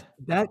got it.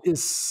 That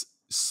is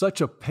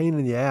such a pain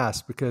in the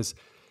ass because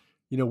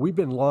we've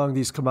been long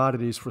these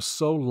commodities for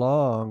so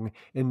long,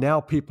 and now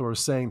people are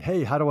saying,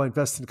 hey, how do I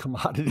invest in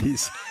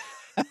commodities?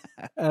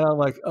 And I'm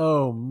like,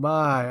 oh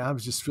my, I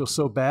just feel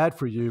so bad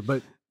for you.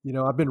 But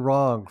I've been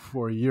wrong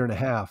for a year and a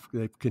half.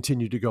 They've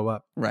continued to go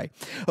up. Right.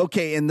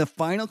 Okay. And the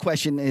final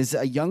question is,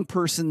 a young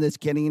person that's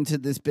getting into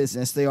this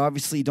business, they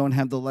obviously don't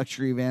have the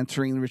luxury of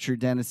answering Richard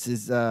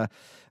Dennis's a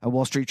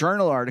Wall Street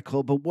Journal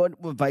article, but what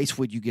advice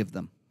would you give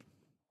them?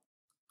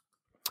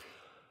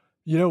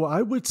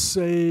 I would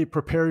say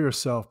prepare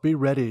yourself, be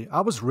ready.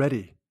 I was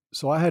ready.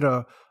 So I had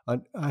a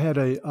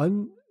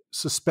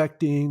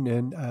unsuspecting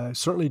and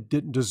certainly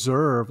didn't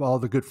deserve all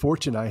the good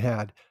fortune I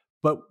had.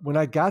 But when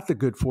I got the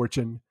good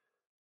fortune,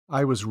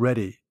 I was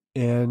ready.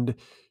 And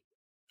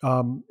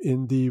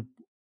in the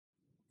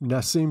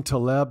Nassim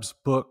Taleb's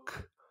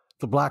book,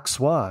 The Black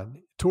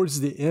Swan,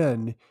 towards the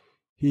end,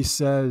 he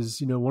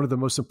says, one of the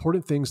most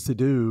important things to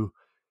do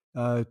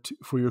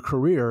for your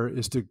career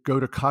is to go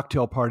to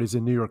cocktail parties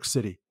in New York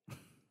City.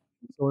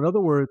 So in other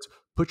words,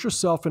 put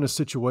yourself in a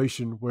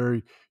situation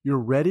where you're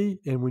ready.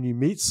 And when you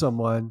meet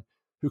someone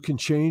who can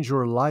change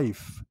your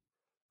life,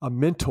 a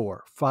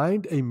mentor,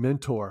 find a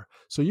mentor.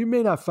 So you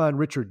may not find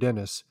Richard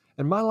Dennis,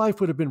 and my life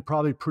would have been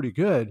probably pretty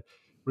good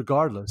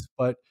regardless,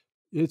 but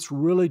it's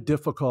really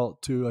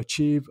difficult to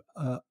achieve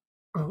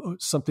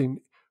something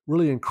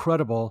really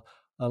incredible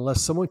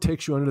unless someone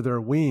takes you under their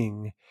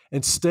wing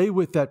and stay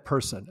with that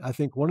person. I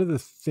think one of the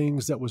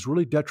things that was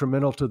really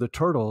detrimental to the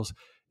Turtles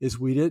is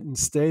we didn't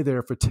stay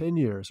there for 10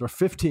 years or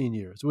 15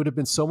 years. It would have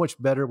been so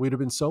much better. We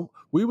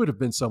would have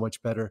been so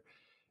much better.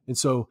 And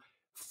so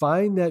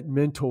find that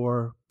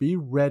mentor, be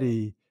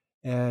ready,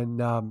 and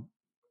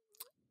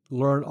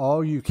learn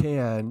all you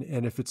can.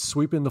 And if it's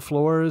sweeping the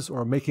floors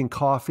or making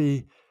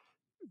coffee,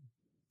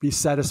 be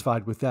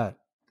satisfied with that.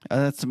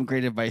 That's some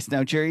great advice.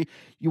 Now, Jerry,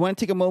 you want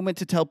to take a moment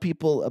to tell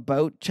people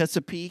about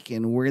Chesapeake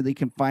and where they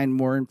can find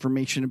more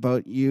information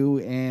about you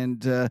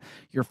and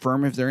your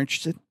firm if they're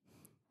interested?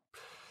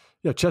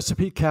 Yeah,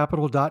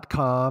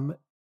 ChesapeakeCapital.com.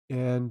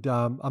 And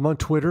I'm on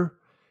Twitter.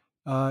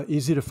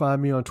 Easy to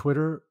find me on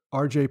Twitter,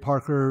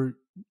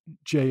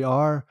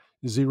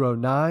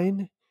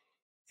 RJParkerJR09.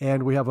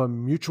 And we have a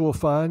mutual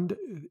fund,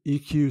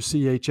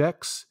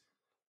 EQCHX.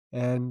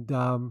 And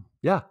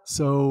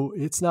so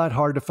it's not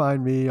hard to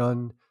find me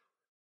on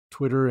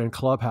Twitter and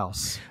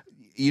Clubhouse.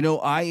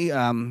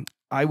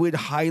 I would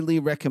highly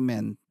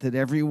recommend that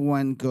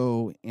everyone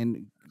go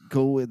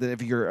that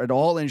if you're at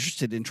all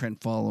interested in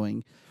trend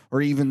following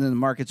or even in the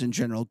markets in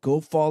general, go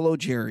follow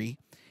Jerry.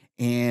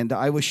 And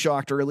I was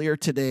shocked earlier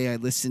today. I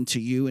listened to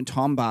you and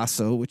Tom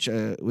Basso, which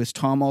was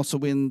Tom also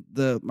in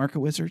the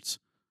Market Wizards?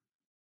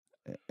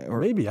 Or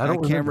maybe I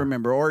can't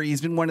remember. Or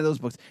he's been one of those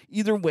books.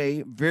 Either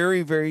way,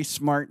 very, very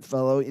smart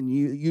fellow. And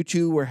you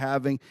two were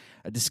having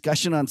a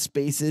discussion on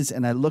spaces,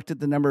 and I looked at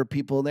the number of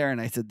people there,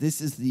 and I said, "This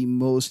is the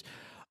most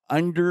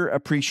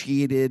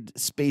underappreciated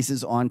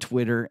spaces on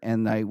Twitter."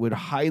 And I would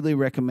highly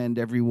recommend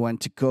everyone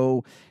to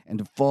go and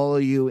to follow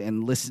you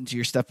and listen to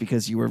your stuff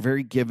because you were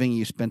very giving.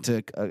 You spent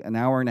an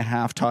hour and a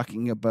half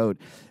talking about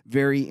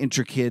very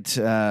intricate.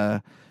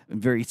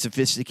 Very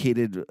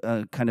sophisticated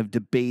kind of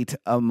debate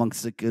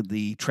amongst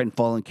the trend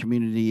following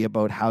community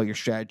about how your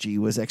strategy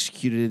was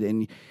executed,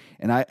 and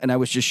I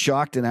was just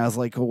shocked, and I was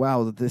like, oh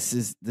wow,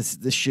 this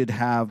should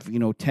have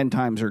 10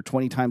 times or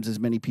 20 times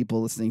as many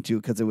people listening to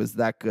it because it was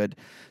that good.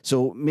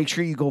 So make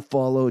sure you go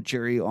follow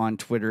Jerry on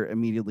Twitter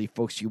immediately,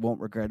 folks. You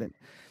won't regret it.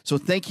 So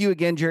thank you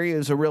again, Jerry. It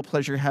was a real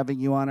pleasure having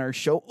you on our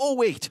show. Oh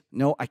wait,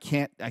 no, I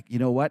can't. You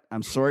know what?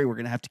 I'm sorry. We're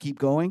gonna have to keep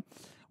going.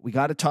 We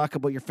got to talk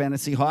about your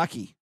fantasy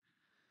hockey.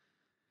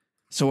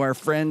 So our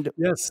friend,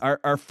 yes,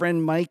 our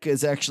friend Mike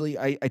is actually.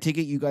 I take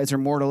it you guys are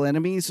mortal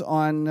enemies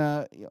on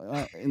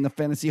in the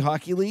fantasy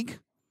hockey league.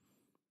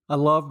 I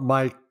love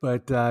Mike,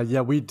 but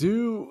we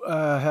do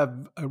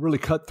have a really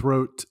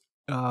cutthroat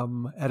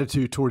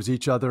attitude towards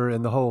each other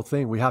and the whole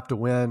thing. We have to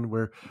win.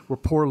 We're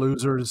poor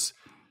losers.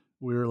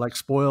 We're like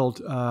spoiled.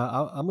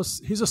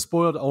 He's a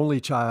spoiled only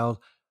child.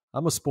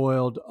 I'm a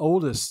spoiled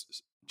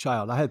oldest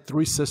child. I had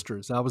 3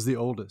 sisters. I was the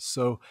oldest.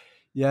 So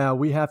yeah,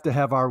 we have to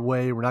have our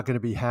way. We're not going to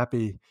be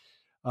happy.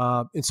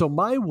 And so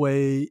my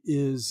way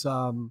is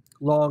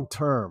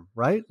long-term,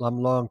 right?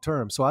 I'm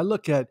long-term. So I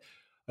look at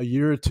a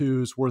year or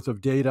two's worth of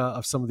data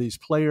of some of these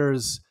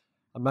players.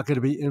 I'm not going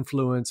to be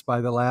influenced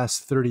by the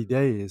last 30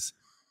 days.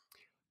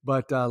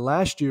 But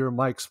last year,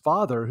 Mike's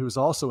father, who's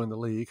also in the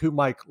league, who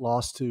Mike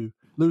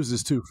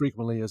loses to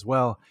frequently as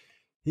well,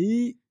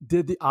 he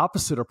did the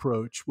opposite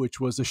approach, which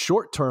was a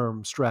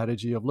short-term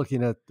strategy of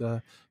looking at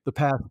the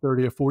past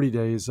 30 or 40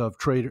 days of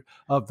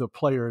the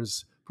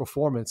players'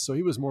 performance. So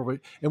he was more of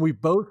and we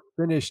both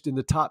finished in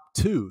the top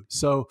 2.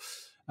 So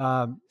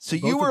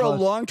you were a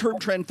long-term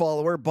trend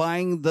follower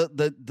buying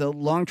the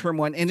long-term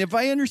one. And if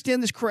I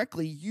understand this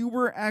correctly, you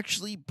were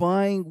actually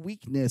buying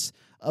weakness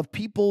of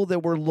people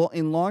that were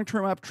in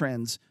long-term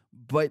uptrends,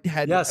 but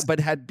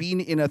had been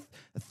in a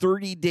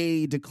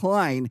 30-day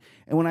decline.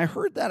 And when I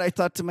heard that, I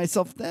thought to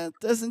myself, that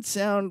doesn't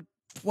sound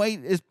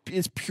quite as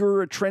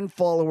pure a trend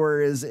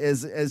follower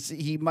as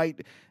he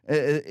might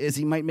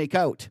make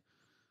out.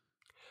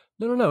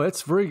 No.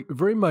 It's very,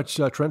 very much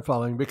trend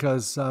following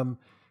because, I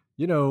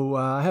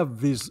have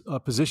these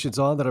positions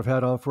on that I've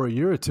had on for a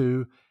year or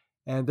two.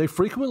 And they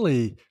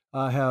frequently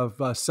have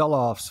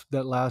sell-offs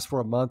that last for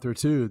a month or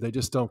two. They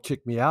just don't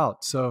kick me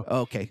out. So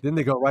Okay. then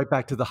they go right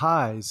back to the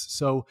highs.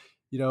 So,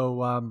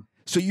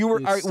 So you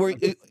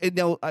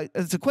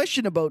it's a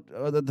question about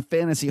the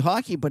fantasy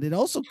hockey, but it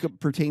also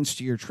pertains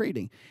to your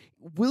trading.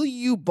 Will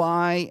you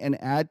buy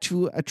and add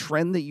to a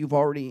trend that you've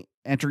already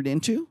entered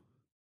into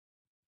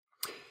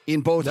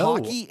in both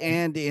hockey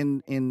and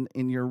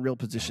in your real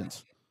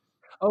positions?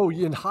 Oh,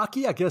 in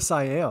hockey, I guess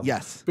I am.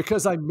 Yes,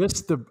 because I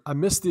missed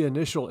the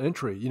initial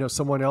entry.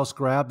 Someone else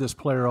grabbed this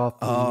player off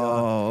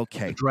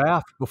the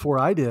draft before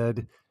I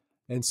did,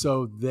 and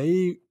so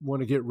they want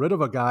to get rid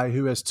of a guy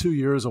who has 2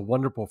 years of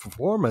wonderful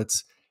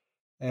performance.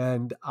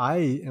 And I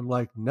am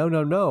like,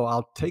 no,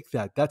 I'll take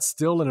that. That's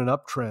still in an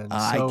uptrend.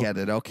 I get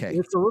it. Okay.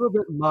 It's a little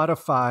bit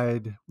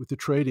modified with the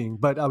trading,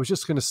 but I was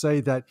just going to say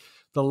that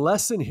the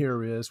lesson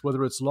here is,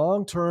 whether it's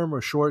long-term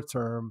or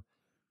short-term,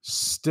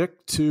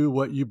 stick to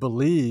what you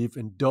believe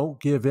and don't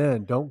give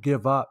in, don't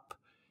give up.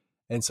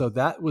 And so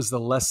that was the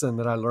lesson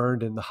that I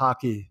learned in the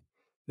hockey.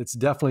 It's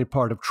definitely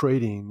part of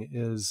trading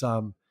is,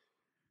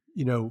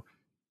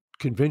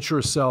 convince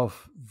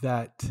yourself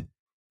that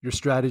your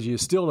strategy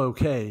is still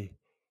okay,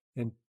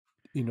 and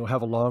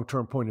have a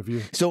long-term point of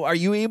view. So are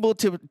you able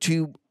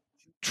to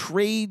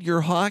trade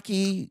your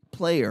hockey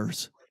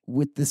players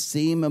with the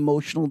same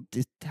emotional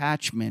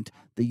detachment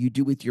that you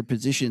do with your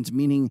positions?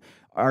 Meaning,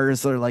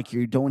 is there like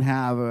you don't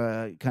have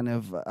a kind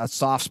of a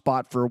soft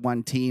spot for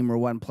one team or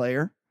one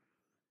player?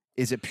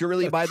 Is it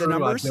purely by the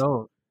numbers?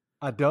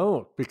 I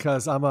don't,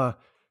 because I'm a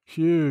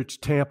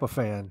huge Tampa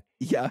fan.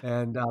 Yeah.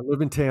 And I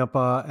live in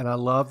Tampa, and I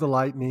love the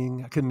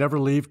Lightning. I could never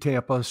leave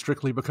Tampa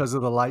strictly because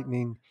of the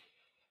Lightning.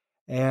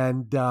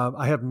 And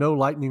I have no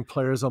Lightning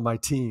players on my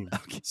team.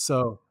 Okay.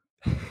 So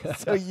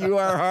you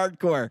are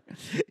hardcore.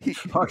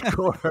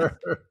 Hardcore.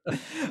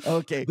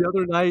 Okay. The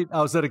other night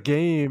I was at a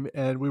game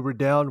and we were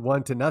down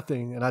 1-0,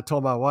 and I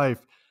told my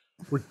wife,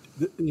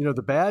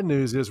 the bad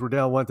news is we're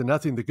down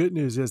 1-0. The good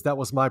news is that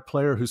was my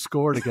player who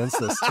scored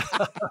against us.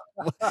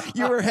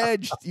 You were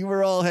hedged. You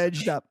were all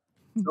hedged up.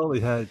 Totally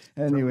hedged.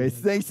 Anyways,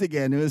 thanks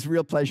again. It was a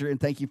real pleasure, and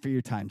thank you for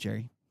your time,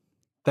 Jerry.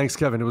 Thanks,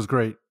 Kevin. It was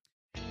great.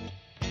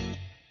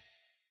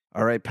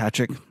 All right,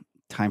 Patrick,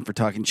 time for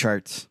talking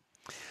charts.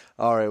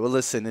 All right. Well,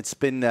 listen, it's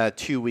been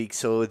 2 weeks.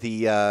 So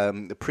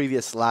the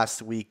previous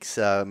last week's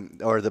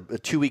or the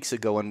 2 weeks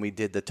ago when we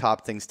did the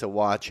top things to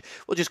watch,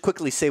 we'll just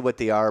quickly say what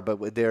they are,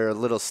 but they're a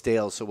little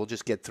stale, so we'll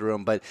just get through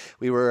them. But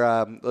we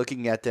were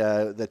looking at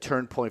the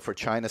turn point for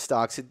China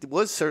stocks. It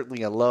was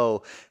certainly a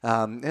low,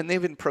 and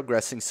they've been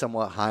progressing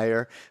somewhat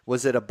higher.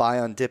 Was it a buy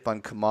on dip on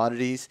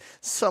commodities?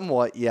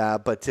 Somewhat, yeah,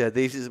 but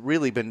they've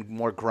really been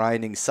more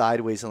grinding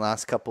sideways in the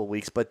last couple of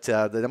weeks. But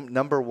the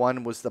number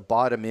one was the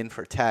bottom in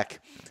for tech.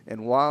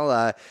 And while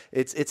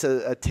it's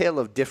a tale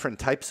of different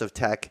types of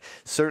tech,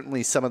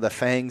 certainly some of the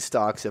FANG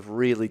stocks have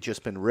really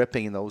just been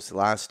ripping in those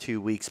last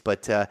 2 weeks.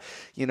 But,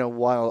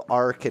 while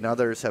ARK and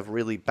others have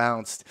really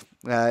bounced,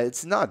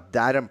 it's not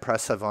that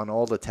impressive on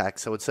all the tech.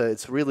 So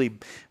it's really,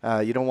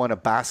 you don't want to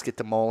basket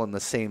them all in the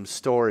same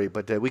story.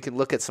 But we can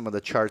look at some of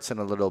the charts in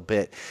a little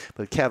bit.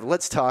 But, Kev,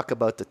 let's talk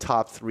about the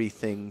top 3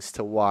 things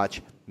to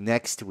watch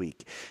next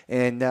week.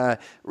 And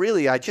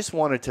really, I just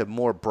wanted to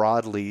more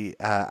broadly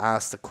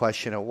ask the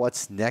question of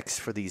what's next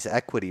for these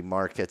equity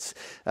markets.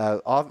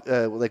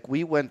 Like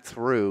we went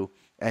through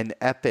an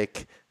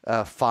epic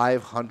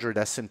 500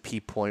 S&P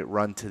point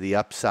run to the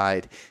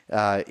upside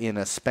in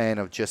a span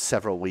of just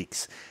several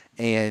weeks.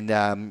 And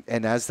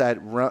as that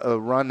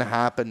run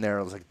happened,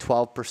 there was like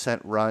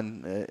 12%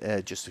 run,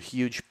 just a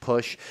huge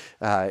push.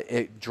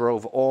 It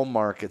drove all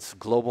markets,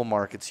 global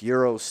markets,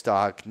 Euro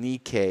stock,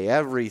 Nikkei,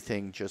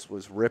 everything just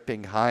was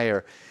ripping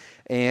higher.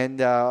 And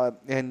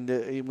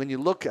when you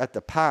look at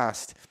the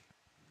past,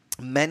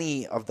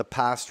 many of the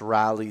past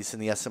rallies in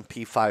the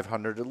S&P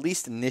 500, at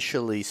least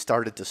initially,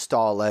 started to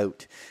stall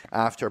out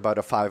after about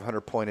a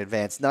 500-point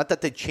advance. Not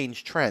that they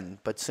changed trend,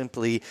 but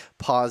simply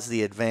paused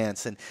the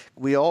advance. And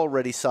we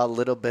already saw a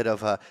little bit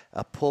of a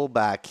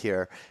pullback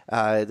here.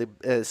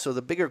 So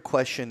the bigger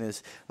question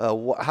is,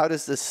 how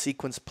does this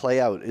sequence play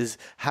out?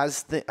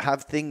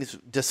 Have things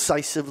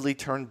decisively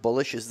turned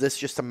bullish? Is this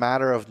just a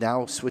matter of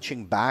now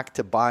switching back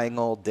to buying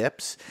all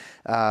dips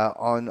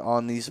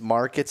on these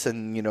markets,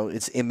 and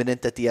it's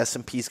imminent that the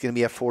S&P is going to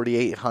be at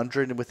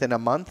 4,800 within a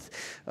month,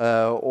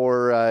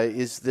 or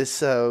is this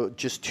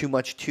just too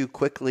much too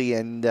quickly,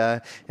 and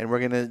we're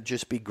going to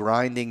just be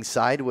grinding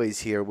sideways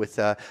here with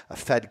a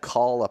Fed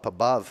call up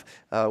above?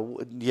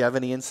 Do you have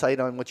any insight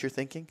on what you're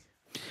thinking?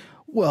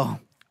 Well,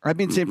 I've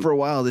been saying for a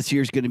while this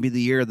year's going to be the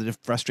year that it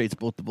frustrates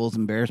both the Bulls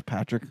and Bears,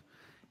 Patrick.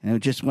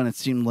 And just when it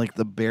seemed like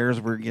the Bears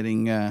were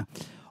getting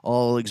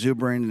all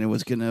exuberant and it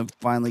was going to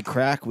finally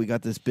crack, we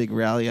got this big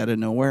rally out of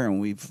nowhere, and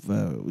we've,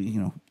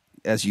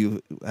 as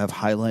you have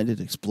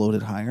highlighted,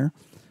 exploded higher.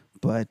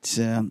 But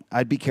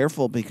I'd be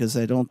careful, because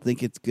I don't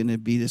think it's going to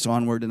be this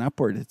onward and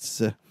upward.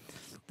 It's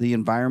the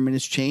environment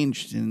has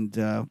changed,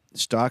 and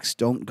stocks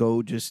don't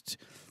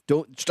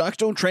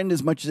trend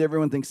as much as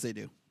everyone thinks they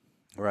do.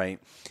 Right.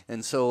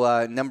 And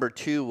so number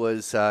 2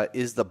 was,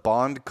 is the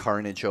bond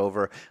carnage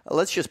over?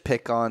 Let's just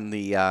pick on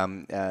the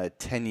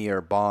 10-year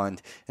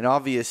bond. And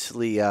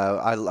obviously,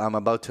 I'm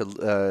about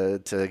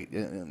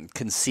to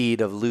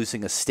concede of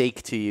losing a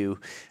stake to you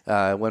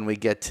when we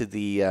get to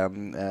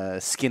the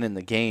skin in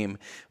the game.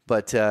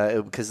 But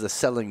because the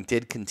selling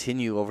did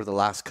continue over the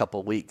last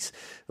couple weeks.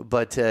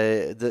 But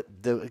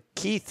the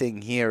key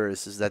thing here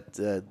is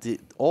that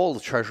all the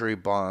Treasury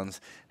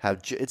bonds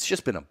it's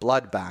just been a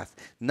bloodbath,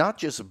 not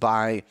just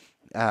by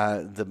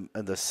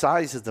the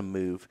size of the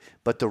move,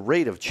 but the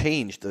rate of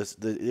change.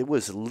 It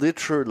was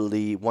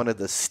literally one of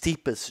the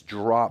steepest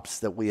drops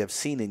that we have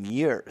seen in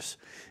years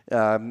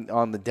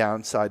on the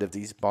downside of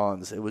these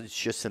bonds. It was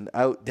just an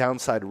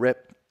downside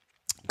rip.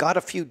 Got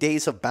a few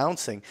days of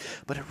bouncing,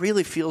 but it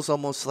really feels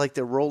almost like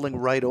they're rolling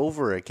right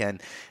over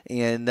again.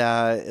 And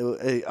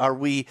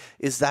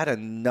is that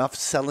enough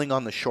selling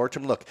on the short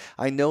term? Look,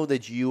 I know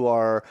that you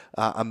are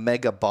a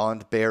mega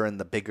bond bear in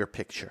the bigger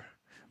picture,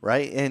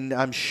 right? And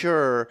I'm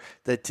sure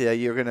that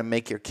you're going to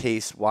make your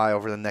case why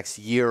over the next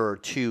year or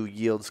two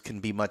yields can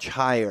be much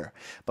higher.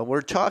 But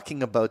we're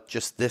talking about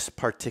just this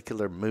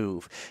particular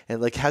move, and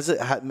like has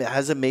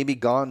it maybe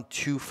gone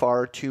too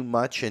far, too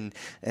much, and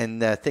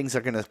things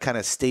are going to kind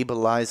of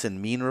stabilize and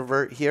mean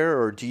revert here,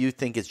 or do you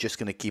think it's just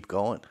going to keep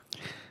going?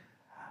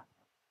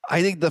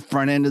 I think the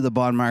front end of the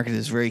bond market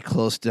is very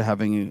close to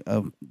having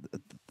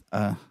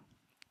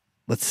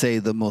let's say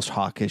the most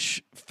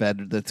hawkish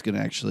Fed that's going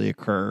to actually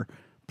occur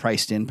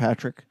priced in,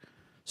 Patrick.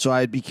 So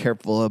I'd be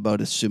careful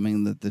about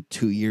assuming that the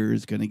 2 year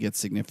is going to get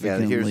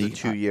significantly. Yeah, here's the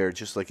 2 year,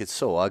 just like it's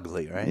so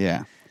ugly, right?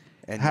 Yeah.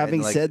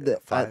 Having said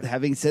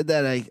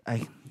that,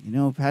 I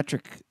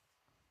Patrick,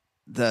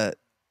 the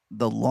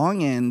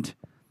long end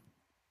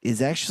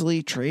is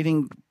actually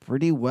trading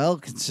pretty well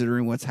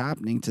considering what's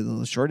happening to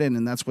the short end,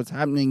 and that's what's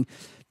happening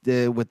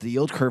with the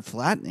yield curve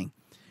flattening.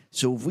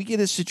 So if we get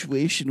a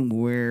situation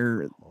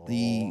where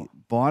the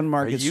bond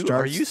market starts...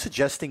 Are you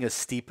suggesting a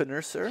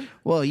steepener, sir?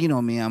 Well, you know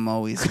me, I'm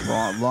always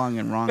long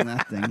and wrong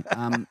that thing.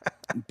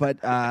 But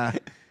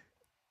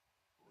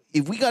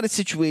if we got a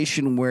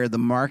situation where the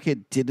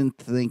market didn't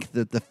think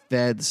that the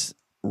Fed's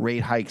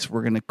rate hikes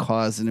were going to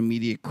cause an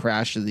immediate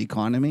crash of the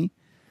economy,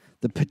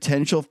 the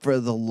potential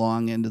for the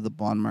long end of the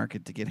bond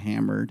market to get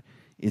hammered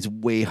is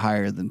way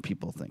higher than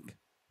people think.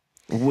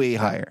 Way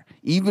higher.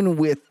 Even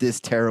with this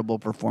terrible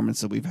performance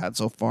that we've had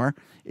so far,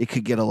 it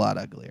could get a lot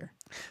uglier.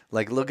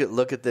 Like look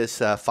at this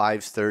 5s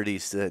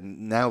 30s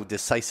now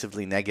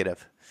decisively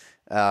negative.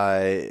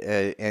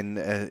 And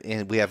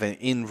we have an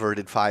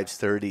inverted 5s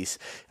 30s.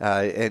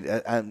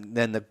 And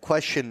then the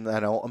question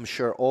that I'm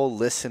sure all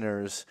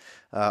listeners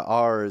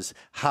are is,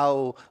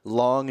 how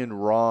long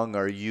and wrong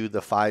are you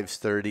the 5s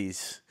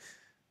 30s?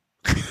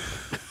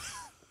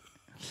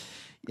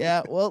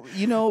 Yeah, well,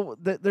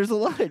 there's a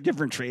lot of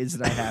different trades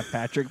that I have,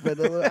 Patrick. But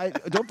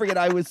don't forget,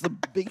 I was the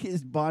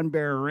biggest bond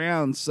bear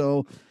around.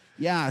 So,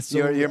 yeah.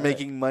 So you're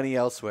making money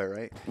elsewhere,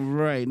 right?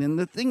 Right. And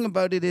the thing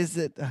about it is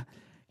that, I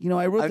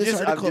wrote this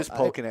article. I'm just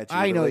poking at you.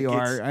 I know you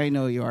are. I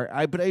know you are.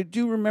 But I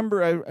do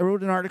remember I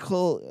wrote an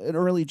article in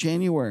early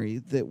January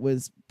that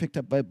was picked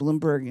up by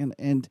Bloomberg,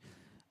 and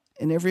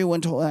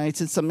everyone told. I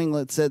said something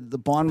that said the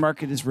bond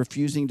market is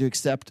refusing to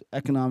accept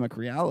economic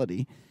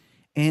reality,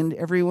 and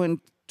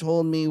everyone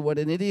told me what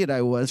an idiot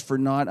I was for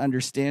not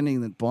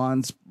understanding that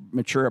bonds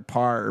mature at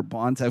par, or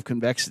bonds have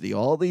convexity,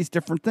 all these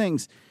different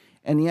things.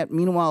 And yet,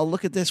 meanwhile,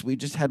 look at this. We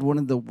just had one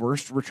of the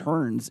worst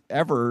returns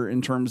ever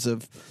in terms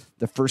of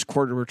the first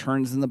quarter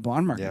returns in the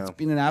bond market. Yeah, it's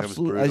been an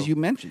absolute, as you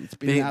mentioned, it's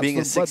been being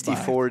a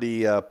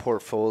 60-40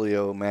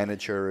 portfolio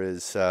manager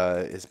has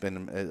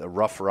been a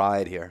rough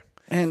ride here.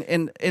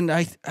 And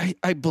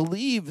I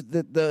believe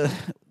that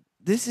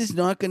this is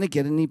not going to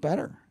get any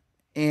better.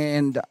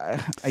 And I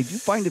do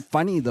find it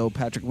funny, though,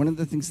 Patrick. One of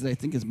the things that I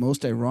think is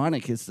most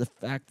ironic is the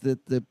fact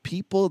that the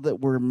people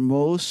that were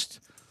most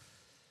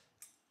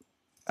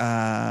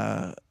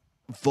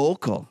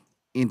vocal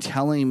in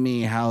telling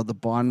me how the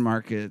bond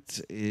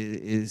market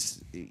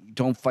is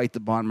don't fight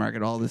the bond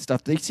market, all this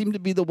stuff, they seem to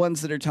be the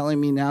ones that are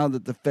telling me now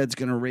that the Fed's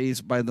going to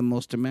raise by the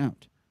most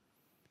amount,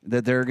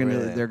 that they're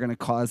going to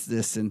cause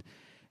this, and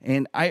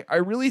I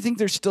really think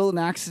there's still an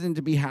accident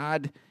to be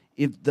had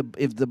if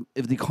the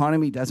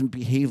economy doesn't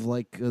behave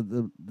like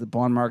the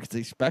bond market's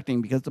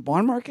expecting, because the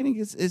bond market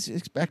is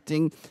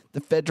expecting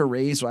the Fed to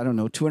raise, I don't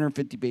know,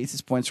 250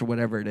 basis points or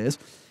whatever it is,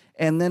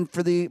 and then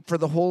for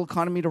the whole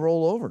economy to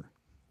roll over.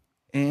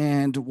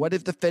 And what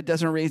if the Fed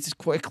doesn't raise as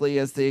quickly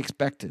as they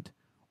expected?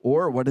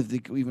 Or what if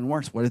even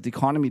worse, what if the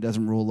economy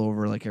doesn't roll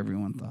over like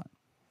everyone thought?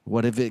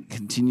 What if it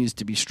continues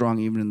to be strong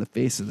even in the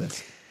face of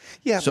this?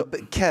 Yeah, so,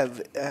 but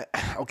Kev,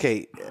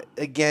 okay,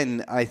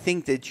 again, I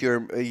think that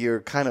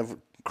you're kind of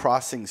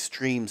crossing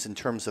streams in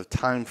terms of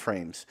time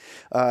frames.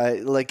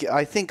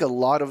 I think a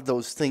lot of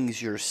those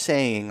things you're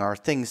saying are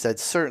things that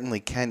certainly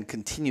can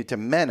continue to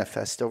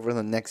manifest over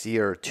the next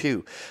year or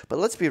two. But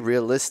let's be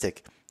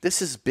realistic. this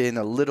has been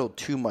a little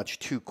too much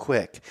too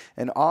quick.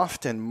 And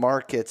often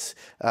markets,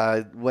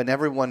 when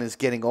everyone is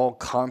getting all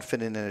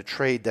confident in a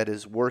trade that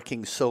is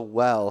working so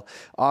well,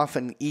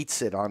 often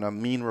eats it on a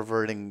mean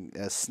reverting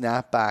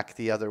snapback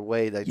the other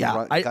way. That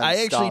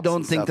I actually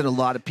don't think that a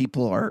lot of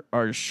people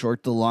are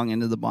short the long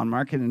end of the bond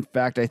market. In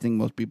fact, I think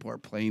most people are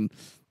playing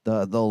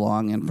the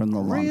long end from the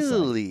long side.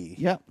 Really?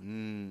 Yeah.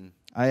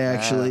 I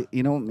actually,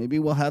 maybe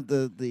we'll have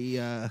the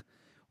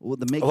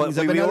makings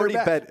of another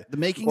bet. The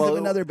makings of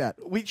another bet.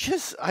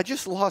 I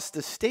just lost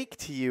a stake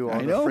to you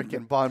on the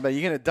freaking bond bet.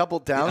 You're going to double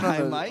down on it?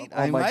 I might.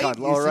 Oh my God.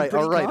 All right.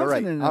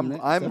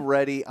 I'm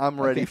ready.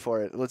 I'm ready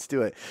for it. Let's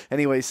do it.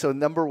 Anyway, so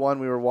number one,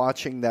 we were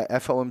watching the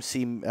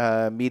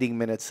FOMC meeting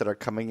minutes that are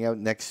coming out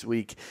next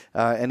week.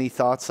 Any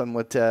thoughts on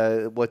what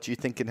you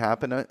think can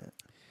happen?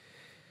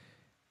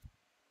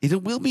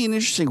 It will be an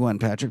interesting one,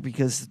 Patrick,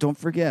 because don't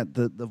forget,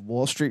 the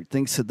Wall Street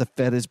thinks that the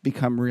Fed has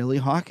become really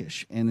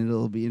hawkish, and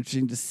it'll be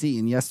interesting to see.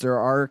 And yes, there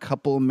are a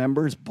couple of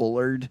members.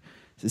 Bullard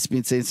has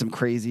been saying some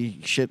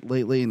crazy shit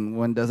lately, and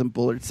when doesn't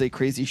Bullard say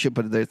crazy shit,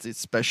 but it's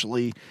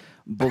especially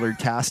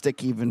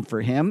Bullard-tastic even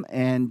for him.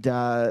 And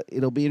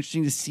it'll be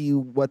interesting to see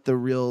what the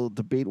real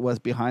debate was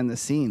behind the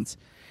scenes.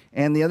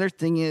 And the other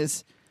thing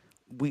is,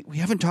 we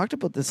haven't talked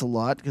about this a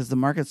lot because the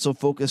market's so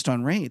focused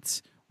on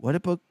rates. What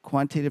about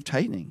quantitative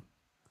tightening?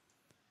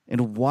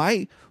 And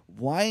why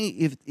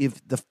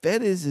if the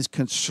Fed is as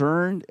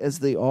concerned as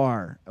they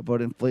are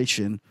about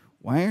inflation,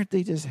 why aren't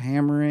they just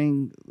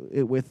hammering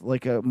it with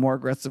like a more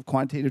aggressive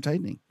quantitative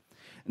tightening?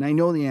 And I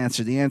know the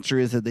answer. The answer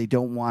is that they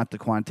don't want the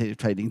quantitative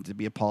tightening to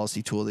be a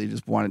policy tool. They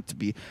just want it to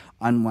be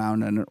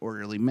unwound in an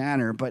orderly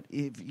manner. But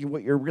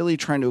what you're really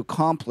trying to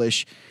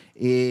accomplish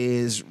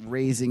is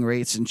raising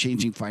rates and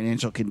changing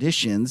financial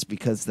conditions,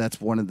 because that's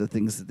one of the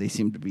things that they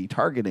seem to be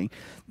targeting,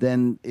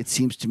 then it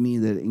seems to me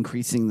that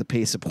increasing the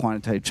pace of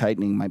quantitative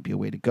tightening might be a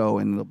way to go.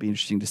 And it'll be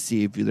interesting to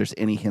see if there's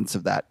any hints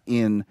of that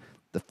in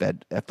the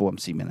Fed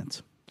FOMC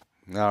minutes.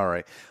 All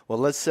right. Well,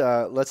 let's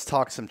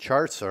talk some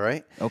charts. All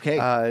right. Okay.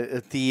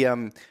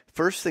 The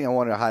first thing I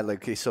wanted to highlight.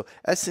 Okay, so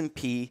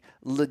S&P,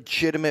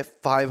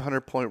 legitimate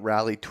 500-point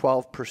rally,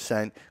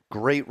 12%,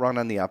 great run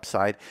on the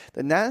upside.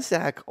 The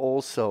Nasdaq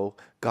also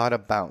got a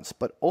bounce,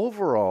 but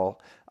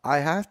overall, I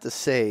have to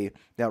say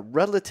that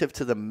relative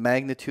to the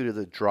magnitude of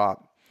the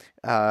drop,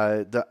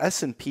 the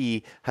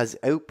S&P has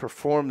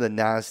outperformed the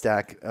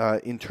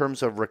Nasdaq in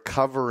terms of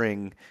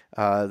recovering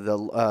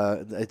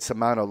its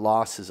amount of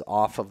losses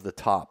off of the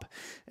top.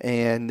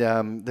 And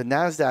the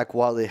Nasdaq,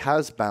 while it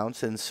has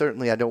bounced, and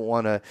certainly I don't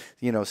want to,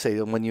 say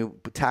when you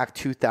tack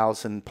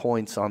 2,000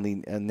 points on the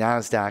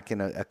Nasdaq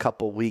in a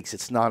couple of weeks,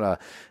 it's not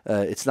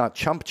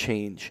chump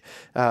change,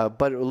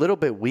 but a little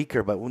bit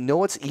weaker. But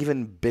what's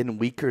even been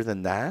weaker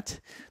than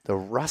that? The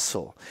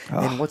Russell. Oh.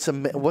 And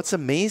what's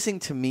amazing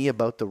to me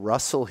about the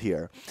Russell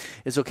here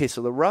is, okay,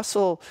 so the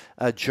Russell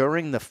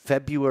during the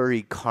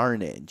February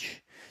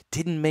carnage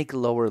didn't make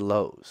lower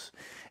lows.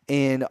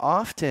 And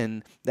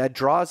often that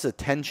draws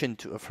attention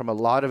from a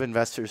lot of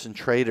investors and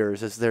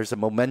traders as there's a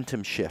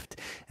momentum shift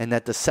and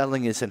that the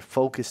selling isn't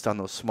focused on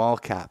those small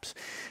caps.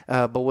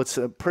 But what's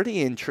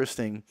pretty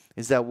interesting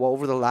is that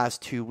over the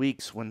last 2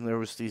 weeks, when there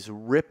was these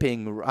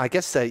ripping, I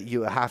guess that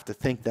you have to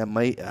think that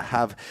might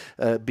have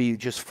be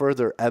just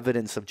further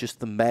evidence of just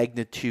the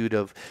magnitude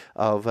of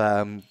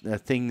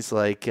things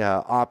like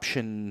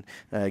option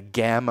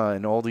gamma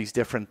and all these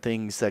different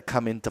things that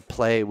come into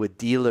play with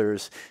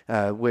dealers,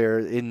 where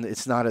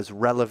it's not as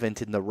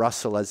relevant in the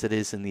Russell as it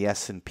is in the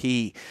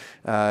S&P.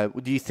 Do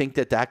you think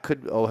that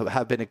could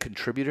have been a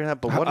contributor to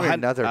that? But one way or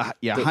another,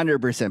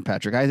 100%,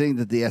 Patrick. I think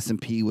that the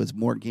S&P was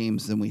more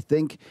games than we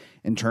think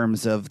in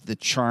terms of the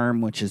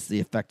charm, which is the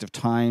effective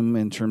time,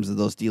 in terms of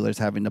those dealers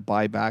having to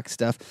buy back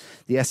stuff.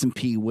 The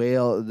S&P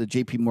whale, the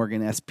JP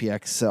Morgan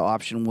SPX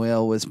option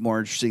whale was more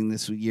interesting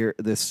this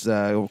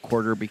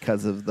quarter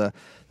because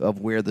of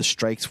where the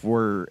strikes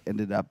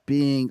ended up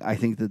being. I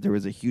think that there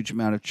was a huge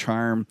amount of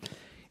charm.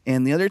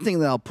 And the other thing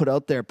that I'll put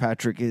out there,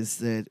 Patrick, is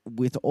that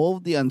with all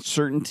of the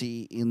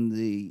uncertainty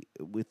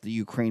with the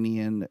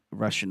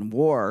Ukrainian-Russian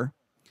war,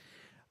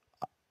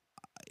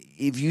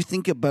 if you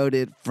think about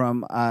it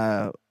from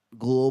a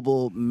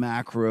global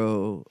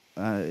macro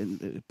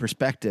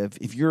perspective,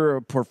 if you're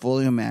a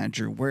portfolio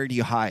manager, where do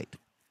you hide?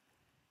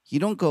 You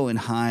don't go and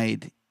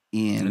hide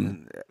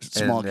in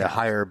small cap.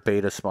 Higher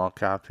beta small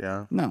cap,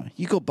 yeah. No,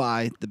 you go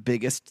buy the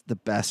biggest, the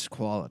best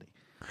quality.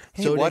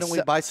 Hey, so why don't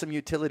we buy some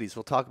utilities?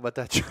 We'll talk about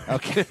that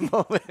okay. in a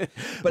moment.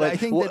 But I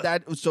think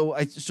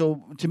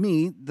so to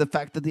me, the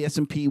fact that the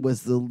S&P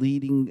was the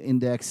leading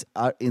index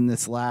in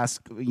this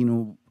last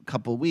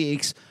couple of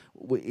weeks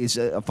is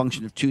a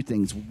function of two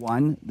things.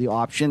 One, the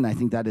option. I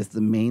think that is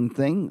the main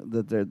thing.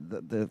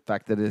 The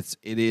fact that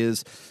it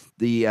is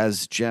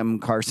as Jem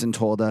Carson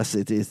told us,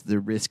 it is the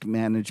risk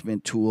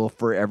management tool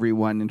for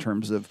everyone in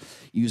terms of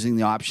using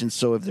the options.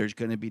 So if there's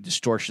going to be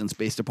distortions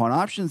based upon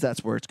options,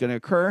 that's where it's going to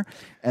occur.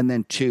 And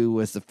then two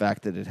was the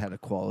fact that it had a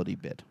quality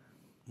bid.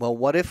 Well,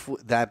 what if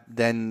that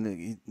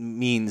then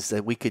means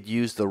that we could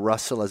use the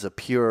Russell as a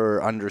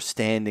pure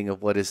understanding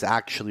of what is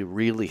actually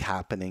really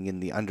happening in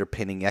the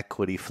underpinning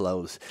equity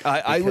flows?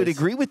 I would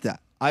agree with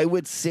that. I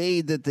would say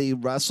that the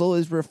Russell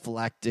is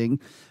reflecting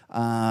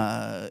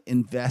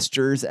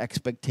investors'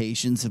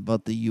 expectations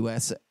about the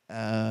U.S.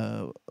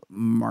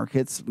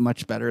 Markets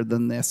much better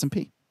than the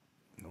S&P.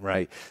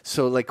 Right.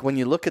 So, like, when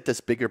you look at this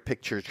bigger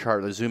picture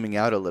chart, zooming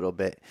out a little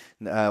bit,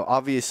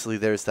 obviously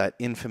there's that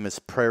infamous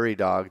prairie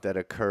dog that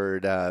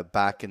occurred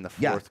back in the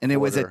fourth quarter. And it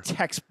was a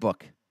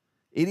textbook.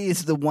 It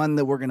is the one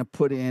that we're going to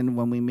put in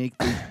when we make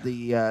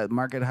the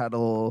Market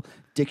Huddle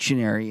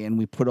dictionary, and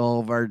we put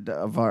all of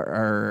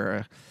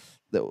our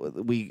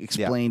we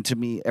explain to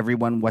me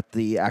everyone what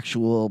the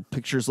actual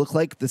pictures look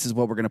like. This is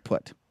what we're going to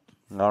put.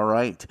 All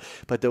right.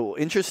 But the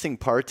interesting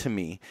part to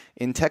me,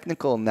 in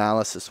technical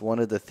analysis, one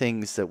of the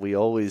things that we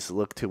always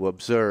look to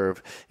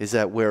observe is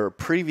that where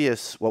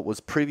what was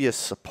previous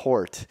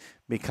support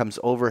becomes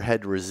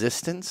overhead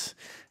resistance,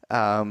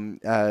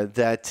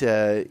 that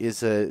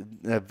is a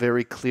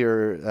very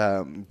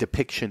clear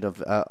depiction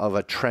of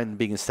a trend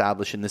being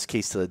established, in this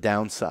case to the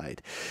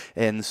downside.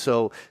 And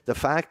so the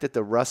fact that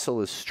the Russell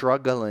is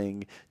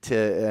struggling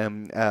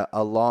to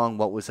along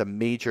what was a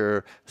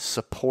major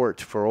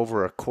support for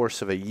over a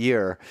course of a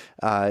year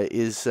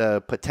is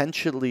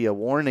potentially a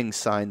warning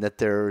sign that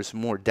there's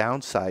more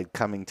downside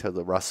coming to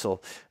the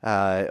Russell,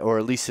 or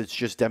at least it's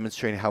just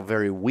demonstrating how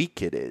very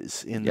weak it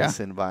is in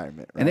this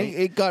environment. Right? And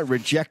it got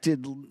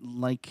rejected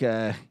like...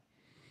 that?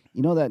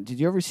 Did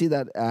you ever see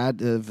that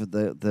ad of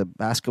the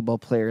basketball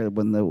player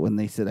when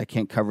they said, "I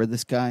can't cover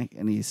this guy,"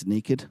 and he's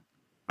naked?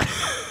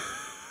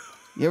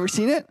 You ever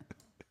seen it?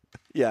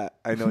 Yeah,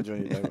 I know what you're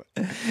talking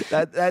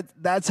about.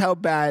 That's how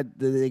bad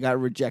they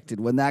got rejected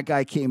when that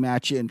guy came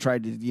at you and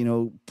tried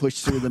to push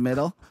through the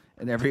middle,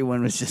 and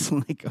everyone was just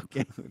like,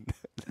 "Okay."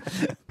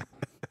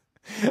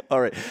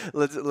 All right,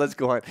 let's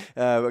go on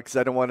because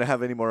I don't want to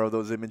have any more of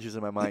those images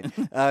in my mind.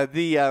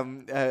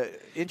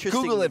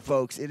 Interesting. Google it,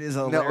 folks. It is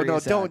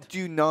hilarious.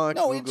 Do not.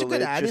 No, Google it's a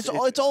good ad.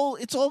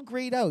 It's all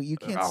grayed out. You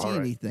can't see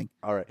anything.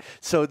 All right.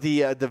 So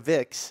the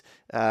VIX.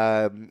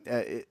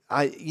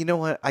 You know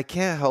what? I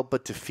can't help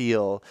but to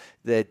feel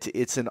that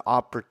it's an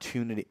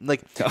opportunity.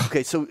 Like,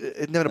 okay, so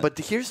no. But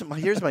here's my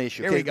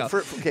issue. Here we go.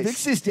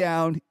 VIX is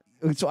down.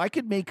 So I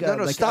could make a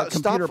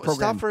computer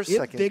program. Stop for a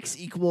second. If VIX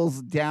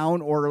equals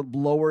down or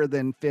lower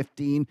than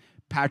 15,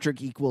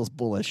 Patrick equals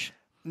bullish.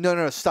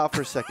 No, stop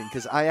for a second,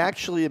 because I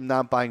actually am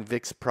not buying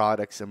VIX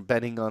products and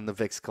betting on the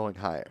VIX going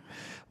higher.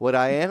 What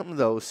I am,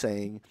 though,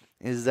 saying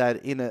is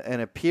that in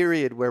a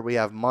period where we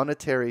have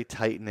monetary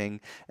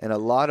tightening and a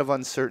lot of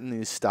uncertainty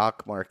in the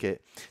stock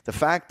market, the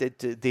fact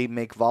that they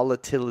make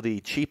volatility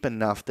cheap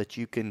enough that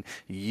you can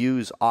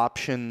use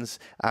options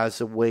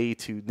as a way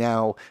to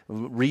now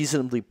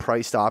reasonably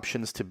priced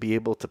options to be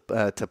able to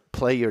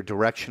play your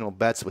directional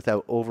bets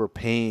without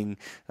overpaying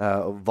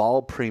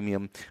vol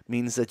premium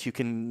means that you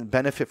can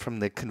benefit from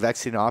the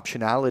convexity and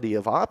optionality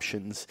of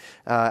options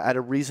at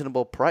a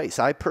reasonable price.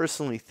 I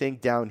personally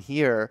think down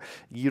here,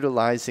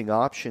 utilizing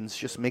options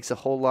just makes a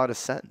whole lot of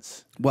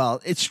sense. Well,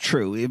 it's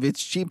true. If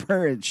it's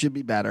cheaper, it should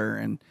be better.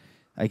 And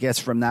I guess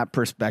from that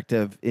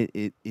perspective,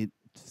 it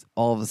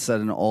all of a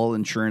sudden all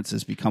insurance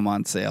has become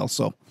on sale.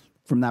 So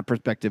from that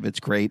perspective, it's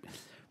great.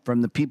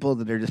 From the people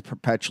that are just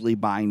perpetually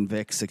buying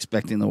VIX,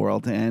 expecting the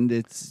world to end,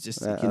 it's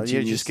just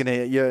you're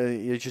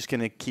just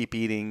gonna keep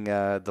eating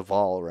the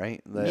vol,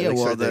 right?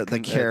 The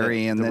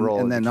carry, and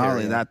then not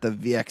only that, the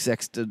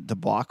VXX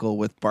debacle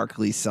with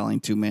Barclays selling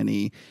too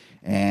many.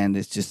 And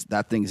it's just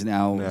that thing's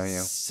now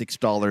 $6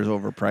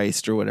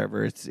 overpriced or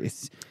whatever.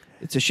 It's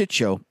a shit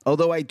show.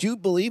 Although I do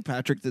believe,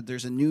 Patrick, that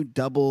there's a new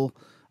double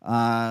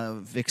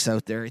VIX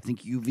out there. I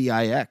think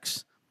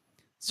UVIX.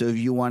 So if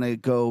you want to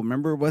go,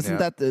 remember, wasn't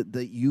that the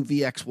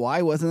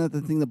UVXY? Wasn't that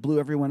the thing that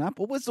blew everyone up?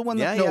 What was the one?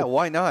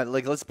 Why not?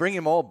 Like, let's bring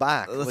them all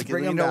back. Let's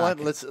bring them back.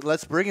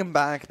 Let's bring them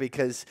back,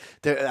 because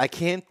I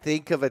can't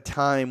think of a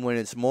time when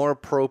it's more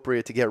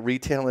appropriate to get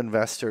retail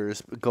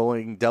investors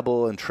going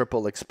double and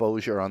triple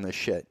exposure on this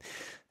shit.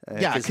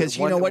 Because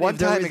you know what?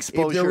 One-time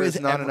exposure is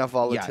not enough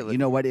volatility. Yeah, you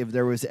know what? If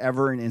there was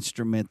ever an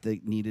instrument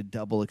that needed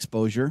double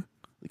exposure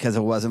because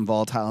it wasn't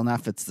volatile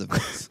enough, it's the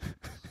VIX.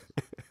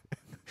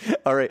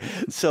 All right.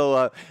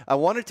 So I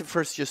wanted to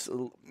first just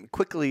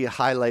quickly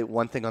highlight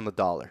one thing on the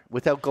dollar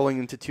without going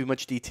into too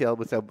much detail,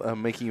 without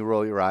making you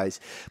roll your eyes.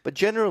 But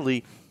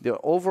generally, the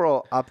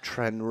overall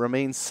uptrend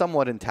remains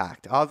somewhat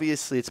intact.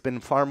 Obviously, it's been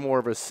far more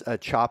of a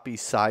choppy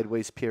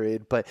sideways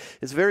period, but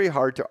it's very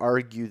hard to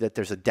argue that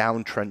there's a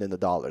downtrend in the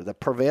dollar. The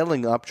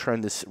prevailing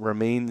uptrend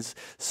remains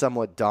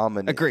somewhat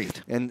dominant.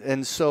 Agreed.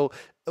 And so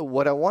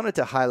what I wanted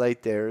to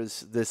highlight there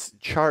is this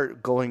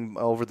chart going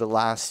over the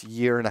last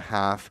year and a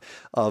half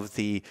of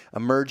the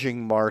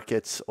emerging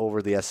markets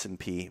over the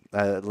S&P,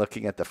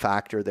 looking at the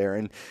factor there.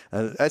 And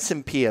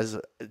S&P has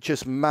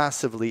just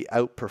massively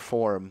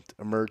outperformed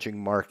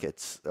emerging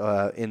markets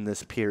in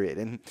this period.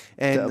 And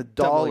the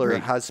dollar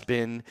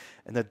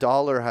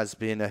has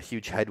been a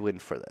huge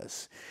headwind for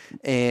this.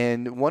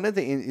 And one of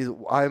the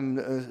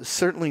I'm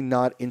certainly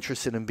not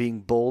interested in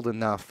being bold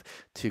enough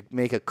to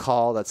make a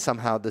call that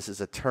somehow this is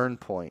a turn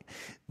point.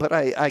 But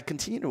I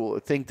continue to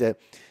think that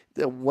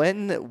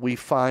when we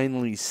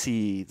finally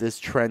see this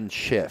trend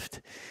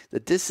shift,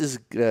 that this is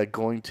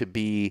going to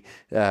be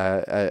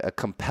a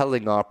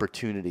compelling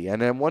opportunity.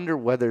 And I wonder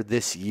whether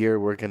this year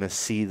we're going to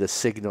see the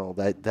signal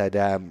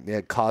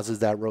that causes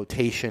that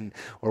rotation,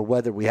 or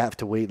whether we have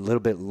to wait a little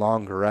bit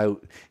longer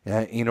out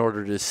in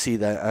order to see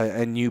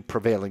a new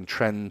prevailing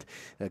trend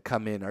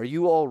come in. Are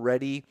you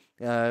already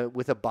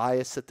with a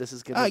bias that this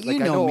is going to? You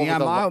know me.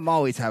 I'm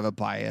always have a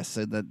bias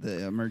that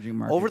the emerging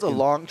markets. Over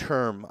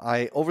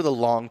the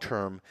long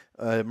term,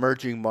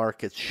 emerging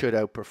markets should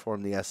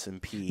outperform the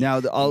S&P.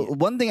 Now,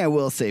 one thing I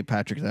will say,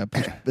 Patrick,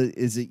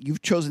 is that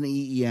you've chosen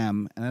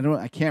EEM, and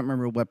I can't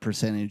remember what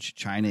percentage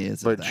China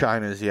is. But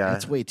China's,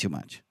 it's way too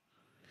much.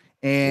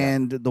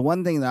 And the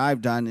one thing that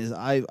I've done is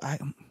I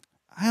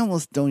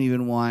almost don't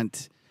even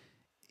want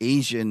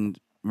Asian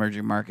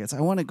emerging markets.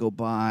 I want to go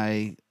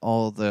buy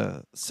all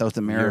the South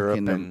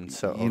American,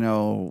 things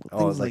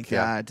like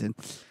that. And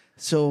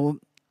so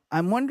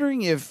I'm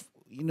wondering if,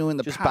 in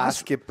the just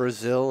past, basket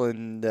Brazil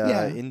and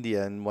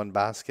India in one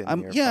basket.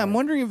 I'm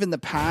wondering if in the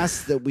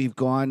past that we've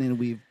gone and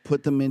we've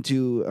put them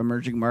into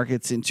emerging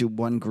markets into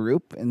one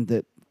group, and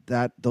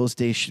that those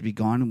days should be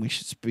gone, and we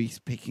should be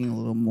picking a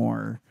little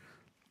more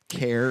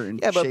care and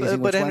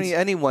but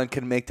anyone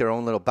can make their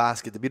own little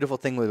basket. The beautiful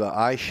thing with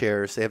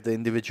iShares, they have the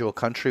individual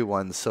country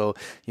ones, so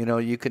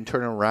you can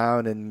turn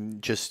around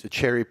and just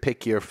cherry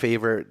pick your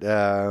favorite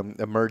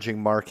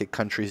emerging market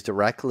countries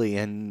directly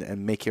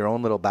and make your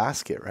own little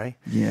basket, right?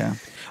 Yeah,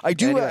 I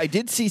do. Anyway. I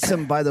did see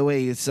some, by the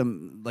way, I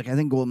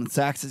think Goldman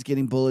Sachs is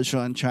getting bullish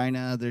on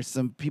China. There's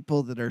some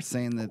people that are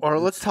saying that. Or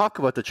let's talk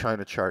about the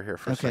China chart here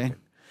for a second.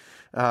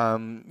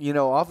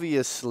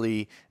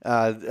 Obviously, Xi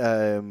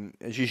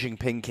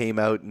Jinping came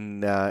out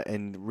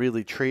and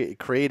really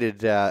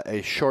created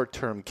a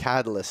short-term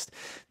catalyst.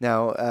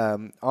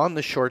 Now, on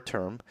the short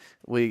term,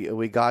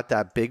 we got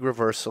that big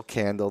reversal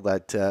candle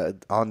that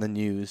on the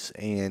news,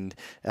 and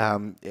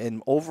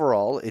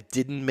overall, it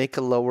didn't make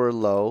a lower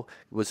low.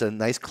 It was a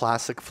nice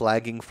classic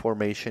flagging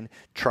formation,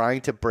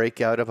 trying to break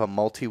out of a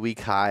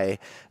multi-week high.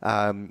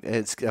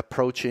 It's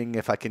approaching,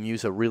 if I can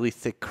use a really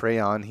thick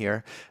crayon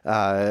here,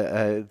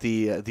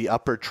 the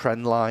upper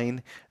trend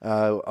line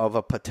of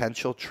a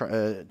potential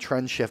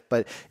trend shift,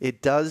 but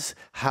it does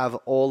have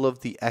all of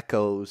the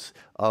echoes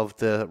of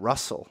the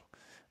Russell,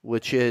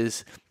 which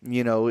is,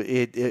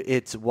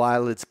 it's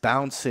while it's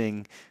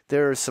bouncing,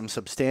 there is some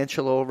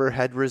substantial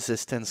overhead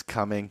resistance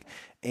coming,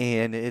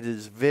 and it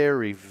is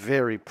very,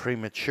 very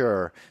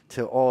premature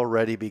to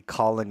already be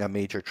calling a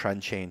major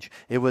trend change.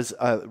 It was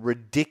a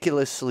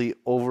ridiculously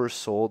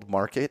oversold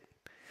market.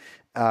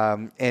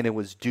 And it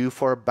was due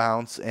for a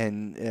bounce,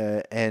 and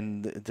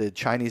the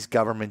Chinese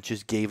government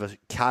just gave a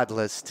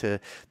catalyst to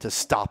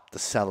stop the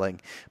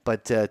selling.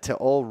 But to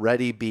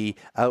already be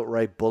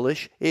outright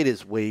bullish, it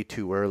is way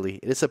too early.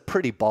 It is a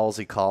pretty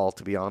ballsy call,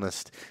 to be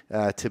honest,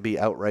 to be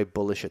outright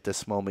bullish at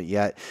this moment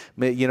yet.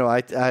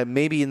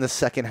 Maybe in the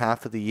second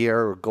half of the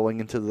year or going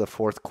into the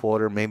fourth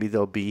quarter, maybe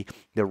there'll be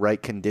the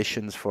right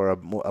conditions for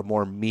a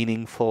more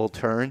meaningful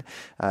turn.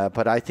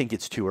 But I think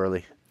it's too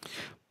early.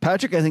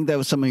 Patrick, I think that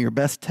was some of your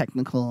best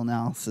technical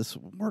analysis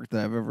work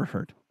that I've ever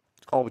heard.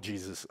 Oh,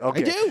 Jesus.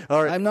 Okay. I do.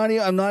 All right. I'm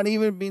not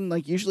even being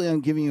usually I'm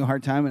giving you a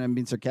hard time and I'm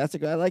being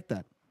sarcastic. I like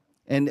that.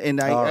 And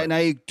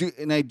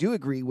I do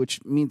agree,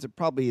 which means it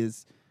probably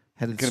is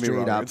headed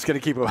straight up. It's going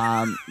to keep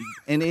and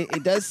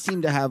it does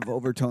seem to have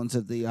overtones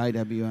of the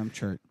IWM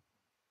chart.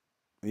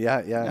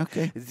 Yeah.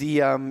 Okay.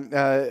 The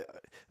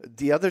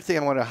other thing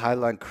I want to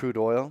highlight on crude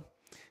oil.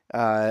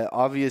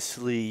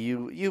 Obviously,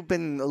 you've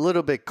been a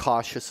little bit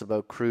cautious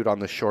about crude on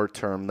the short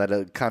term. That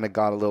it kind of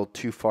got a little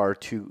too far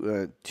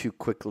too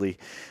quickly.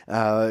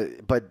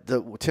 But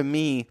to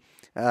me,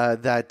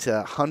 that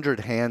 100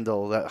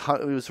 handle,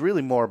 it was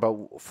really more about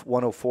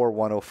 104,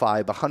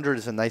 105. 100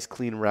 is a nice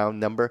clean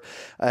round number.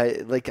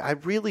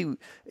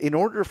 In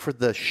order for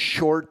the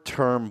short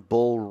term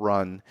bull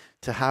run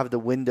to have the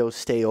window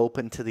stay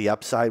open to the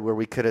upside, where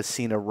we could have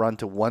seen a run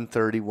to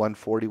 130,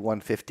 140,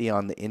 150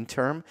 on the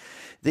interim,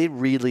 they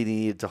really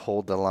needed to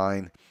hold the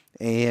line.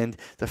 And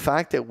the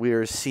fact that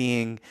we're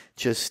seeing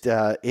just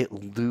it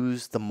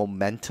lose the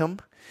momentum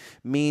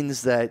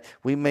means that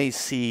we may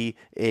see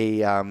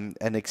an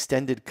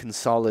extended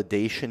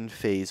consolidation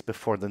phase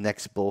before the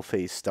next bull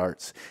phase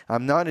starts.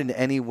 I'm not in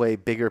any way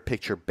bigger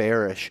picture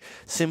bearish.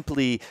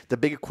 Simply, the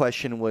bigger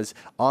question was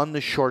on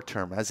the short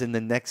term, as in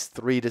the next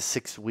 3 to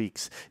 6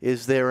 weeks,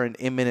 is there an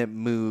imminent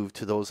move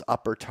to those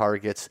upper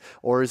targets,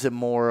 or is it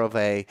more of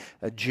a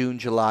June,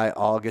 July,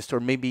 August, or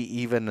maybe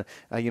even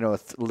a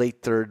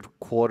late third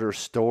quarter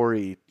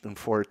story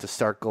for it to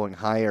start going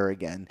higher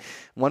again?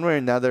 One way or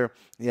another,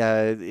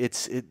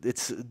 it's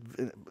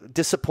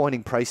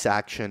disappointing price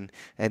action,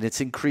 and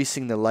it's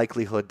increasing the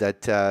likelihood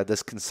that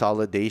this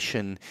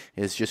consolidation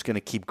is just going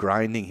to keep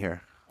grinding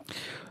here.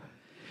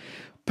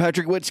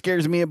 Patrick, what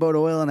scares me about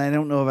oil, and I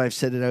don't know if I've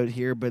said it out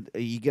here, but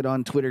you get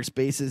on Twitter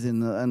Spaces,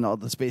 and all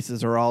the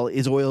spaces are all,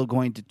 is oil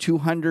going to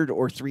 200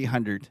 or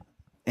 300?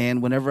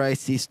 And whenever I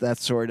see that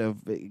sort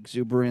of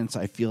exuberance,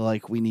 I feel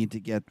like we need to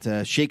get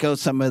shake out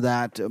some of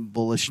that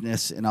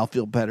bullishness, and I'll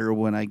feel better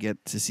when I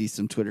get to see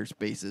some Twitter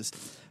Spaces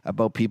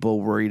about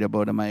people worried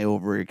about, am I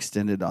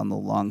overextended on the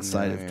long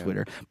side of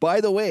Twitter?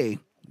 By the way,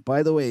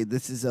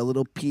 this is a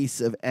little piece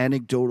of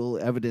anecdotal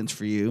evidence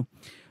for you.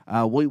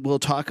 We'll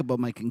talk about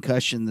my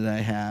concussion that I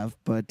have,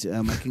 but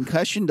my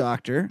concussion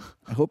doctor,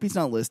 I hope he's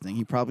not listening.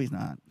 He probably's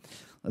not.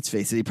 Let's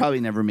face it, he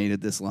probably never made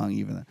it this long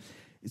even.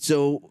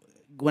 So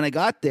when I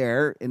got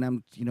there and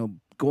I'm,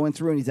 going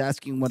through and he's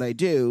asking what I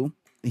do,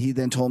 he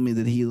then told me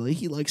that he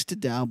likes to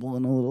dabble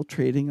in a little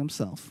trading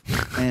himself.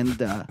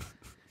 And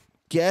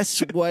guess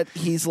what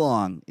he's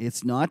long?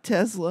 It's not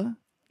Tesla.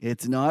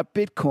 It's not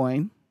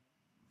Bitcoin.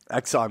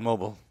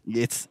 ExxonMobil.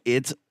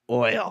 It's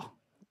oil.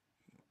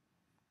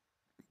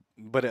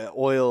 But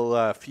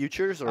oil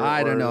futures, or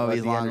I don't know if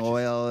he's long energy?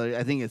 oil.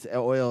 I think it's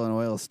oil and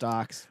oil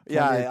stocks.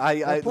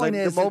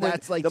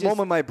 The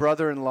moment my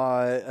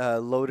brother-in-law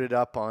loaded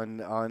up on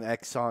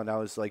Exxon, I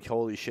was like,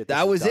 "Holy shit!"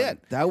 That was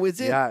it. That was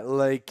it. Yeah,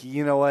 like,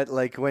 you know what?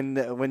 Like when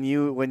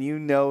you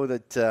know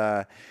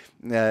that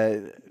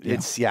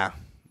it's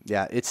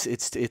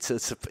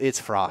it's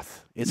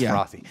froth. It's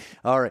frothy.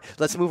 All right,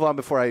 let's move on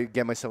before I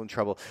get myself in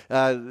trouble.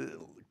 A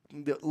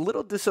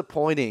little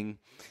disappointing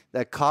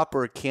that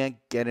copper can't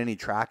get any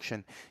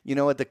traction. You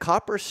know what? The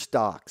copper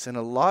stocks and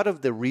a lot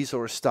of the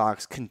resource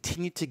stocks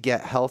continue to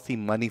get healthy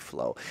money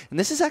flow. And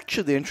this is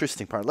actually the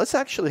interesting part. Let's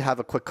actually have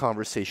a quick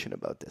conversation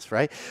about this,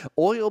 right?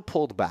 Oil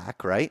pulled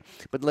back, right?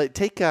 But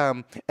take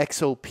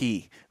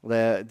XOP,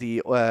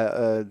 the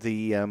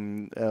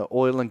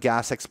oil and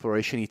gas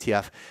exploration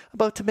ETF,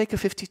 about to make a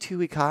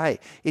 52-week high.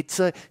 It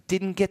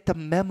didn't get the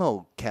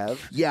memo, Kev.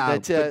 Yeah,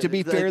 but to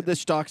be fair, the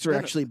stocks are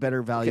actually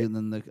better value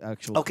than the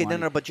actual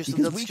commodity. But just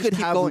because we could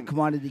have going. a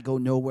commodity go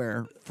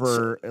nowhere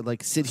for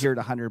sit here at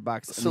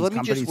 $100. So let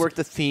me just work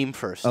the theme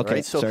first. Okay,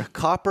 right? So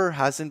copper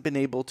hasn't been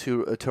able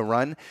to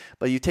run,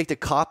 but you take the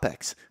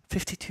COPEX,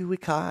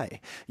 52-week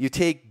high. You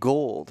take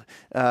gold.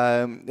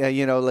 Here, let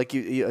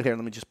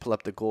me just pull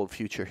up the gold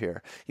future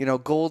here.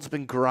 Gold's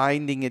been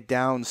grinding it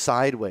down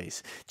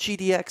sideways.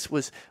 GDX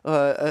was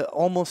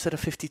almost at a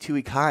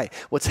 52-week high.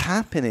 What's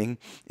happening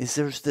is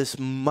there's this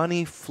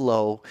money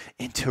flow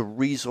into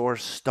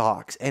resource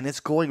stocks, and it's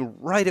going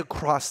right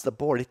across the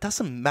board. It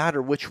doesn't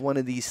matter which one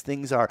of these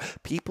things are.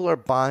 People are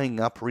buying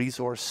up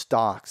resource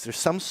stocks. There's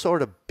some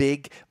sort of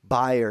big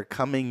buyer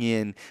coming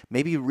in.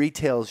 Maybe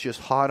retail is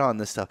just hot on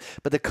this stuff,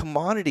 but the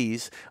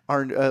commodities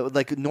are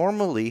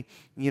normally,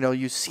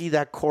 you see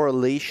that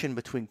correlation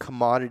between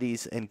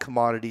commodities and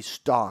commodity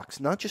stocks,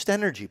 not just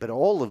energy, but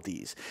all of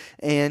these.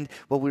 And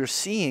what we're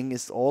seeing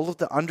is all of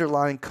the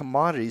underlying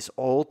commodities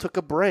all took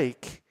a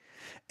break,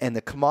 and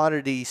the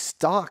commodity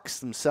stocks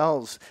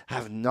themselves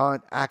have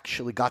not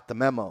actually got the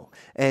memo.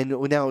 And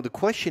now the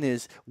question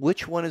is,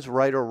 which one is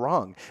right or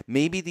wrong?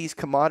 Maybe these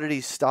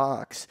commodity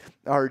stocks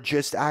are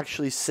just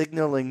actually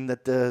signaling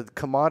that the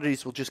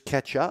commodities will just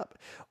catch up.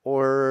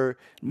 Or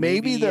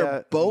maybe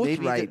they're both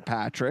right,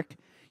 Patrick.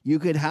 You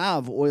could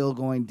have oil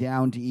going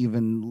down to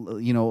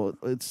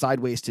even,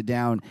 sideways to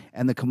down,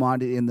 and the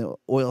commodity and the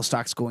oil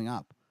stocks going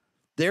up.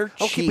 They're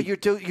cheap. Okay, but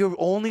you're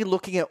only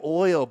looking at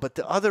oil, but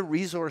the other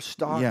resource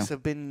stocks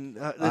have been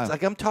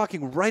I'm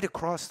talking right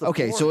across the board.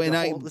 Okay, so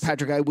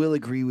Patrick, I will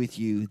agree with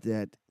you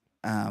that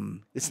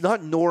it's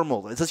not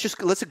normal.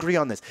 Let's agree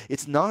on this.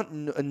 It's not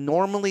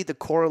normally the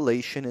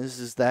correlation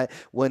is that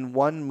when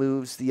one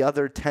moves, the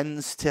other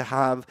tends to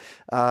have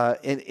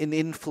an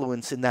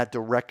influence in that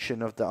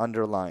direction of the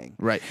underlying.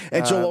 Right.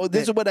 And so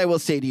this is what I will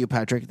say to you,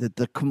 Patrick, that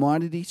the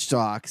commodity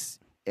stocks,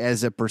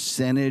 as a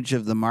percentage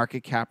of the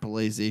market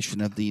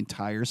capitalization of the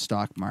entire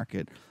stock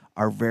market,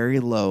 are very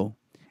low.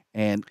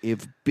 And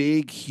if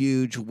big,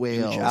 huge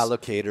whales, huge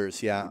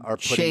allocators, are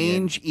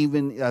change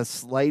even a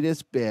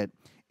slightest bit,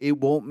 it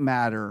won't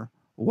matter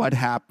what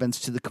happens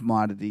to the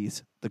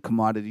commodities. The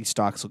commodity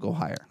stocks will go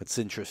higher. It's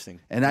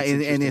interesting. And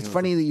it's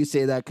funny that you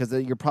say that, because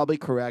you're probably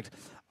correct.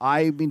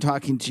 I've been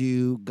talking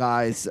to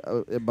guys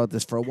about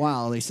this for a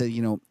while. They said,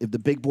 if the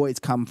big boys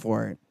come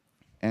for it,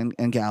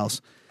 and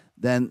gals,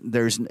 then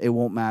it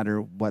won't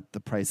matter what the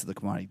price of the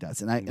commodity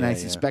does. And I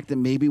suspect that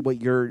maybe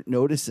what you're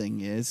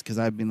noticing is, because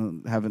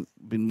haven't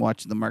been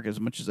watching the market as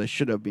much as I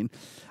should have been,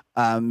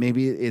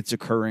 maybe it's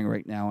occurring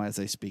right now as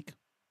I speak.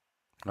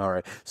 All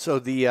right. So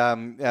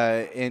and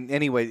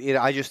anyway,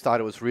 I just thought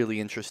it was really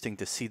interesting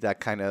to see that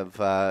kind of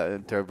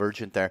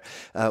divergent there.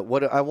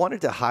 What I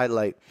wanted to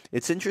highlight,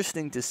 it's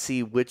interesting to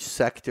see which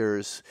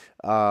sectors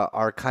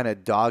are kind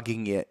of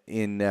dogging it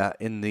in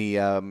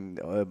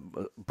the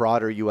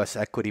broader U.S.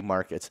 equity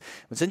markets.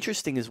 What's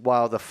interesting is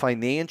while the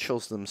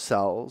financials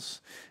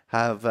themselves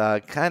have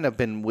kind of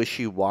been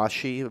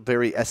wishy-washy, a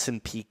very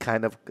S&P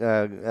kind of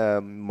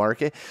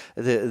market,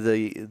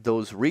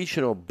 those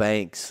regional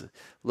banks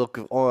look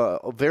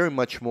very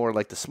much more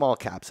like the small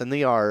caps, and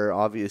they are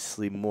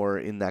obviously more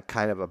in that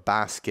kind of a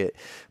basket,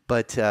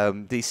 but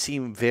they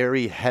seem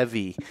very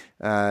heavy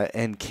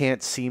and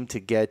can't seem to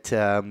get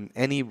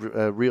any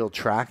real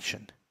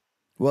traction.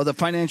 Well, the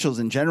financials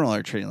in general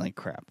are trading like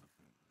crap.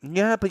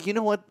 Yeah, but you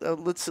know what?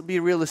 Let's be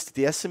realistic.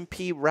 The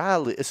S&P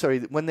rallied. Sorry,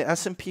 when the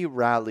S&P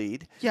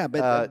rallied,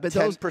 but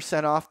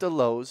 10% off the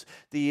lows.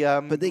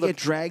 But they get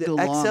dragged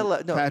along,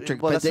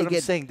 Patrick. Well, but that's what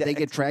I'm saying. They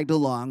get dragged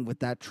along with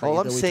that trade.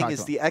 All I'm saying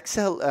is the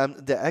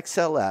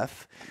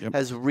XLF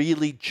has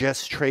really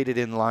just traded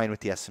in line with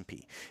the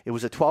S&P. It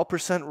was a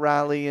 12%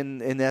 rally in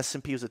the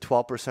S&P. It was a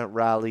 12%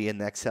 rally in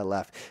the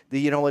XLF.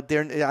 You know what?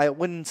 I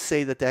wouldn't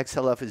say that the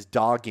XLF is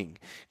dogging.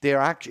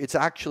 It's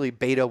actually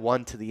beta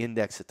 1 to the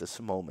index at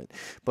this moment.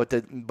 But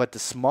the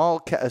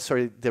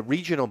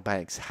regional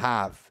banks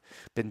have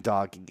been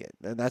dogging it,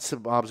 and that's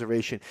an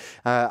observation.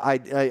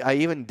 I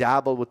even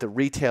dabbled with the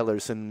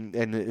retailers, and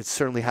it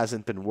certainly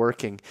hasn't been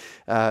working.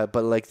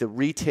 But like the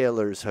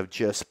retailers have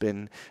just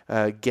been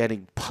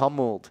getting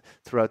pummeled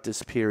throughout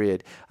this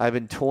period. I've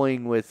been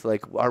toying with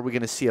like, are we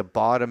going to see a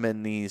bottom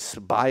in these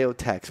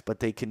biotechs? But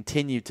they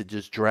continue to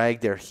just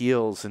drag their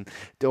heels and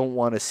don't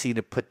want to see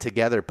it put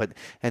together.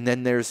 And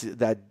then there's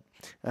that.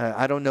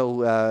 I don't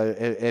know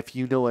if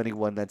you know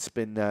anyone that's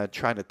been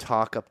trying to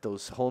talk up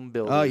those home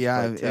builders. Oh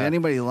yeah, but,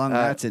 anybody along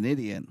that's an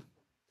idiot.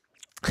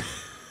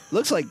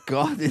 Looks like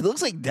God. It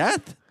looks like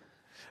death.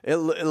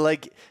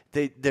 Like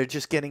they're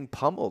just getting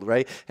pummeled,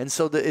 right? And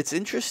so it's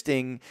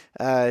interesting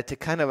to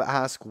kind of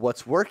ask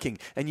what's working.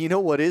 And you know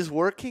what is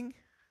working?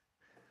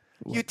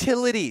 What?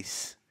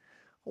 Utilities.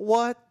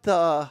 What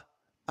the?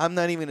 I'm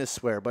not even going to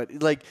swear,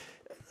 but like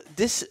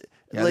this.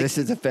 Yeah, this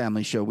is a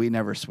family show. We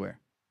never swear.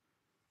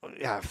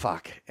 Yeah,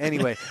 fuck.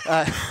 Anyway,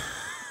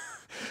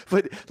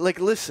 but like,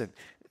 listen,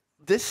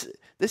 this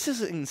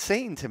is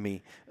insane to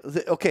me.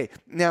 Okay,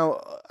 now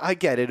I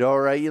get it. All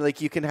right, like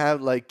you can have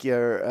like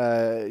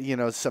your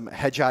some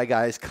hedge eye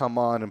guys come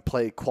on and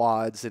play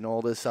quads and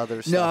all this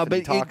other stuff. No,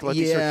 but talk about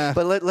these.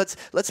 But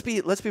let's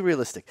be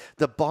realistic.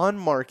 The bond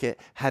market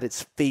had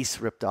its face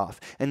ripped off,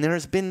 and there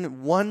has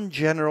been one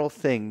general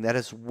thing that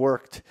has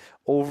worked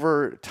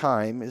over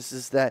time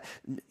is that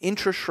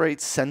interest rate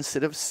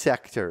sensitive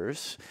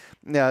sectors.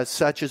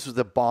 Such as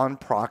the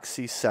bond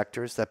proxy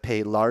sectors that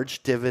pay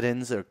large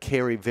dividends or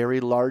carry very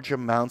large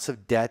amounts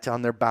of debt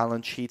on their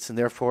balance sheets, and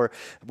therefore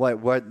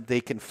what they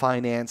can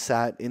finance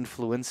at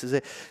influences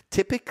it.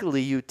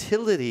 Typically,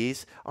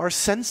 utilities are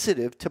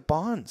sensitive to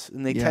bonds,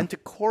 and they tend to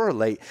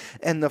correlate.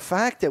 And the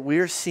fact that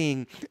we're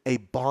seeing a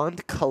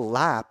bond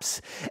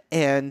collapse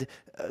and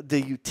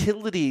the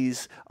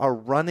utilities are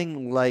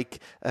running like,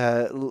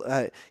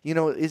 I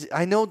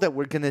know that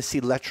we're going to see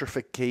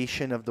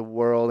electrification of the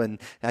world, and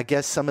I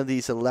guess some of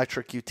these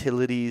electric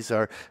utilities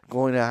are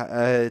going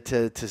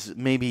to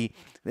maybe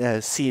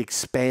see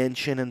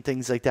expansion and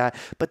things like that.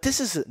 But this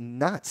is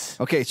nuts.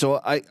 Okay, so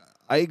I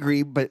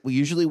agree, but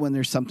usually when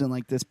there's something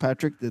like this,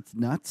 Patrick, that's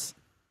nuts,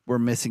 we're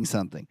missing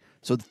something.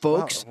 So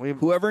folks,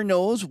 whoever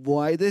knows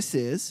why this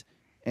is,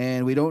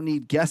 and we don't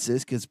need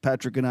guesses because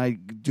Patrick and I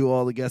do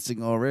all the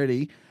guessing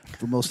already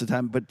for most of the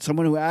time. But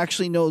someone who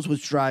actually knows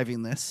what's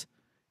driving this,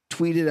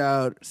 tweet it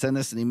out, send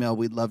us an email.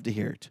 We'd love to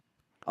hear it.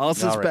 I'll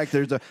suspect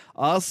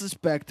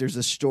there's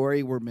a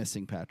story we're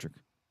missing, Patrick.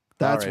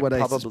 That's what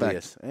I suspect.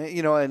 Is.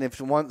 And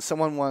if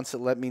someone wants to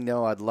let me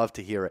know, I'd love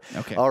to hear it.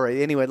 Okay. All right.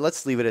 Anyway,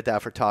 let's leave it at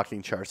that for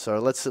talking charts. So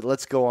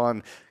let's go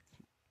on.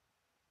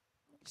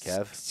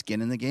 Kev,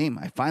 skin in the game.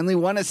 I finally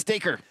won a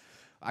staker.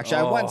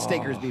 Actually, I won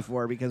stakers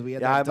before because we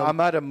had. Yeah,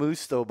 I'm out of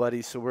moose though,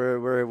 buddy. So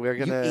we're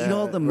gonna eat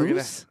all the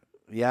moose.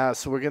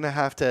 So we're gonna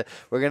have to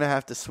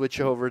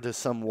switch over to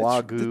some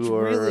wagyu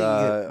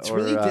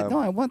no,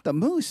 I want the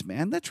moose,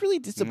 man. That's really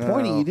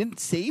disappointing. No. You didn't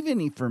save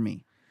any for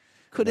me.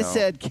 Could have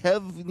said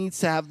Kev needs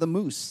to have the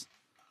moose.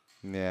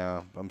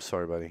 Yeah, I'm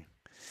sorry, buddy.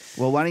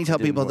 Well, why don't you tell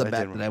people the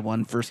bet that I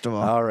won first of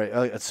all? All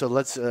right. So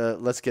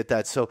let's get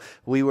that. So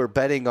we were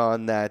betting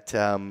on that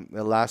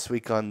last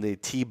week on the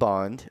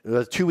T-bond.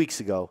 2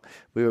 weeks ago.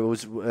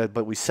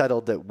 But we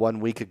settled that 1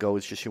 week ago.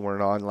 It's just you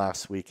weren't on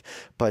last week.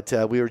 But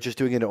we were just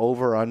doing an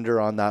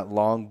over-under on that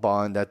long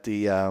bond at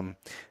the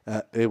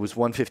It was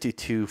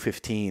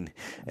 152.15,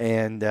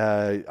 and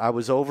I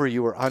was over.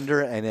 You were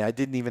under, and I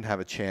didn't even have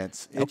a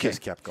chance. It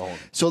just kept going.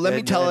 So let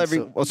me tell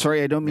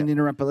sorry, I don't mean to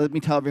interrupt, but let me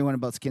tell everyone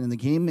about Skin in the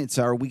Game. It's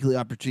our weekly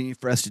opportunity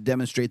for us to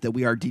demonstrate that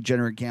we are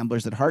degenerate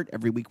gamblers at heart.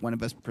 Every week, one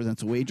of us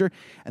presents a wager,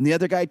 and the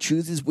other guy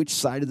chooses which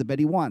side of the bet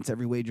he wants.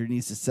 Every wager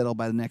needs to settle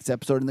by the next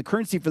episode, and the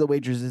currency for the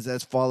wagers is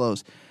as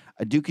follows.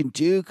 A Duke and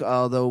Duke,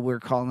 although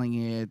we're calling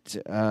it,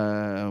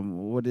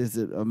 what is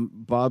it,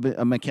 Bob,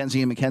 a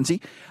Mackenzie and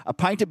Mackenzie. A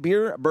pint of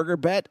beer, a burger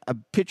bet, a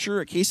pitcher,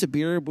 a case of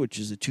beer, which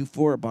is a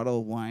 2-4, a bottle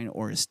of wine,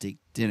 or a steak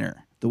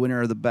dinner. The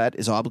winner of the bet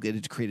is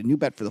obligated to create a new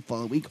bet for the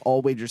following week.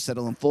 All wagers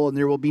settle in full, and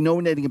there will be no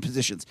netting of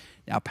positions.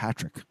 Now,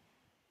 Patrick,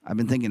 I've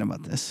been thinking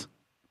about this.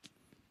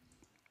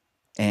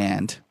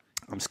 And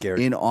I'm scared.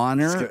 In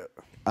honor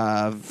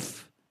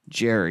of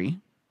Jerry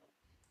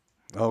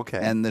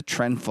and the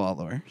trend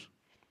followers,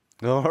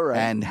 all right.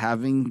 and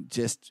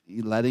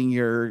letting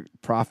your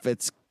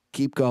profits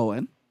keep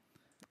going.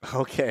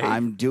 Okay.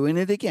 I'm doing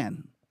it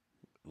again.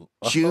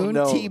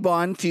 June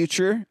T-bond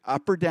future,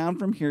 up or down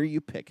from here,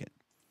 you pick it.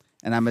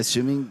 And I'm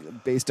assuming,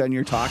 based on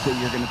your talk,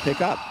 that you're going to pick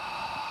up.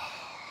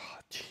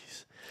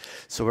 Jeez.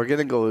 So we're going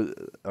to go,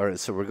 all right,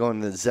 so we're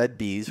going to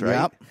ZBs, right?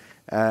 Yep.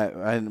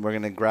 And we're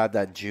going to grab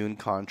that June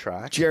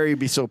contract. Jerry would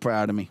be so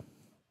proud of me.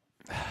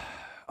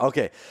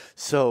 Okay.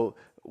 So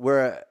we're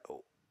at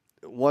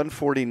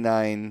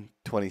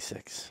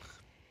 149.26.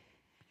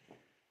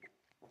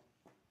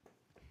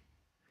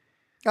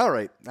 All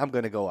right, I'm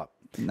going to go up.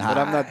 Nice. But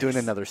I'm not doing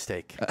another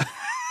steak.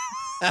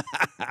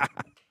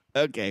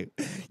 Okay.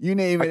 You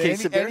name it.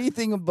 Case of beer?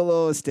 Anything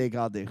below a steak,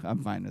 I'll do.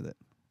 I'm fine with it.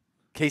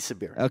 Case of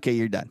beer. Okay,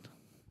 you're done.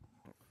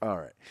 All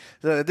right.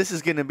 So this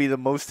is going to be the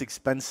most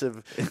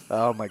expensive.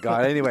 Oh, my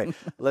God. Anyway,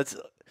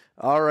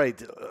 all right.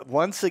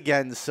 Once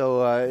again,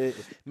 so it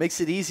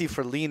makes it easy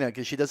for Lena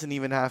because she doesn't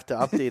even have to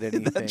update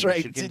anything. That's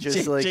right. She can Change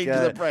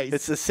the price.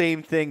 It's the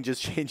same thing,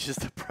 just changes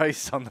the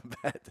price on the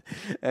bet.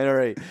 All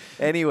right.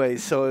 Anyway,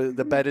 so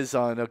the bet is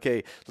on.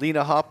 Okay,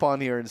 Lena, hop on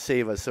here and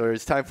save us. So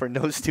it's time for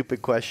No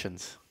Stupid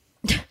Questions.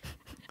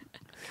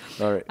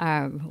 All right.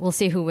 We'll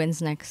see who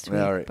wins next week,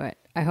 All right. but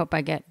I hope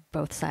I get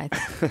both sides.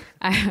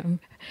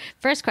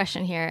 First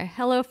question here.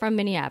 Hello from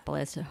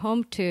Minneapolis,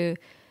 home to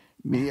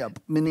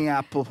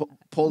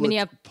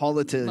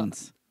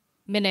Minneapolitans.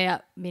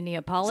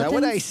 Minneapolitans. Is that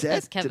what I said?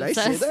 as Kevin Did I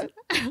says. say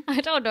that?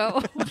 I don't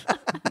know.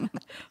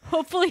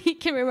 Hopefully he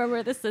can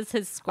remember this as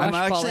his squash I'm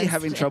ball actually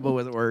having incident. trouble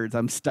with words.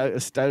 I'm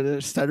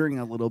stuttering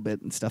a little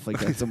bit and stuff like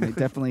that. So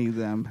definitely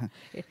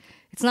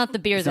It's not the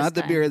beer it's this not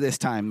the time. beer this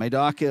time. My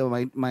doc,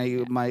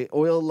 my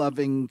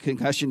oil-loving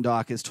concussion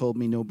doc has told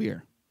me no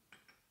beer.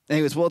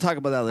 Anyways, we'll talk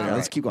about that later. All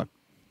Let's right. keep going.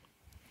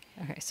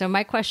 Okay, so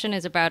my question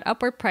is about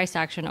upward price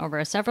action over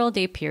a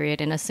several-day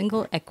period in a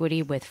single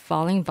equity with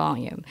falling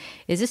volume.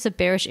 Is this a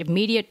bearish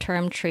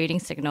immediate-term trading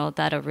signal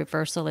that a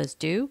reversal is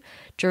due?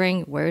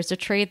 During Where's the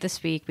Trade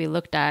this week, we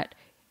looked at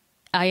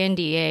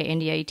INDA,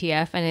 India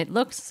ETF, and it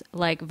looks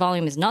like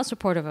volume is not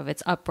supportive of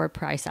its upward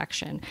price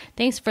action.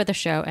 Thanks for the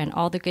show and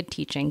all the good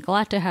teaching.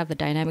 Glad to have the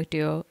dynamic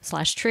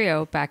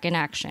duo/trio back in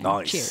action.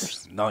 Nice.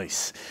 Cheers.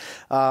 Nice.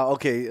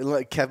 Okay,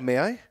 Kev, may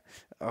I?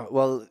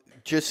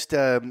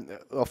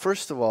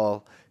 First of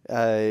all,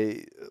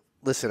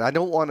 listen, I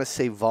don't want to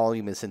say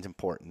volume isn't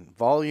important.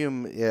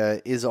 Volume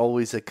is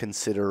always a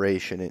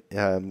consideration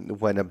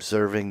when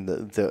observing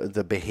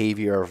the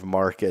behavior of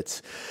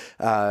markets.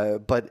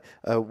 But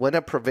when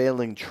a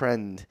prevailing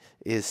trend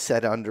is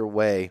set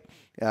underway,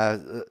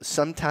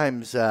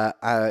 sometimes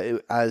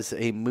as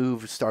a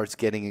move starts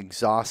getting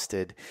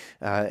exhausted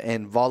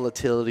and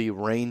volatility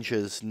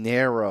ranges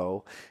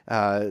narrow,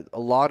 a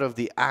lot of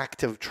the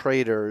active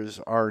traders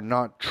are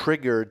not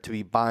triggered to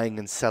be buying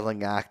and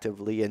selling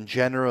actively, and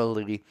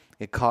generally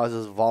it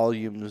causes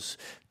volumes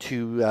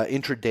to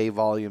intraday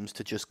volumes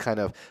to just kind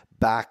of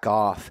back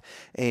off.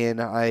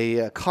 And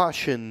I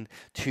caution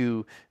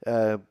to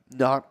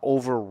not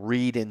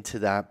overread into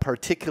that,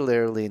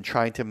 particularly in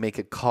trying to make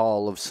a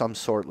call of some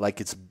sort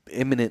like it's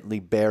imminently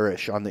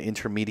bearish on the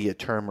intermediate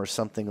term or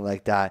something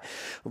like that.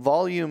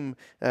 Volume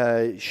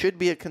should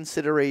be a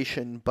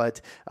consideration,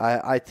 but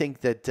I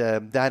think that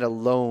that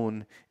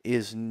alone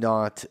is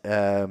not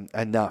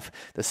enough.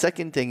 The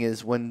second thing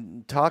is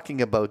when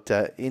talking about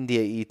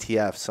India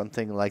ETF,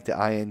 something like the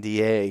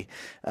INDA,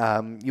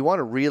 you want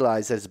to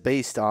realize that it's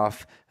based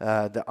off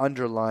the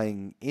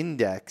underlying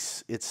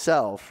index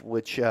itself,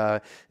 which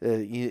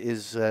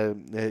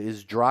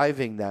is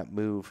driving that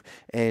move,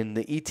 and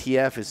the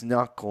ETF is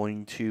not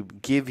going to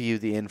give you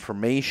the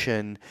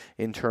information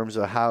in terms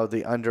of how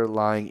the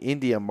underlying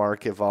India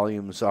market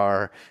volumes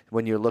are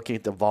when you're looking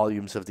at the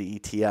volumes of the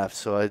ETF.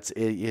 So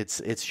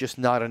it's just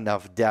not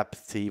enough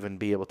depth to even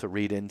be able to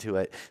read into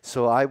it.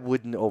 So I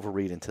wouldn't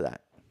overread into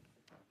that.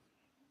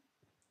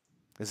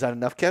 Is that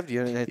enough, Kev? Do you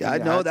have anything to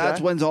add to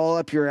That one's all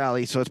up your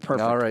alley, so it's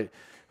perfect.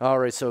 All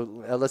right.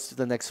 So let's do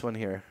the next one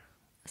here.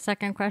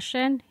 Second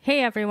question.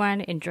 Hey,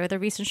 everyone. Enjoy the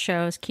recent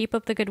shows. Keep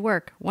up the good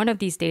work. One of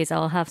these days,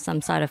 I'll have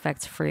some side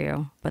effects for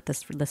you. But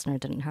this listener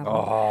didn't have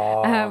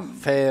one.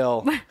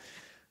 Fail.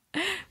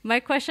 My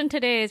question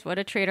today is what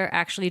a trader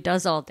actually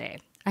does all day.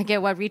 I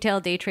get what retail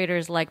day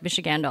traders like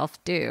Mr. Gandalf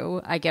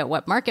do. I get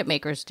what market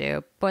makers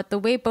do. But the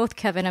way both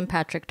Kevin and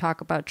Patrick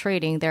talk about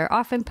trading, they're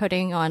often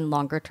putting on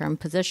longer term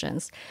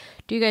positions.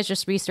 Do you guys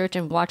just research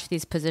and watch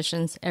these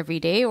positions every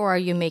day, or are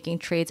you making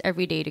trades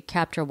every day to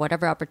capture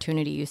whatever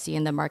opportunity you see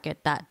in the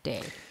market that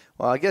day?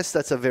 Well, I guess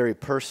that's a very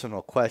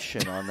personal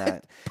question on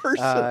that.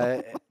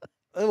 Personal.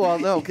 Well,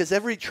 no, because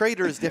every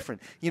trader is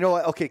different. You know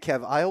what? Okay,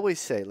 Kev, I always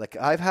say, like,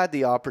 I've had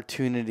the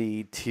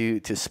opportunity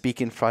to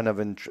speak in front of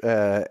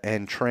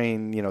and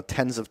train,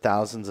 tens of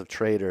thousands of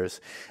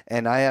traders,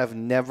 and I have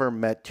never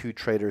met two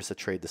traders that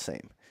trade the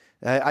same.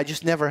 I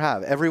just never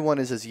have. Everyone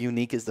is as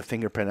unique as the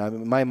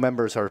fingerprint. My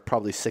members are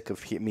probably sick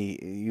of me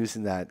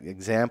using that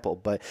example,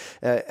 but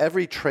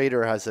every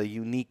trader has a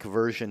unique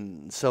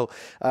version. So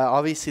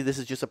obviously this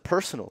is just a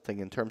personal thing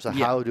in terms of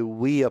how do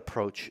we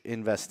approach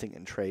investing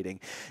and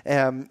trading.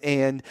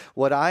 And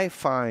what I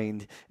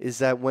find is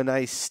that when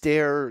I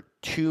stare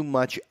too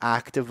much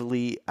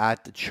actively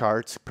at the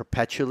charts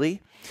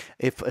perpetually,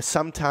 if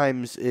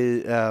sometimes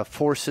it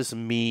forces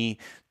me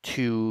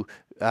to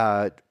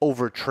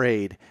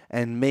overtrade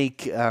and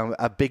make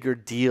a bigger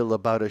deal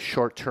about a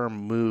short-term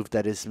move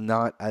that is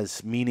not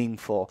as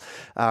meaningful.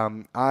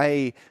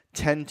 I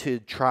tend to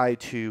try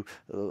to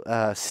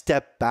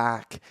step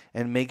back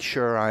and make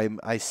sure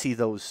I see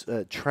those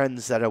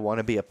trends that I want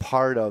to be a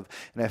part of.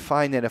 And I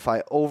find that if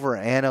I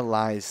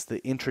overanalyze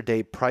the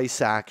intraday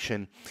price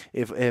action,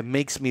 if it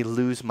makes me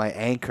lose my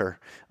anchor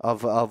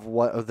of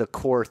the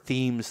core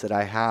themes that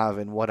I have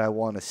and what I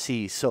want to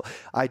see. So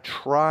I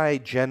try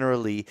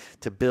generally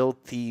to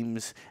build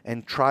themes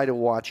and try to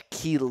watch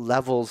key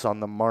levels on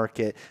the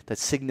market that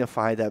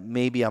signify that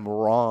maybe I'm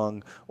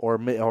wrong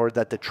or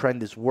that the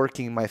trend is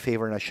working in my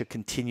favor and I should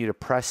continue to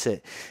press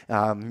it,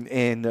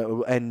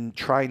 and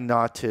try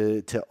not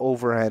to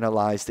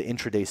overanalyze the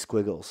intraday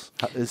squiggles.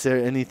 Is there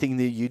anything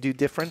that you do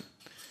different?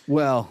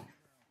 Well,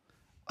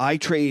 I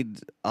trade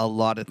a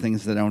lot of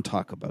things that I don't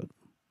talk about,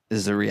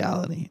 is the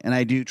reality. And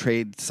I do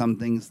trade some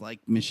things like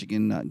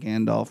Michigan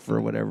Gandalf or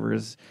whatever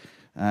is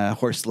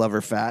horse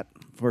fat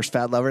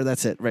lover.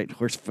 That's it, right?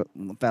 Horse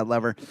fat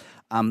lover.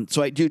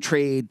 So I do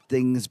trade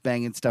things,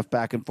 banging stuff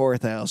back and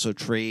forth. I also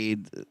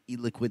trade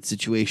illiquid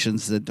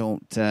situations that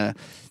don't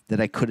that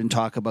I couldn't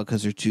talk about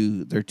because they're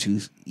too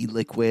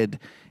illiquid.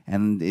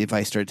 And if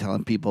I started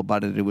telling people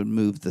about it, it would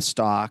move the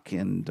stock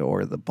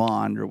or the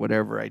bond or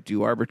whatever. I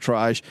do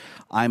arbitrage.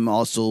 I'm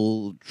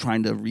also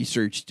trying to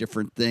research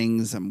different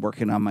things. I'm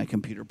working on my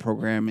computer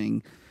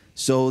programming.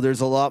 So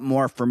there's a lot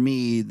more for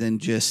me than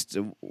just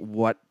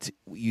what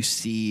you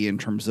see in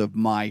terms of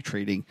my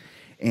trading.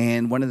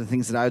 And one of the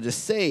things that I would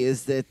just say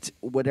is that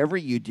whatever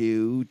you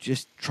do,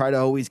 just try to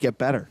always get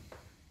better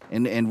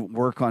and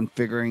work on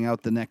figuring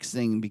out the next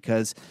thing,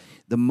 because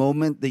the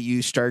moment that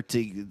you start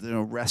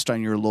to rest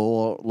on your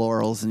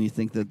laurels and you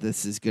think that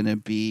this is going to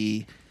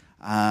be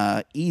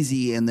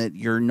easy and that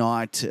you're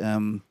not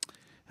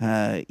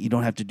you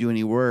don't have to do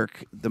any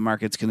work, the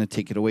market's going to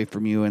take it away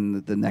from you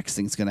and the next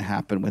thing's going to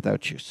happen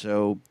without you.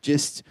 So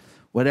just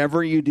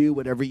whatever you do,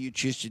 whatever you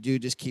choose to do,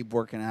 just keep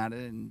working at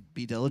it and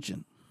be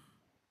diligent.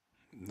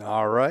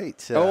 All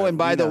right. And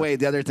by the way,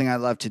 the other thing I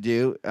love to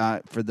do,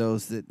 for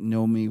those that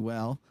know me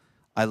well,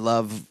 I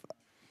love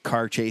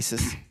car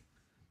chases.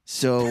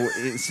 So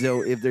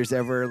if there's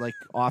ever,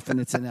 often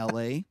it's in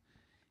LA,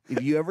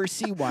 if you ever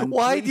see one,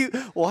 why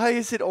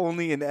is it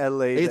only in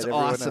LA? It's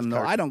awesome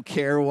though. I don't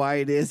care why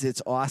it is.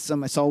 It's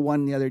awesome. I saw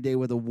one the other day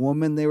with a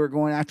woman they were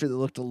going after that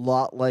looked a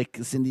lot like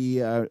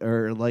Cindy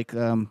or like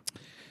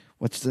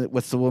what's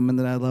the woman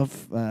that I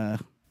love?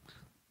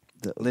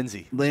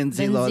 Lindsay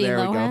Lohan.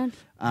 There we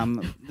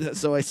go.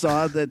 So I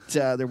saw that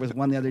there was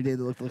one the other day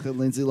that looked like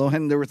Lindsay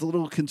Lohan. There was a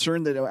little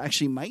concern that it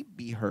actually might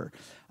be her.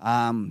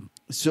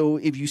 So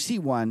if you see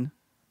one,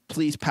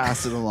 please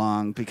pass it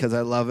along because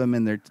I love them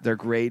and they're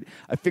great.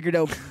 I figured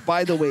out,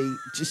 by the way,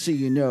 just so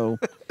you know,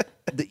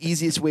 the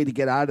easiest way to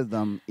get out of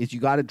them is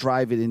you got to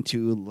drive it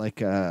into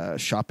like a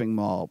shopping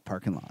mall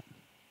parking lot.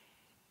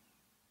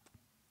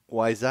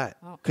 Why is that?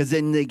 Because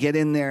then they get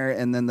in there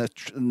and then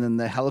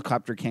the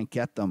helicopter can't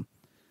get them.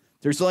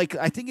 There's I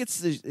think it's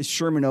the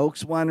Sherman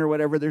Oaks one or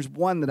whatever. There's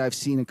one that I've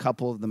seen a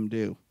couple of them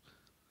do.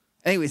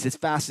 Anyways, it's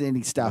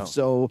fascinating stuff. Oh.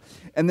 So,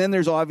 and then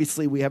there's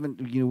obviously, we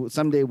haven't,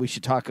 someday we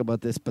should talk about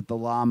this, but the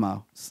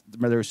llama,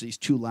 there's these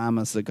two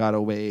llamas that got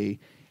away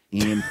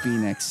in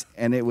Phoenix,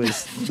 and it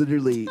was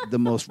literally the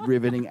most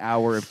riveting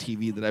hour of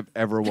TV that I've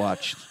ever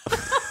watched.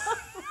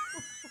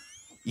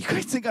 You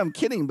guys think I'm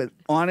kidding, but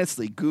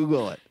honestly,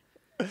 Google it.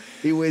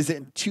 It was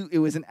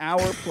an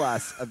hour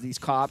plus of these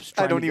cops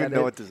trying I don't to even get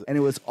know it, what this is. and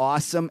it was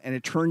awesome. And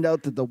it turned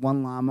out that the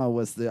one llama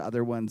was the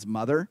other one's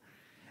mother,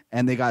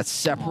 and they got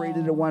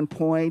separated at one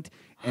point,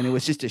 and it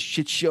was just a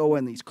shit show.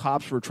 And these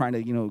cops were trying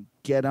to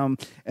get them.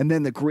 And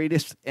then the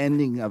greatest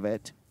ending of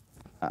it,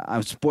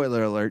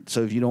 spoiler alert.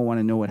 So if you don't want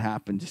to know what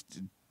happened,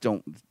 just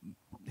don't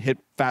hit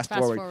fast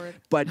forward.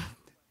 But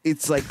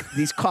it's like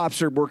these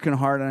cops are working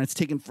hard on it. It's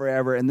taking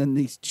forever, and then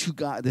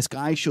this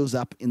guy shows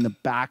up in the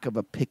back of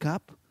a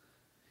pickup.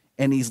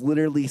 and he's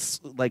literally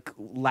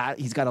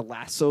he's got a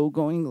lasso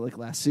going, like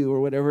lasso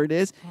or whatever it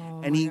is,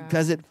 and he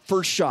does it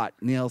first shot,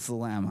 nails the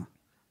llama,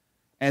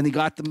 and he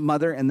got the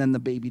mother, and then the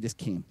baby just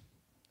came.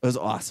 It was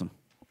awesome.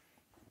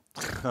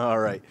 All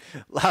right,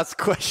 last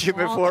question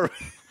before.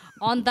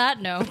 On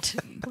that note,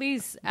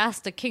 please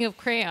ask the king of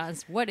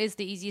crayons, what is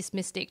the easiest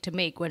mistake to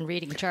make when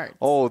reading charts?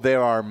 Oh,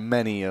 there are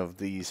many of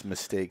these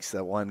mistakes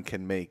that one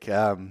can make.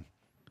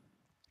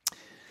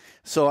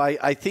 So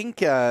I think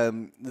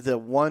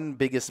the one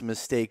biggest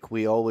mistake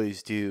we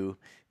always do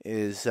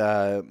is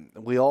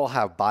we all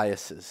have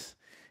biases.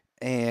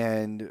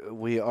 And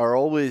we are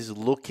always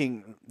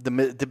looking.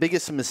 The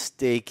biggest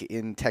mistake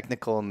in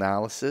technical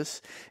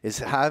analysis is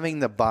having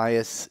the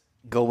bias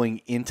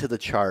going into the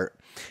chart,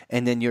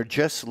 and then you're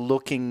just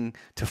looking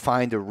to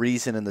find a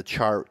reason in the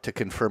chart to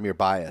confirm your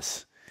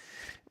bias.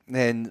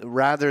 And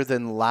rather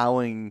than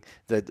allowing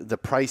the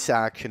price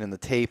action and the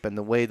tape and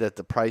the way that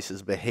the price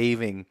is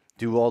behaving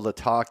do all the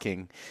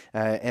talking,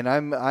 and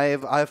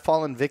I've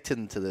fallen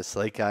victim to this.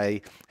 Like, I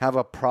have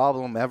a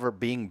problem ever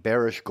being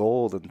bearish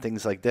gold and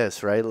things like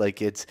this, right?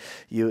 Like, it's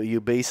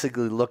you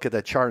basically look at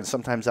the chart, and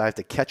sometimes I have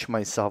to catch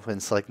myself, and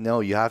it's like,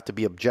 no, you have to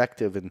be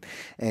objective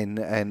and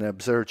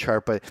observe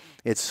chart. But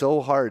it's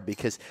so hard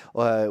because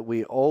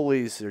we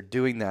always are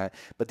doing that.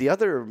 But the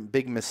other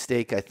big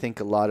mistake I think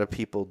a lot of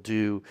people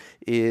do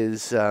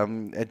is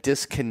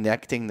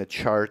disconnecting the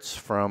charts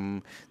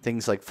from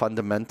things like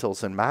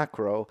fundamentals and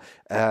macro.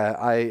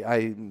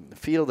 I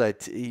feel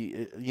that,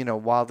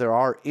 while there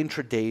are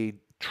intraday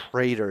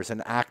traders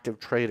and active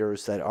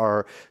traders that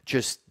are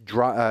just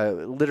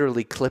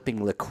literally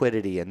clipping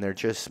liquidity, and they're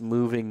just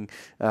moving,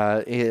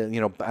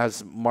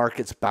 as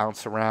markets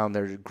bounce around,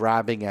 they're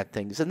grabbing at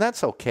things, and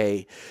that's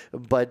okay.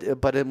 But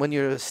when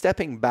you're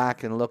stepping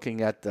back and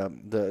looking at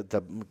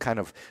the kind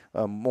of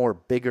more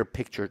bigger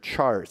picture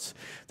charts,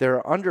 there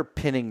are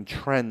underpinning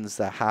trends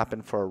that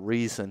happen for a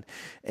reason,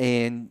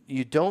 and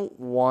you don't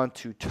want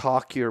to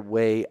talk your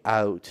way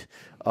out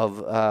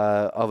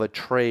of a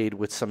trade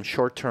with some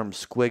short-term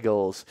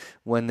squiggles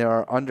when there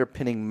are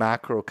underpinning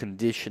macro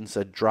conditions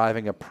that are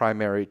driving a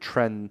primary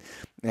trend,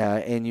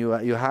 and you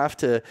have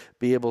to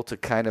be able to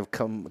kind of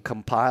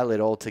compile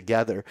it all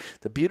together.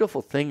 The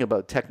beautiful thing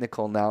about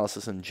technical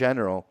analysis in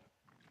general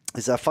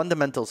is that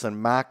fundamentals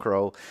and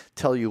macro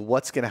tell you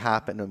what's going to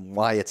happen and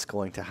why it's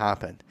going to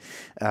happen.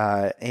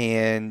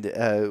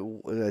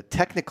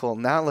 Technical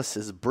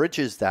analysis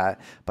bridges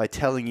that by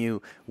telling you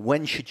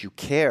when should you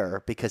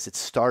care, because it's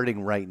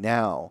starting right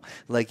now.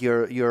 Like,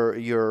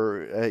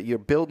 you're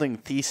building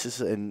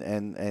thesis and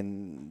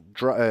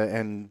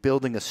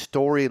building a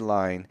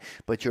storyline,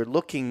 but you're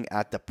looking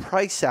at the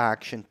price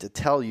action to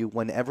tell you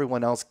when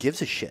everyone else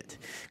gives a shit.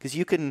 Because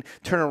you can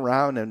turn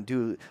around and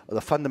do the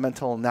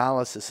fundamental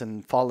analysis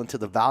and fall into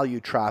the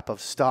value trap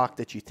of stock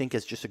that you think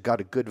has just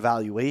got a good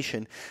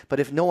valuation, but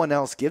if no one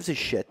else gives a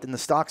shit, then the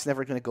stock's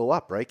never going to go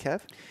up, right,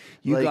 Kev?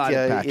 You got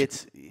it, Patrick.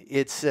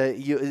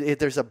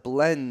 There's a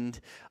blend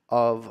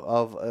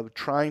of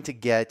trying to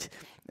get.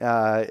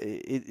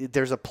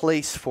 There's a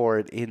place for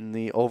it in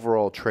the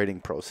overall trading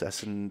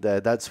process, and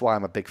that's why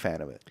I'm a big fan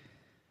of it.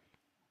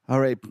 All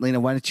right, Lena,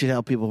 why don't you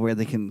tell people where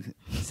they can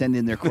send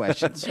in their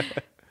questions?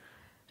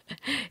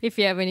 If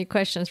you have any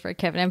questions for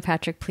Kevin and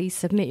Patrick, please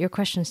submit your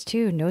questions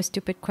to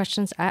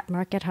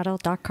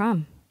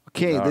nostupidquestions@markethuddle.com.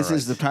 Okay, this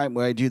is the time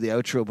where I do the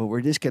outro, but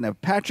we're just going to...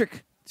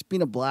 Patrick, it's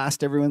been a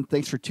blast, everyone.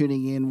 Thanks for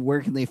tuning in. Where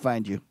can they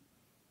find you?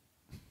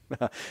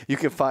 You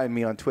can find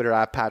me on Twitter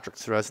at Patrick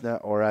Ceresna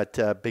or at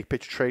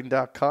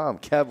bigpicturetrading.com.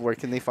 Kev, where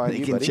can they find you,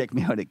 buddy? You can check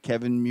me out at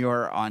Kevin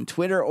Muir on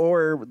Twitter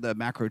or the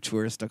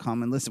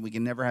macrotourist.com. And listen, we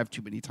can never have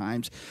too many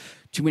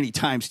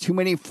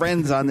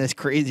friends on this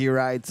crazy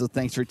ride. So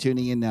thanks for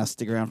tuning in. Now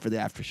stick around for the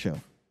after show.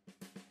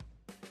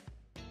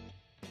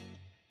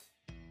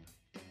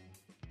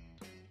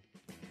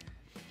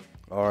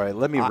 All right,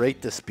 let me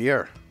rate this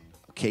beer.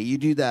 Okay, you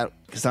do that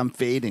because I'm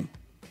fading.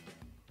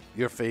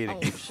 You're fading.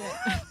 Oh, shit.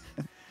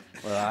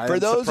 Well, for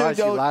those who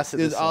don't, I'll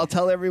long.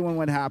 tell everyone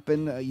what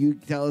happened. You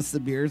tell us the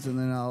beers, and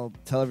then I'll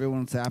tell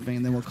everyone what's happening,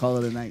 and then we'll call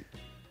it a night.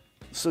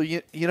 So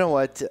you know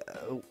what?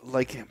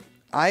 Like,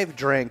 I've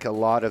drank a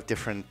lot of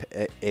different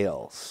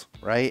ales,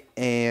 right?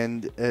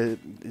 And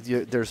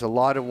there's a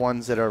lot of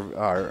ones that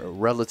are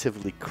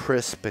relatively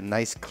crisp and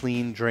nice,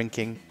 clean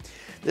drinking.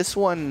 This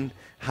one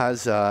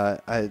has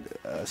a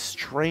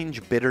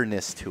strange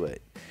bitterness to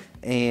it.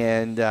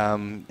 And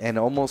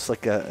almost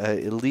like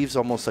it leaves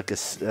almost like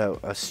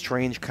a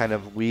strange kind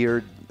of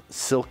weird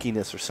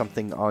silkiness or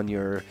something on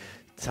your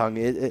tongue.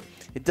 It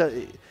does.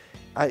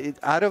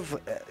 Out of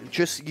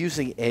just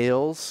using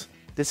ales,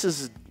 this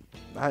is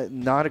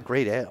not a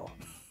great ale.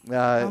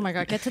 Oh my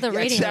God! Get to the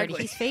rating exactly.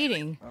 already. He's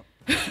fading.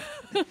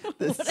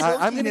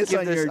 I'm going to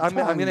give this. I'm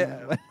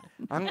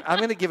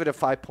going to give it a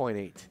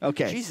 5.8.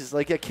 Okay. Jesus,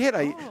 like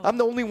I'm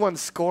the only one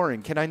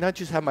scoring. Can I not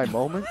just have my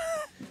moment?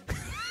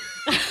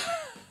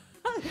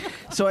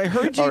 So I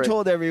heard you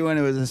told everyone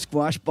it was a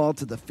squash ball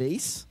to the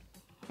face.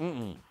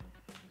 Mm-mm.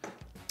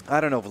 I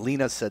don't know if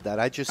Lena said that.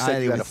 I just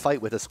said you had a fight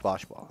with a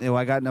squash ball. No,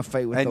 I got in a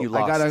fight with you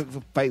lost. I got a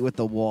fight with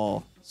the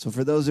wall. So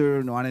for those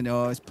who want to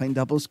know, I was playing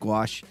double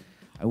squash.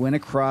 I went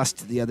across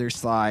to the other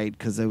side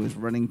because I was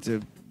running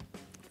to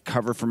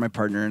cover for my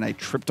partner, and I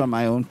tripped on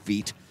my own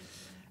feet.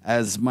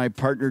 As my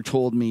partner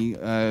told me,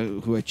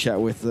 who I chat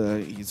with,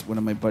 he's one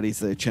of my buddies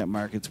that I chat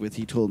markets with,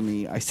 he told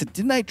me, I said,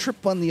 didn't I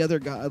trip on the other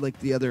guy, like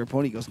the other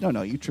opponent? He goes,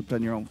 no, you tripped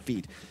on your own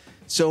feet.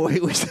 So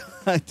it was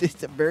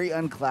just a very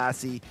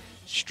unclassy,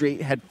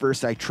 straight head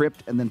first. I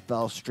tripped and then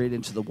fell straight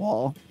into the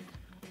wall.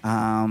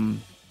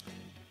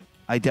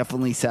 I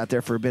definitely sat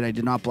there for a bit. I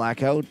did not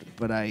black out,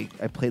 but I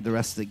played the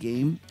rest of the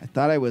game. I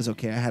thought I was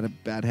okay. I had a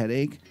bad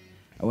headache.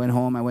 I went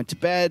home. I went to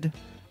bed.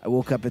 I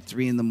woke up at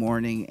 3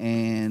 a.m.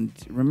 and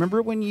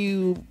remember when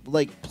you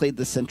played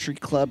the Century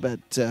Club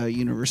at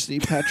university,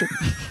 Patrick?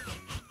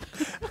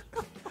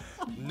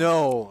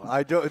 No,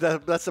 I don't.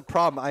 That's the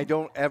problem. I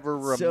don't ever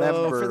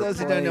remember. So for those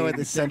who don't know what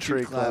the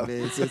Century Century Club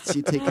is, it's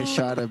you take a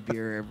shot of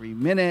beer every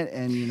minute,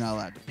 and you're not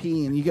allowed to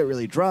pee, and you get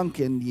really drunk,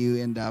 and you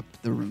end up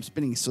the room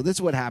spinning. So this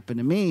is what happened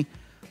to me.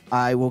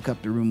 I woke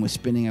up, the room was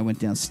spinning. I went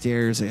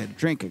downstairs. I had a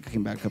drink. I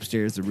came back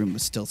upstairs. The room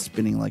was still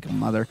spinning like a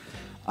mother.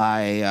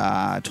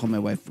 I told my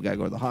wife we got to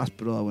go to the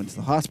hospital. I went to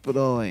the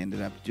hospital. I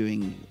ended up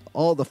doing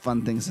all the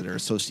fun things that are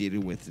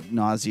associated with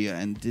nausea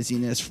and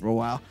dizziness for a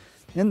while.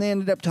 And they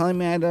ended up telling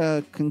me I had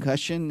a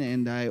concussion.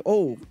 And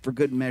for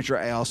good measure,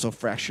 I also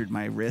fractured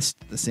my wrist,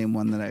 the same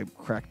one that I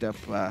cracked up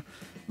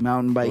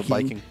mountain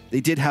biking. They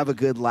did have a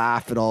good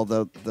laugh at all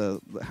the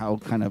how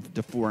kind of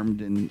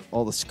deformed and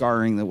all the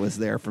scarring that was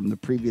there from the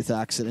previous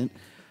accident.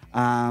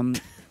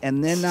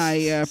 And then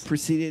I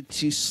proceeded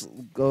to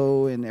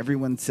go, and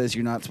everyone says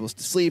you're not supposed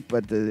to sleep,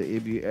 but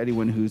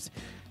anyone who's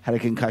had a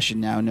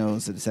concussion now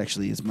knows that it's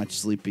actually as much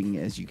sleeping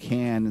as you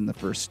can. In the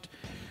first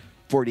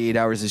 48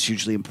 hours is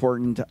hugely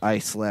important. I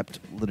slept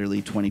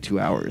literally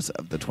 22 hours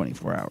of the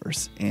 24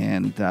 hours,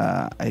 and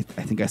I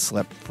think I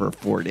slept for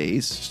 4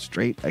 days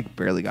straight. I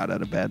barely got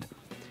out of bed.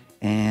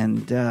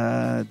 And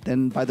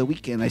then by the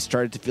weekend, I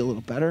started to feel a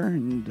little better,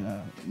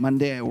 and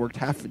Monday I worked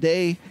half a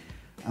day,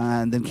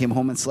 and then came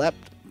home and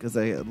slept. Because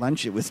at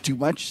lunch, it was too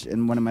much,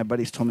 and one of my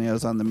buddies told me I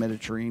was on the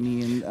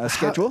Mediterranean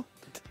schedule.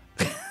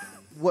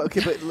 Well,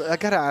 okay, but I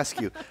gotta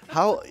ask you,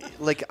 how?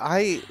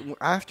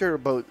 After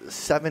about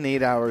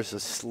 7-8 hours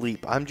of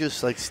sleep, I'm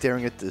just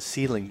staring at the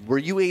ceiling. Were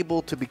you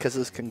able to, because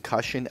of this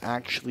concussion,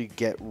 actually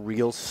get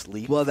real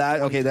sleep? Well,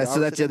 that's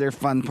the other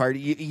fun part.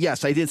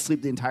 Yes, I did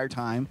sleep the entire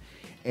time,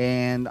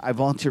 and I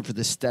volunteered for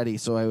this study,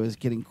 so I was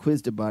getting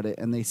quizzed about it,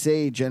 and they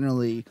say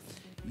generally,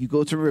 you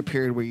go through a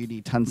period where you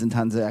need tons and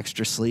tons of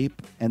extra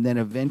sleep, and then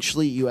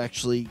eventually you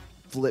actually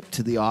flip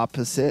to the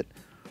opposite,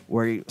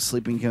 where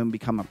sleeping can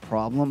become a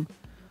problem.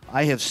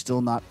 I have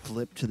still not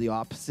flipped to the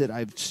opposite.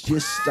 I've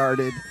just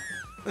started.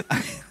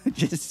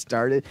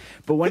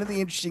 But one of the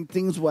interesting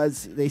things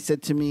was they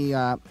said to me,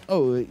 they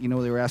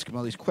were asking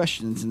all these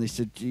questions, and they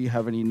said, do you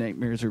have any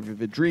nightmares or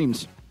vivid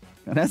dreams?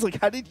 And I was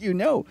like, how did you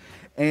know?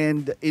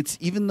 And it's,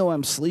 even though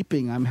I'm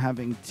sleeping, I'm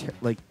having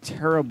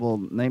terrible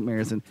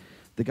nightmares. And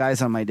the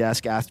guys on my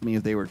desk asked me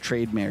if they were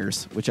trade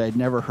mares, which I had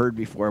never heard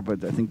before,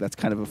 but I think that's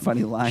kind of a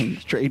funny line,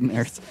 trade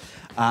mares.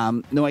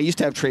 No, I used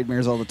to have trade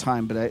mares all the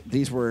time, but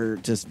these were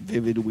just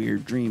vivid,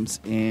 weird dreams.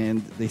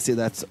 And they say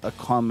that's a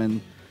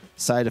common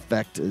side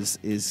effect is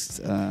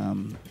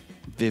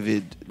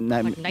vivid,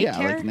 night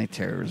terror? like night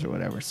terrors or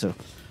whatever. So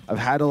I've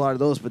had a lot of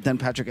those, but then,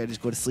 Patrick, I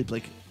just go to sleep.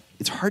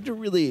 It's hard to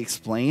really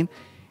explain.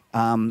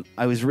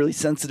 I was really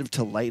sensitive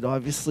to light,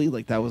 obviously.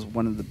 That was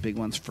one of the big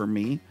ones for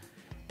me.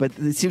 But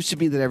it seems to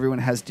be that everyone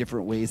has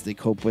different ways they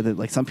cope with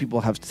it. Some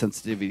people have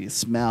sensitivity to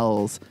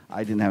smells.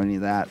 I didn't have any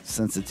of that.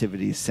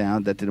 Sensitivity to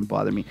sound, that didn't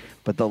bother me.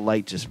 But the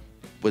light just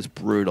was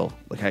brutal.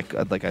 I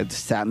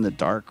sat in the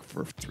dark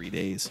for 3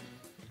 days,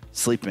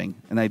 sleeping,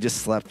 and I just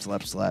slept.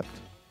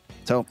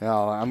 So,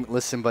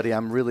 listen, buddy,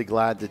 I'm really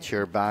glad that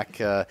you're back.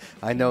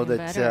 I know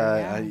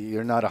that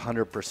you're not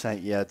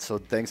 100% yet, so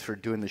thanks for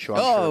doing the show.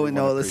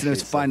 Listen, it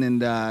was fun,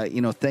 and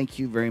thank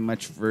you very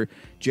much for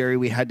Jerry.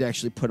 We had to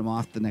actually put him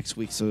off the next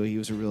week, so he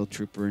was a real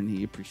trooper, and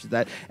he appreciated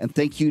that. And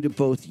thank you to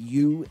both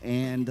you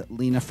and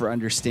Lena for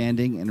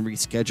understanding and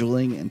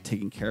rescheduling and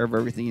taking care of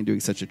everything and doing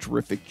such a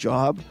terrific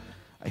job.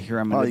 I hear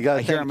I'm going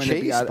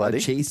to be out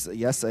of Chase.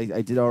 Yes, I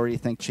did already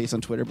thank Chase on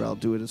Twitter, but I'll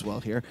do it as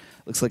well here.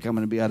 Looks like I'm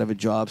going to be out of a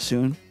job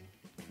soon.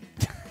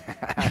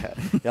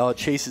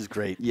 Chase is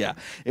great. Yeah,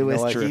 it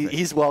was terrific.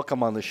 He's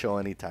welcome on the show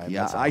anytime.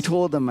 Yeah, awesome. I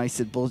told him, I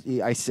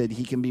said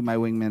he can be my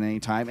wingman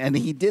anytime, and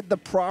he did the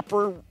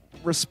proper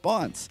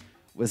response.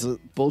 Was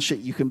bullshit,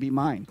 you can be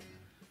mine.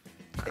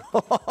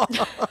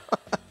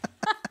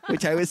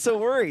 Which I was so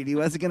worried he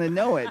wasn't going to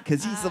know it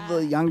because he's a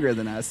little younger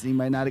than us and he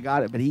might not have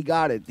got it, but he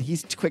got it.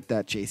 He's quick,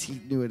 that Chase. He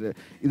knew it.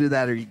 Either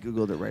that or he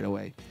Googled it right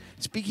away.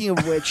 Speaking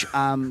of which,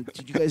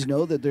 did you guys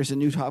know that there's a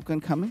new Top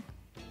Gun coming?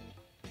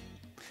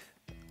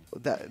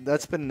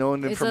 That's been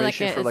known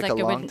information for a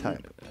long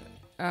time.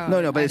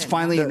 No, but it's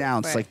finally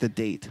announced, the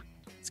date.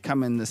 It's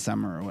coming this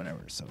summer or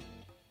whatever. So,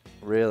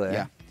 really,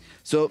 yeah.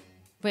 So,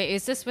 wait,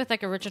 is this with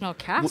original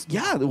cast? Well,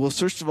 yeah. Well,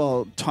 first of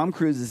all, Tom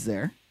Cruise is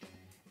there,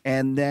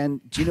 And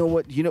then, do you know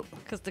what?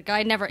 Because the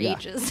guy never Yeah.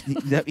 ages.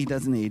 He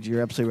doesn't age.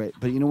 You're absolutely right.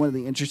 But you know, one of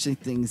the interesting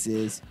things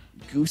is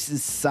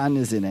Goose's son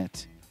is in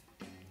it,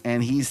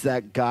 and he's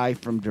that guy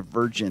from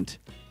Divergent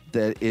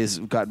that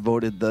got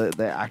voted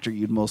the actor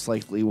you'd most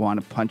likely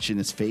want to punch in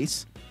his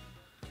face.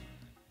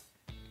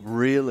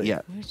 Really?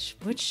 Yeah.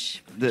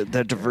 Which The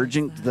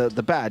Divergent,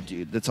 the bad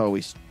dude that's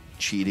always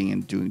cheating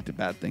and doing the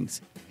bad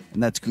things,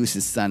 and that's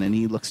Goose's son, and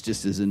he looks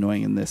just as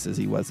annoying in this as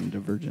he was in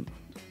Divergent.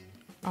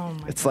 Oh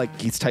my! It's God.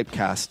 like he's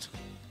typecast.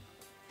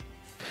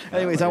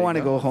 Anyways, there I you want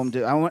to go. go home.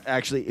 I want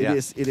actually. Yeah.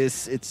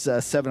 It's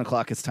 7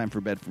 o'clock. It's time for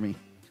bed for me.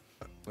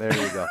 There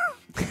you go.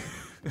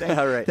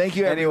 All right. Thank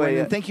you, everyone. Anyway,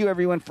 And thank you,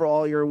 everyone, for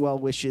all your well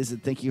wishes,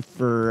 and thank you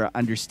for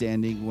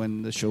understanding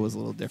when the show was a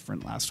little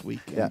different last week.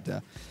 Yeah.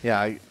 And,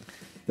 yeah.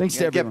 thanks to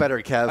Get everyone. better,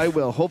 Kev. I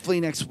will.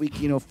 Hopefully next week.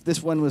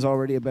 This one was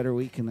already a better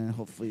week, and then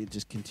hopefully it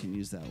just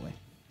continues that way.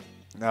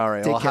 All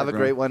right. Take Well, care, have a everyone.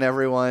 great one,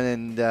 everyone,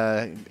 and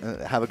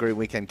have a great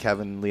weekend,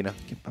 Kevin, Lena.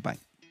 Bye bye.